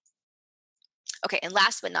 Okay, and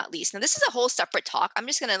last but not least, now this is a whole separate talk. I'm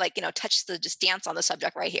just gonna touch just dance on the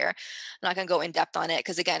subject right here. I'm not gonna go in depth on it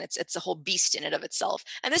because again, it's a whole beast in and of itself.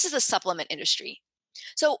 And this is the supplement industry.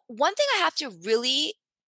 So one thing I have to really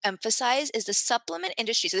emphasize is the supplement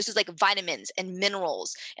industry. So this is like vitamins and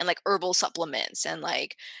minerals and like herbal supplements and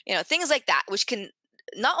things like that, which can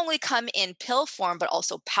not only come in pill form, but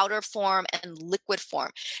also powder form and liquid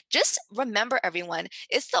form. Just remember, everyone,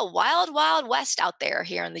 it's the wild, wild west out there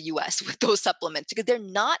here in the US with those supplements because they're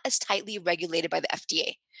not as tightly regulated by the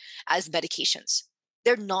FDA as medications.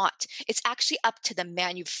 They're not. It's actually up to the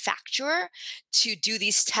manufacturer to do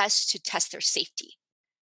these tests to test their safety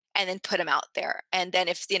and then put them out there. And then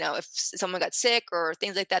if someone got sick or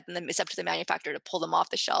things like that, then it's up to the manufacturer to pull them off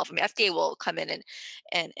the shelf. I mean, FDA will come in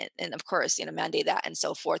and of course, mandate that and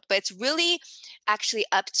so forth. But it's really actually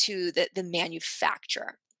up to the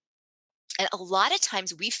manufacturer. And a lot of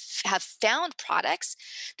times we have found products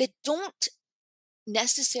that don't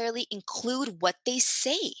necessarily include what they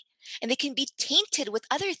say. And they can be tainted with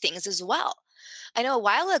other things as well. I know a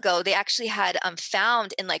while ago they actually had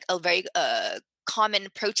found in like a very common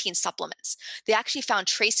protein supplements. They actually found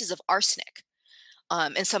traces of arsenic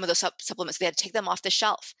in some of those supplements. They had to take them off the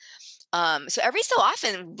shelf. So every so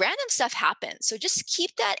often, random stuff happens. So just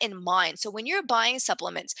keep that in mind. So when you're buying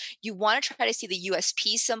supplements, you want to try to see the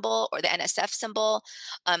USP symbol or the NSF symbol.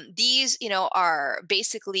 These, are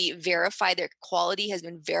basically verified. Their quality has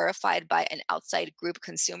been verified by an outside group,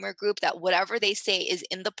 consumer group, that whatever they say is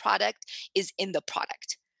in the product is in the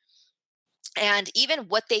product. And even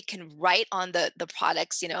what they can write on the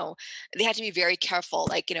products, they have to be very careful.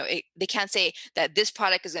 Like, they can't say that this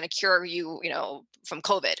product is going to cure you, from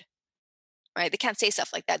COVID, right? They can't say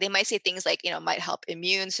stuff like that. They might say things like, might help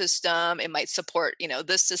immune system, it might support,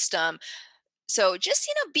 this system. So just,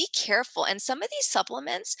 be careful. And some of these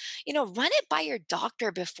supplements, run it by your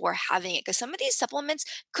doctor before having it, because some of these supplements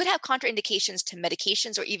could have contraindications to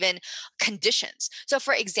medications or even conditions. So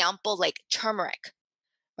for example, like turmeric.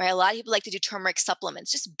 Right, a lot of people like to do turmeric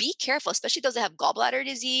supplements. Just be careful, especially those that have gallbladder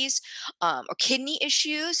disease or kidney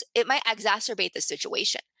issues. It might exacerbate the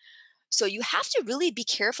situation. So you have to really be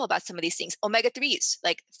careful about some of these things. Omega 3s,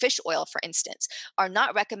 like fish oil, for instance, are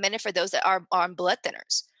not recommended for those that are on blood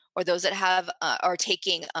thinners or those that are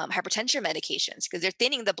taking hypertension medications because they're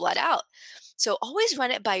thinning the blood out. So always run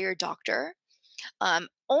it by your doctor.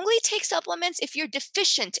 Only take supplements if you're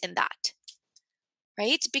deficient in that.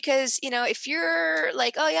 Right? Because, if you're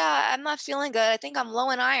like, oh yeah, I'm not feeling good, I think I'm low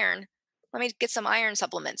in iron. Let me get some iron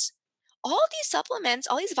supplements. All these supplements,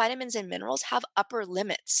 all these vitamins and minerals have upper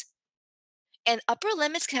limits. And upper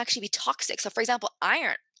limits can actually be toxic. So for example,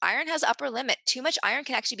 iron has upper limit. Too much iron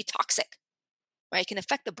can actually be toxic, right? It can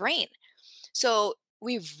affect the brain. So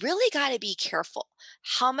we've really got to be careful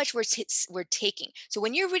how much we're taking. So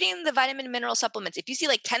when you're reading the vitamin and mineral supplements, if you see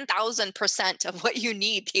like 10,000% of what you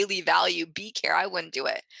need daily value, be careful. I wouldn't do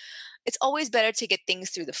it. It's always better to get things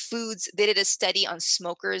through the foods. They did a study on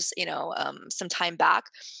smokers, some time back,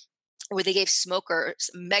 where they gave smokers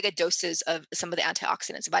mega doses of some of the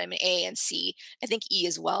antioxidants, vitamin A and C, I think E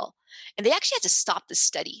as well. And they actually had to stop the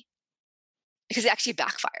study because it actually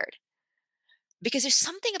backfired. Because there's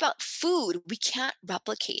something about food we can't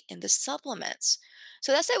replicate in the supplements.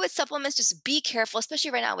 So that's why with supplements, just be careful, especially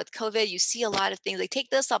right now with COVID. You see a lot of things like take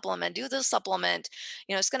this supplement, do this supplement.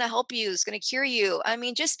 It's going to help you, it's going to cure you. I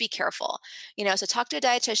mean, just be careful. So talk to a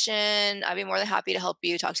dietitian. I'd be more than happy to help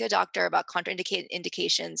you. Talk to a doctor about contraindicated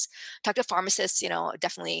indications. Talk to pharmacists.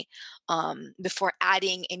 Definitely before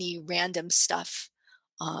adding any random stuff.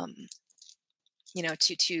 To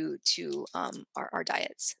our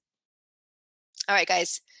diets. All right,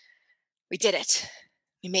 guys, we did it.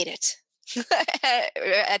 We made it.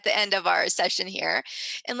 We're at the end of our session here.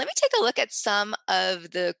 And let me take a look at some of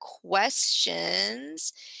the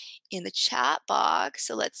questions in the chat box.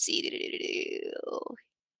 So let's see.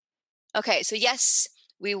 Okay, so yes,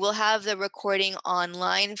 we will have the recording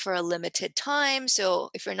online for a limited time. So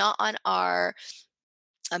if you're not on our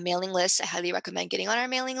A mailing list, I highly recommend getting on our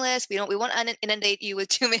mailing list. We won't inundate you with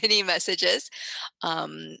too many messages.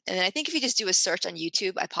 And then I think if you just do a search on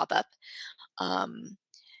YouTube, I pop up. Um,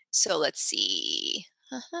 so let's see.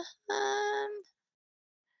 Um,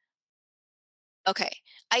 okay.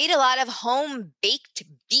 I eat a lot of home baked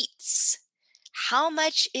beets. How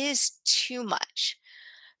much is too much?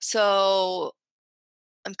 So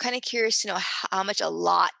I'm kind of curious to know how much a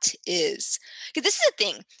lot is. Because this is the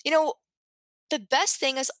thing, the best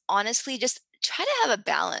thing is honestly just try to have a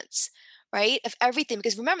balance, right? Of everything.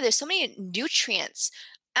 Because remember, there's so many nutrients,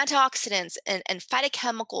 antioxidants, and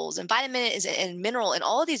phytochemicals, and vitamins, and mineral, and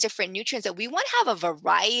all of these different nutrients that we want to have a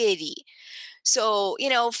variety. So,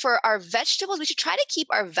 for our vegetables, we should try to keep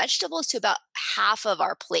our vegetables to about half of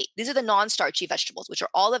our plate. These are the non starchy vegetables, which are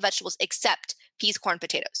all the vegetables except peas, corn,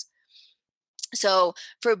 potatoes. So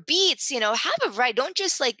for beets, have a variety. Don't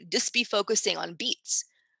just be focusing on beets,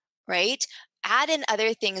 right? Add in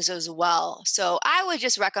other things as well. So I would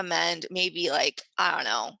just recommend maybe like, I don't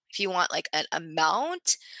know, if you want like an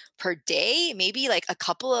amount per day, maybe like a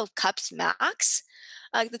couple of cups max.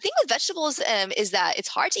 The thing with vegetables is that it's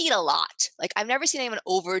hard to eat a lot. Like I've never seen anyone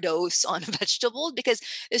overdose on vegetables because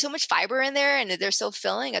there's so much fiber in there and they're so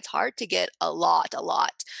filling. It's hard to get a lot.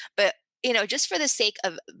 But just for the sake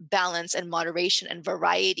of balance and moderation and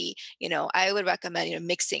variety, I would recommend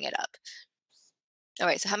mixing it up. All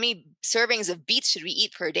right, so how many servings of beets should we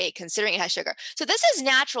eat per day, considering it has sugar? So this is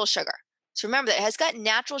natural sugar. So remember that it has got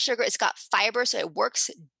natural sugar, it's got fiber, so it works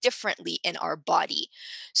differently in our body.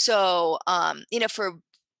 So, for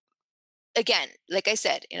again, like I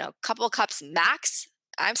said, a couple of cups max.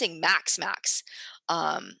 I'm saying max.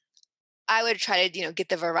 Um, I would try to, get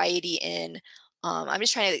the variety in. I'm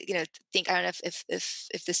just trying to, think. I don't know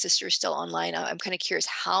if the sister is still online. I'm kind of curious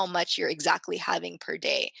how much you're exactly having per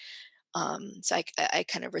day. So I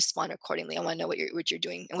kind of respond accordingly. I want to know what you're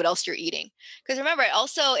doing and what else you're eating. Because remember,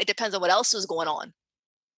 it depends on what else is going on.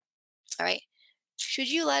 All right. Should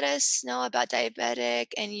you let us know about diabetic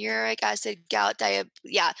and uric acid gout diet?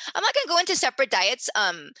 Yeah, I'm not going to go into separate diets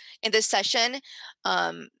in this session.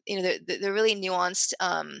 They're really nuanced.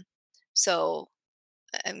 So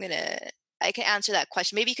I'm gonna I can answer that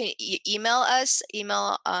question. Maybe you can email us,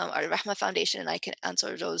 email our Rahma Foundation, and I can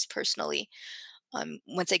answer those personally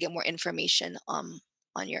once I get more information on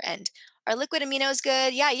your end. Are liquid aminos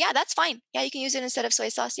good? Yeah, that's fine. Yeah, you can use it instead of soy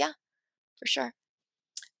sauce. Yeah, for sure.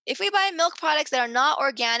 If we buy milk products that are not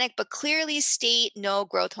organic but clearly state no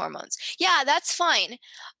growth hormones, yeah, that's fine.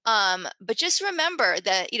 But just remember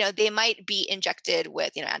that they might be injected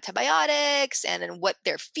with antibiotics, and then what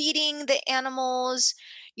they're feeding the animals.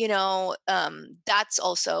 That's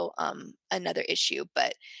also another issue.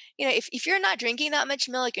 But if you're not drinking that much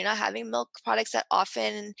milk, you're not having milk products that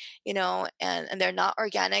often, and they're not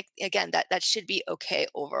organic. Again, that should be okay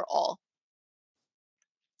overall.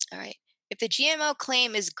 All right. If the GMO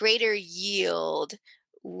claim is greater yield,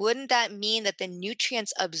 wouldn't that mean that the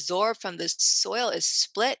nutrients absorbed from the soil is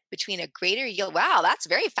split between a greater yield? Wow, that's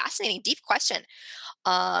very fascinating, deep question.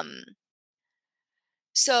 Um,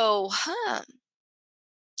 so,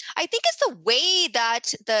 I think it's the way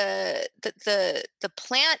that the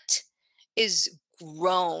plant is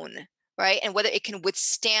grown, right? And whether it can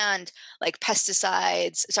withstand like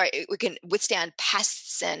pesticides, sorry, it can withstand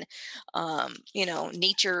pests and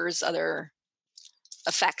nature's other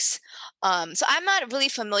effects. So I'm not really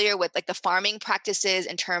familiar with like the farming practices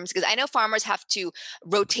in terms, because I know farmers have to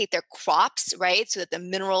rotate their crops, right? So that the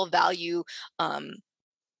mineral value, um,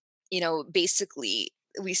 basically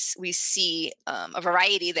we see a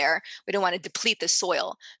variety there. We don't want to deplete the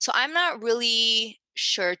soil. So I'm not really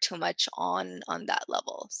sure too much on that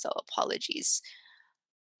level. So apologies.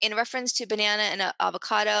 In reference to banana and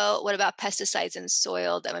avocado, what about pesticides in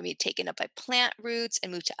soil that might be taken up by plant roots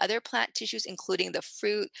and moved to other plant tissues, including the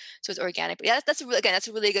fruit? So it's organic. But yeah, that's a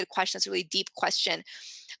really good question. That's a really deep question.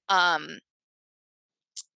 Um,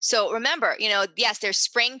 so remember, yes, there's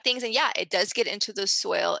spraying things, and yeah, it does get into the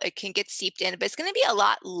soil. It can get seeped in, but it's going to be a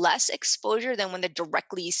lot less exposure than when they're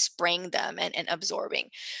directly spraying them and absorbing.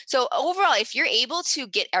 So overall, if you're able to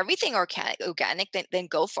get everything organic, then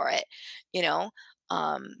go for it. You know,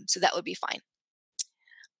 so that would be fine.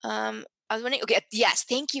 I was wondering. Okay, yes,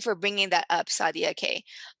 thank you for bringing that up, Sadia K.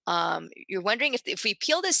 You're wondering if we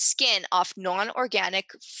peel the skin off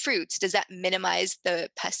non-organic fruits, does that minimize the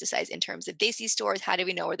pesticides in terms of desi stores? How do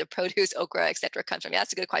we know where the produce, okra, etc., comes from? Yeah,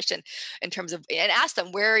 that's a good question. In terms of, and ask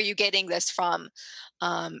them, where are you getting this from?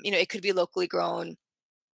 It could be locally grown.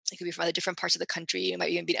 It could be from other different parts of the country. It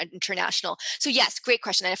might even be international. So yes, great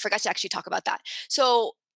question. And I forgot to actually talk about that.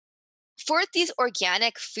 So for these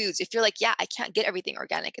organic foods, if you're like, yeah, I can't get everything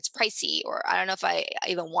organic, it's pricey, or I don't know if I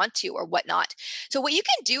even want to, or whatnot. So, what you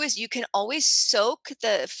can do is you can always soak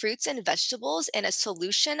the fruits and vegetables in a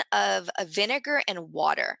solution of a vinegar and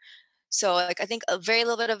water. So, like, I think a very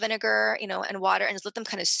little bit of vinegar, and water, and just let them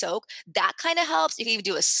kind of soak. That kind of helps. You can even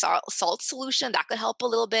do a salt solution that could help a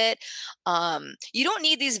little bit. You don't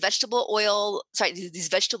need these vegetable oil, sorry, these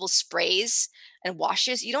vegetable sprays and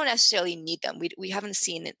washes. You don't necessarily need them. We haven't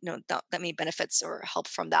seen that many benefits or help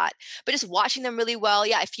from that. But just washing them really well.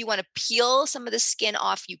 Yeah, if you want to peel some of the skin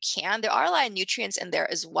off, you can. There are a lot of nutrients in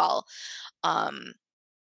there as well. Um,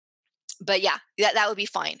 but yeah, that would be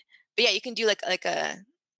fine. But yeah, you can do like a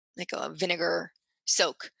vinegar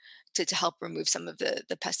soak to help remove some of the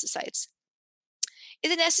pesticides.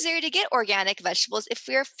 Is it necessary to get organic vegetables if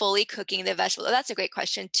we're fully cooking the vegetables? Oh, that's a great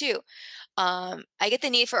question too. I get the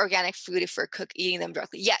need for organic food if we're eating them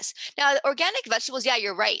directly. Yes. Now, the organic vegetables, yeah,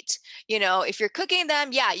 you're right. If you're cooking them,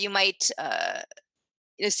 yeah, you might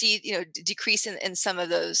see decrease in some of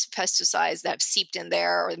those pesticides that have seeped in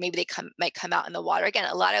there, or maybe might come out in the water. Again,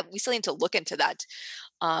 we still need to look into that.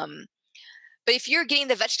 Um, but if you're getting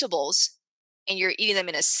the vegetables and you're eating them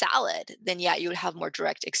in a salad, then yeah, you would have more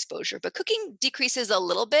direct exposure. But cooking decreases a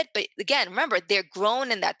little bit. But again, remember, they're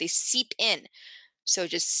grown in that they seep in. So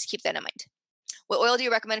just keep that in mind. What oil do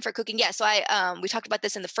you recommend for cooking? Yeah, so we talked about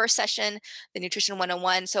this in the first session, the Nutrition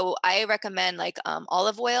 101. So I recommend like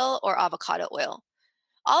olive oil or avocado oil.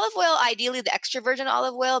 Olive oil, ideally the extra virgin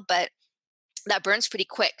olive oil, but that burns pretty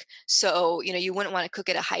quick. So, you wouldn't want to cook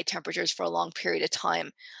it at high temperatures for a long period of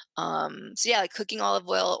time. So yeah, like cooking olive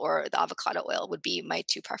oil or the avocado oil would be my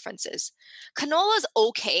two preferences. Canola is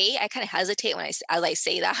okay. I kind of hesitate as I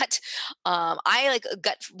say that. I like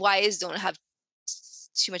gut wise don't have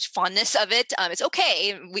too much fondness of it. It's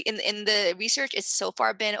okay. In the research, it's so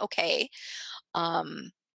far been okay.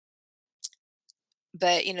 Um,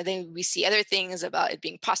 but then we see other things about it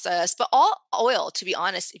being processed. But all oil, to be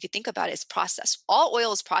honest, if you think about it, is processed. All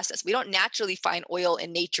oil is processed. We don't naturally find oil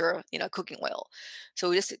in nature, cooking oil. So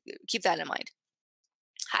we just keep that in mind.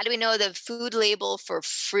 How do we know the food label for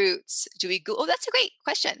fruits? Do we go? Oh, that's a great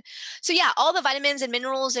question. So yeah, all the vitamins and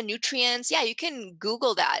minerals and nutrients. Yeah, you can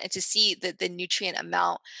Google that and to see the nutrient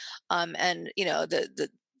amount, and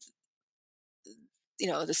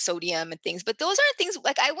the sodium and things. But those aren't things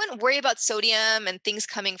like I wouldn't worry about sodium and things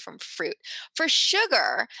coming from fruit. For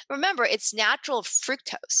sugar, remember it's natural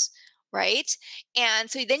fructose, right? And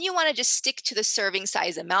so then you want to just stick to the serving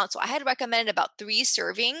size amount. So I had recommended about 3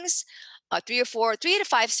 servings. 3 to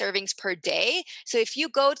 5 servings per day. So if you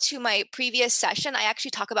go to my previous session, I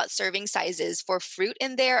actually talk about serving sizes for fruit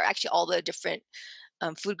in there, actually all the different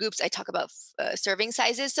food groups. I talk about serving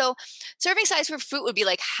sizes. So, serving size for fruit would be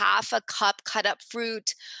like half a cup cut up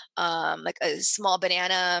fruit, like a small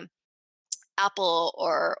banana, apple,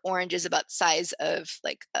 or orange is about the size of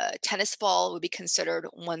like a tennis ball would be considered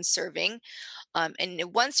 1 serving. And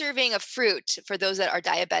 1 serving of fruit for those that are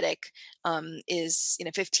diabetic is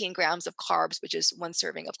 15 grams of carbs, which is 1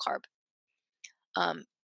 serving of carb. Um,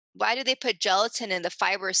 why do they put gelatin in the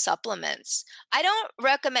fiber supplements? I don't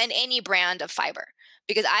recommend any brand of fiber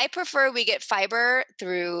because I prefer we get fiber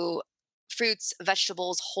through fruits,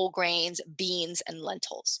 vegetables, whole grains, beans, and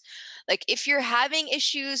lentils. Like if you're having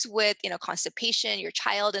issues with, constipation, your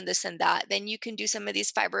child, and this and that, then you can do some of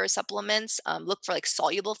these fiber supplements. Look for like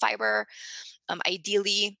soluble fiber,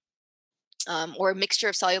 ideally, or a mixture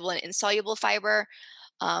of soluble and insoluble fiber.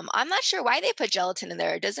 I'm not sure why they put gelatin in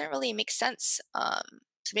there. It doesn't really make sense.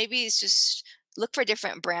 So maybe it's just look for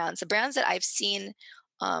different brands. The brands that I've seen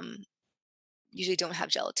um, usually don't have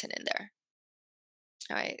gelatin in there.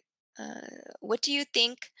 All right. What do you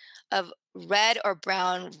think of red or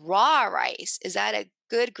brown raw rice? Is that a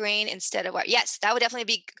good grain instead of white? Yes, that would definitely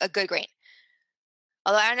be a good grain.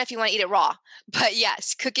 Although I don't know if you want to eat it raw, but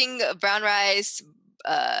yes, cooking brown rice,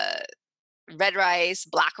 uh, red rice,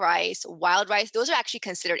 black rice, wild rice, those are actually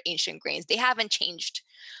considered ancient grains. They haven't changed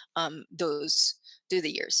those through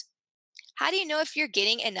the years. How do you know if you're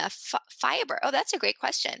getting enough fiber? Oh, that's a great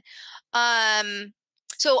question. Um,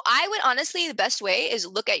 so I would honestly, the best way is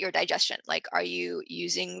look at your digestion. Like, are you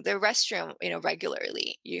using the restroom,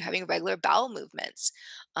 regularly? You having regular bowel movements?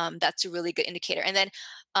 That's a really good indicator. And then,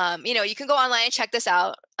 you can go online and check this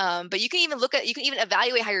out. But you can even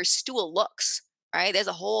evaluate how your stool looks. Right? There's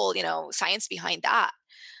a whole, science behind that.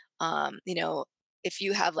 You know, if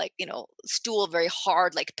you have like, stool very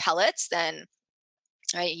hard like pellets, then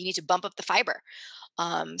right, you need to bump up the fiber.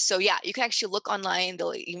 So yeah, you can actually look online.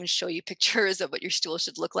 They'll even show you pictures of what your stool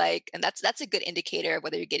should look like, and that's a good indicator of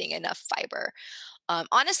whether you're getting enough fiber.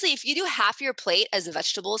 Honestly, if you do half your plate as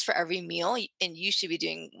vegetables for every meal, and you should be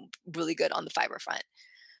doing really good on the fiber front.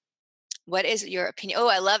 What is your opinion? Oh,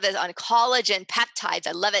 I love this on collagen peptides.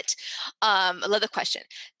 I love it. I love the question.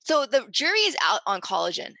 So the jury is out on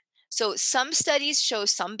collagen. So some studies show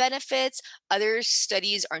some benefits, other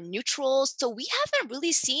studies are neutral. So we haven't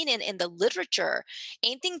really seen in the literature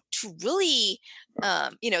anything to really,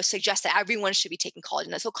 suggest that everyone should be taking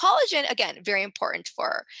collagen. So collagen, again, very important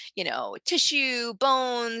for tissue,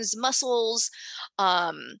 bones, muscles.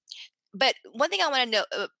 Um, but one thing I want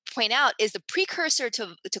to point out is the precursor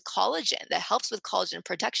to collagen that helps with collagen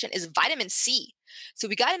production is vitamin C. So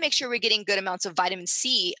we got to make sure we're getting good amounts of vitamin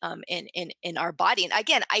C in our body, and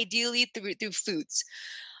again, ideally through foods.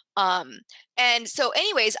 Um, and so,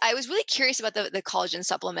 anyways, I was really curious about the collagen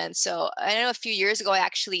supplements. So I know a few years ago I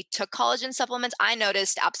actually took collagen supplements. I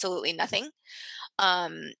noticed absolutely nothing.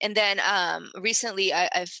 And then recently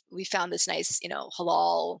we found this nice,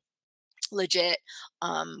 halal legit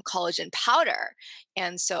collagen powder.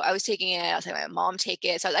 And so I was taking it. I was having my mom take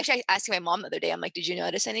it. So I was actually asking my mom the other day, I'm like, did you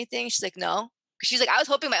notice anything? She's like, no. She's like, I was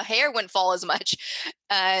hoping my hair wouldn't fall as much.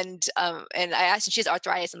 And I asked, and she has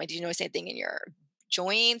arthritis. I'm like, did you notice anything in your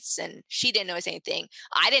joints? And she didn't notice anything.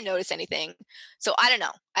 I didn't notice anything. So I don't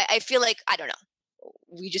know. I feel like, I don't know.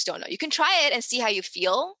 We just don't know. You can try it and see how you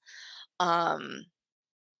feel. Um,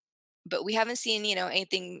 but we haven't seen,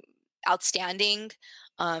 anything outstanding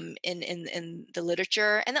in the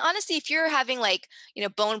literature. And then honestly, if you're having like,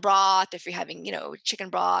 bone broth, if you're having, chicken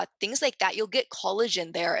broth, things like that, you'll get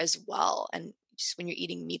collagen there as well. And just when you're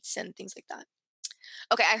eating meats and things like that.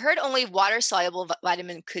 Okay, I heard only water soluble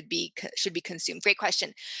vitamin should be consumed. Great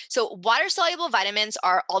question. So water soluble vitamins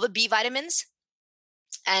are all the B vitamins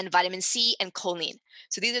and vitamin C and choline.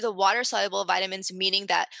 So these are the water soluble vitamins, meaning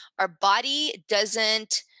that our body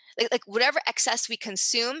doesn't like whatever excess we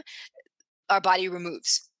consume, our body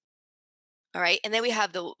removes. All right. And then we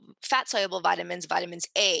have the fat soluble vitamins, vitamins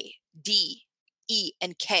A, D, E,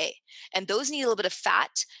 and K. And those need a little bit of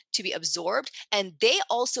fat to be absorbed. And they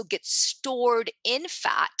also get stored in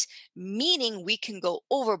fat, meaning we can go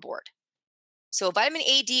overboard. So vitamin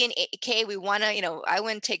A, D, and K, we want to, I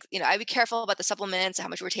wouldn't take, I'd be careful about the supplements, how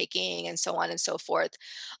much we're taking, and so on and so forth.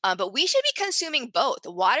 But we should be consuming both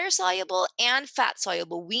water soluble and fat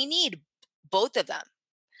soluble. We need both of them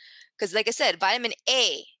because, like I said, vitamin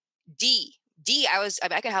A, D,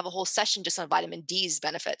 I could have a whole session just on vitamin D's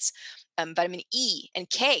benefits. Vitamin E and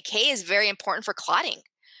K. K is very important for clotting.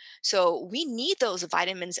 So we need those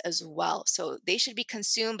vitamins as well. So they should be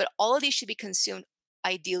consumed, but all of these should be consumed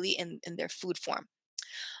ideally in their food form.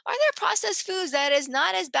 Are there processed foods that is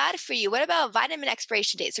not as bad for you? What about vitamin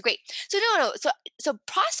expiration dates? So great. So no. So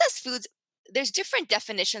processed foods. There's different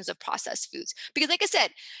definitions of processed foods because, like I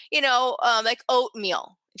said, like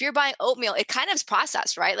oatmeal. If you're buying oatmeal, it kind of is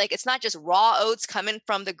processed, right? Like it's not just raw oats coming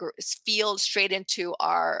from the field straight into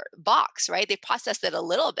our box, right? They process it a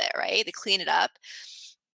little bit, right? They clean it up.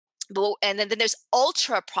 And then there's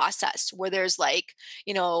ultra processed where there's like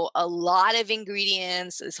a lot of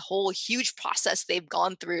ingredients, this whole huge process they've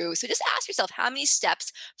gone through. So just ask yourself, how many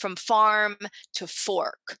steps from farm to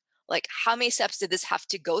fork, like how many steps did this have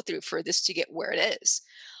to go through for this to get where it is?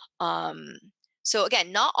 So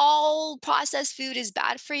again, not all processed food is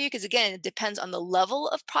bad for you because again, it depends on the level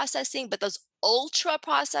of processing. But those ultra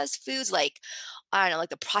processed foods, like I don't know, like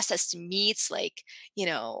the processed meats, like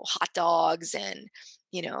hot dogs and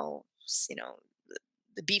you know,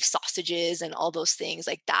 the beef sausages and all those things,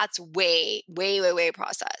 like that's way, way, way, way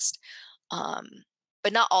processed. Um,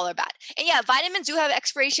 but not all are bad. And yeah, vitamins do have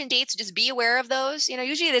expiration dates. So just be aware of those.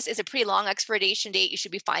 Usually this is a pretty long expiration date. You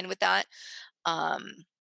should be fine with that. Um,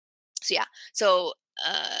 so yeah. So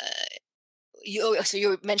so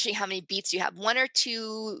you're mentioning how many beets you have. 1 or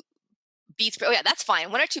 2 beets per. Oh yeah, that's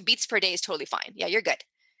fine. 1 or 2 beets per day is totally fine. Yeah, you're good.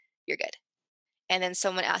 You're good. And then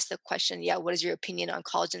someone asked the question, yeah, what is your opinion on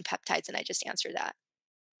collagen peptides? And I just answered that.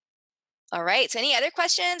 All right. So any other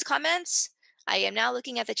questions, comments? I am now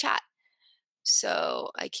looking at the chat so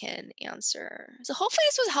I can answer. So hopefully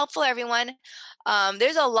this was helpful, everyone.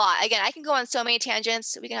 There's a lot. Again, I can go on so many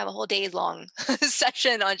tangents. We can have a whole day long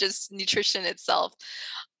session on just nutrition itself.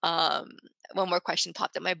 Um, one more question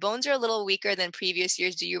popped up. My bones are a little weaker than previous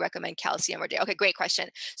years. Do you recommend calcium or day? Okay, great question.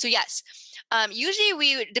 So yes,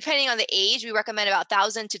 usually depending on the age, we recommend about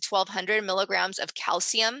 1,000 to 1,200 milligrams of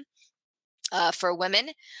calcium for women.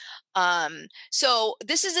 So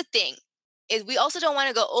this is the thing, is we also don't want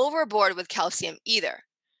to go overboard with calcium either.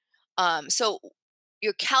 So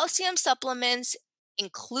your calcium supplements,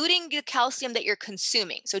 including the calcium that you're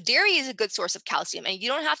consuming. So dairy is a good source of calcium, and you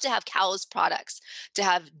don't have to have cow's products to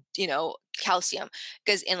have, calcium,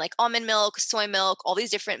 because in like almond milk, soy milk, all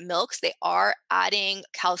these different milks, they are adding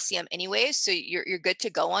calcium anyways, so you're good to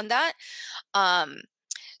go on that. Um,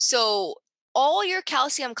 so all your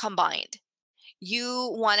calcium combined,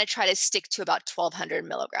 you want to try to stick to about 1,200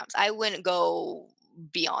 milligrams. I wouldn't go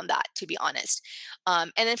beyond that, to be honest.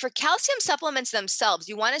 And then for calcium supplements themselves,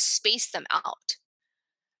 you want to space them out,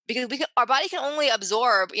 because our body can only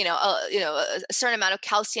absorb, a certain amount of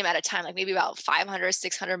calcium at a time, like maybe about 500,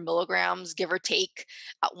 600 milligrams, give or take,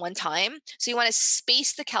 at one time. So you want to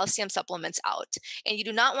space the calcium supplements out, and you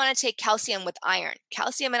do not want to take calcium with iron.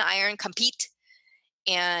 Calcium and iron compete,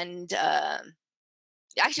 and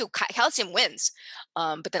actually calcium wins,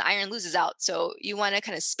 but then iron loses out, so you want to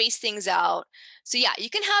kind of space things out. So yeah, you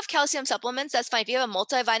can have calcium supplements, that's fine. If you have a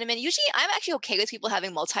multivitamin, usually I'm actually okay with people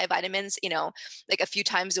having multivitamins, like a few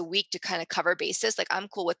times a week to kind of cover bases. Like, I'm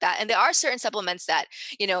cool with that. And there are certain supplements that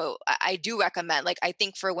I do recommend. Like, I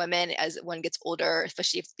think for women, as one gets older,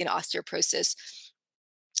 especially if osteoporosis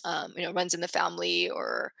runs in the family,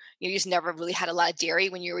 or you just never really had a lot of dairy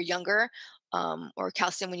when you were younger, or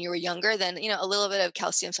calcium when you were younger, then a little bit of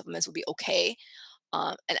calcium supplements will be okay.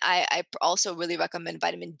 And I also really recommend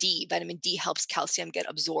vitamin D. Vitamin D helps calcium get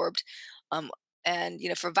absorbed. Um, and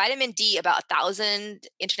for vitamin D, about 1,000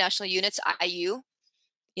 international units IU,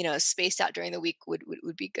 spaced out during the week would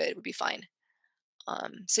be good. Would be fine.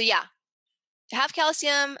 So yeah, have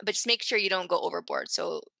calcium, but just make sure you don't go overboard.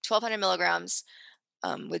 So 1,200 milligrams,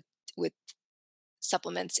 with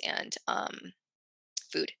supplements and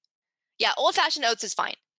food. Yeah, old fashioned oats is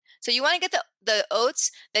fine. So you want to get the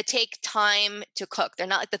oats that take time to cook. They're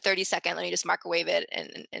not like the 30-second, let me just microwave it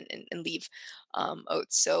and leave,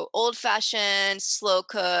 oats. So old fashioned, slow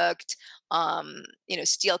cooked,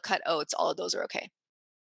 steel cut oats, all of those are okay.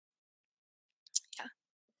 Yeah.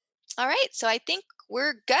 All right. So I think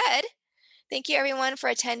we're good. Thank you everyone for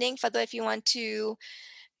attending. Fadwa, if you want to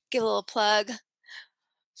give a little plug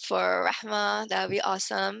for Rahma, that would be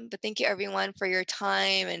awesome. But thank you everyone for your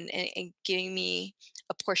time, and giving me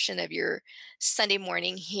a portion of your Sunday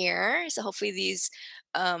morning here. So hopefully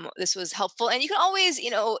this was helpful. And you can always,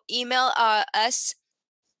 email us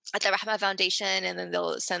at the Rahma Foundation, and then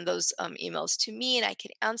they'll send those emails to me, and I can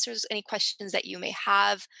answer any questions that you may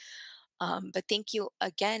have. But thank you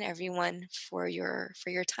again, everyone, for your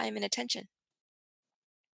time and attention.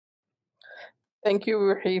 Thank you,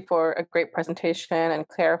 Roohe, for a great presentation and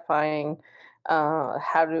clarifying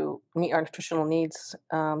how to meet our nutritional needs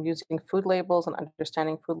using food labels and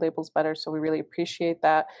understanding food labels better. So we really appreciate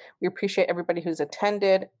that. We appreciate everybody who's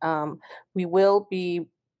attended. We will be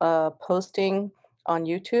posting on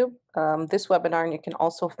YouTube this webinar, and you can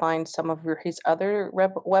also find some of Roohe's other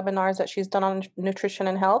webinars that she's done on nutrition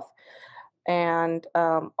and health. And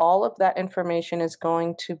all of that information is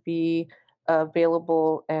going to be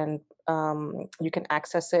available, and you can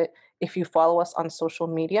access it if you follow us on social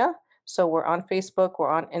media. So we're on Facebook, we're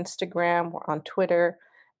on Instagram, we're on Twitter.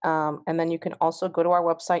 And then you can also go to our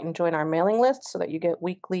website and join our mailing list so that you get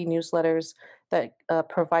weekly newsletters that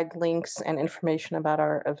provide links and information about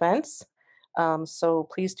our events. So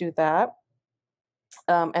please do that.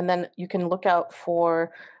 And then you can look out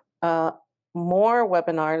for uh, more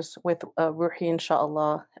webinars with Ruhi,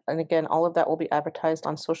 inshallah. And again, all of that will be advertised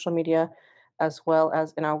on social media as well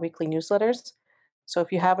as in our weekly newsletters. So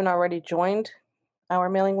if you haven't already joined our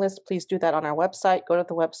mailing list, please do that on our website. Go to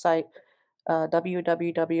the website,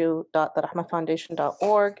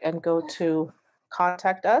 www.therahmafoundation.org, and go to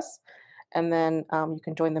contact us. And then you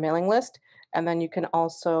can join the mailing list. And then you can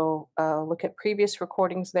also look at previous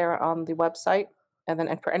recordings there on the website.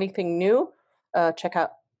 And for anything new, check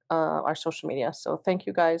out our social media. So thank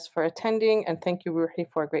you guys for attending, and thank you, Ruhi,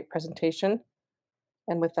 for a great presentation.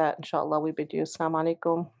 And with that, inshallah, we bid you assalamu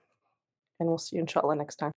alaikum, and we'll see you inshallah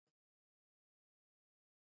next time.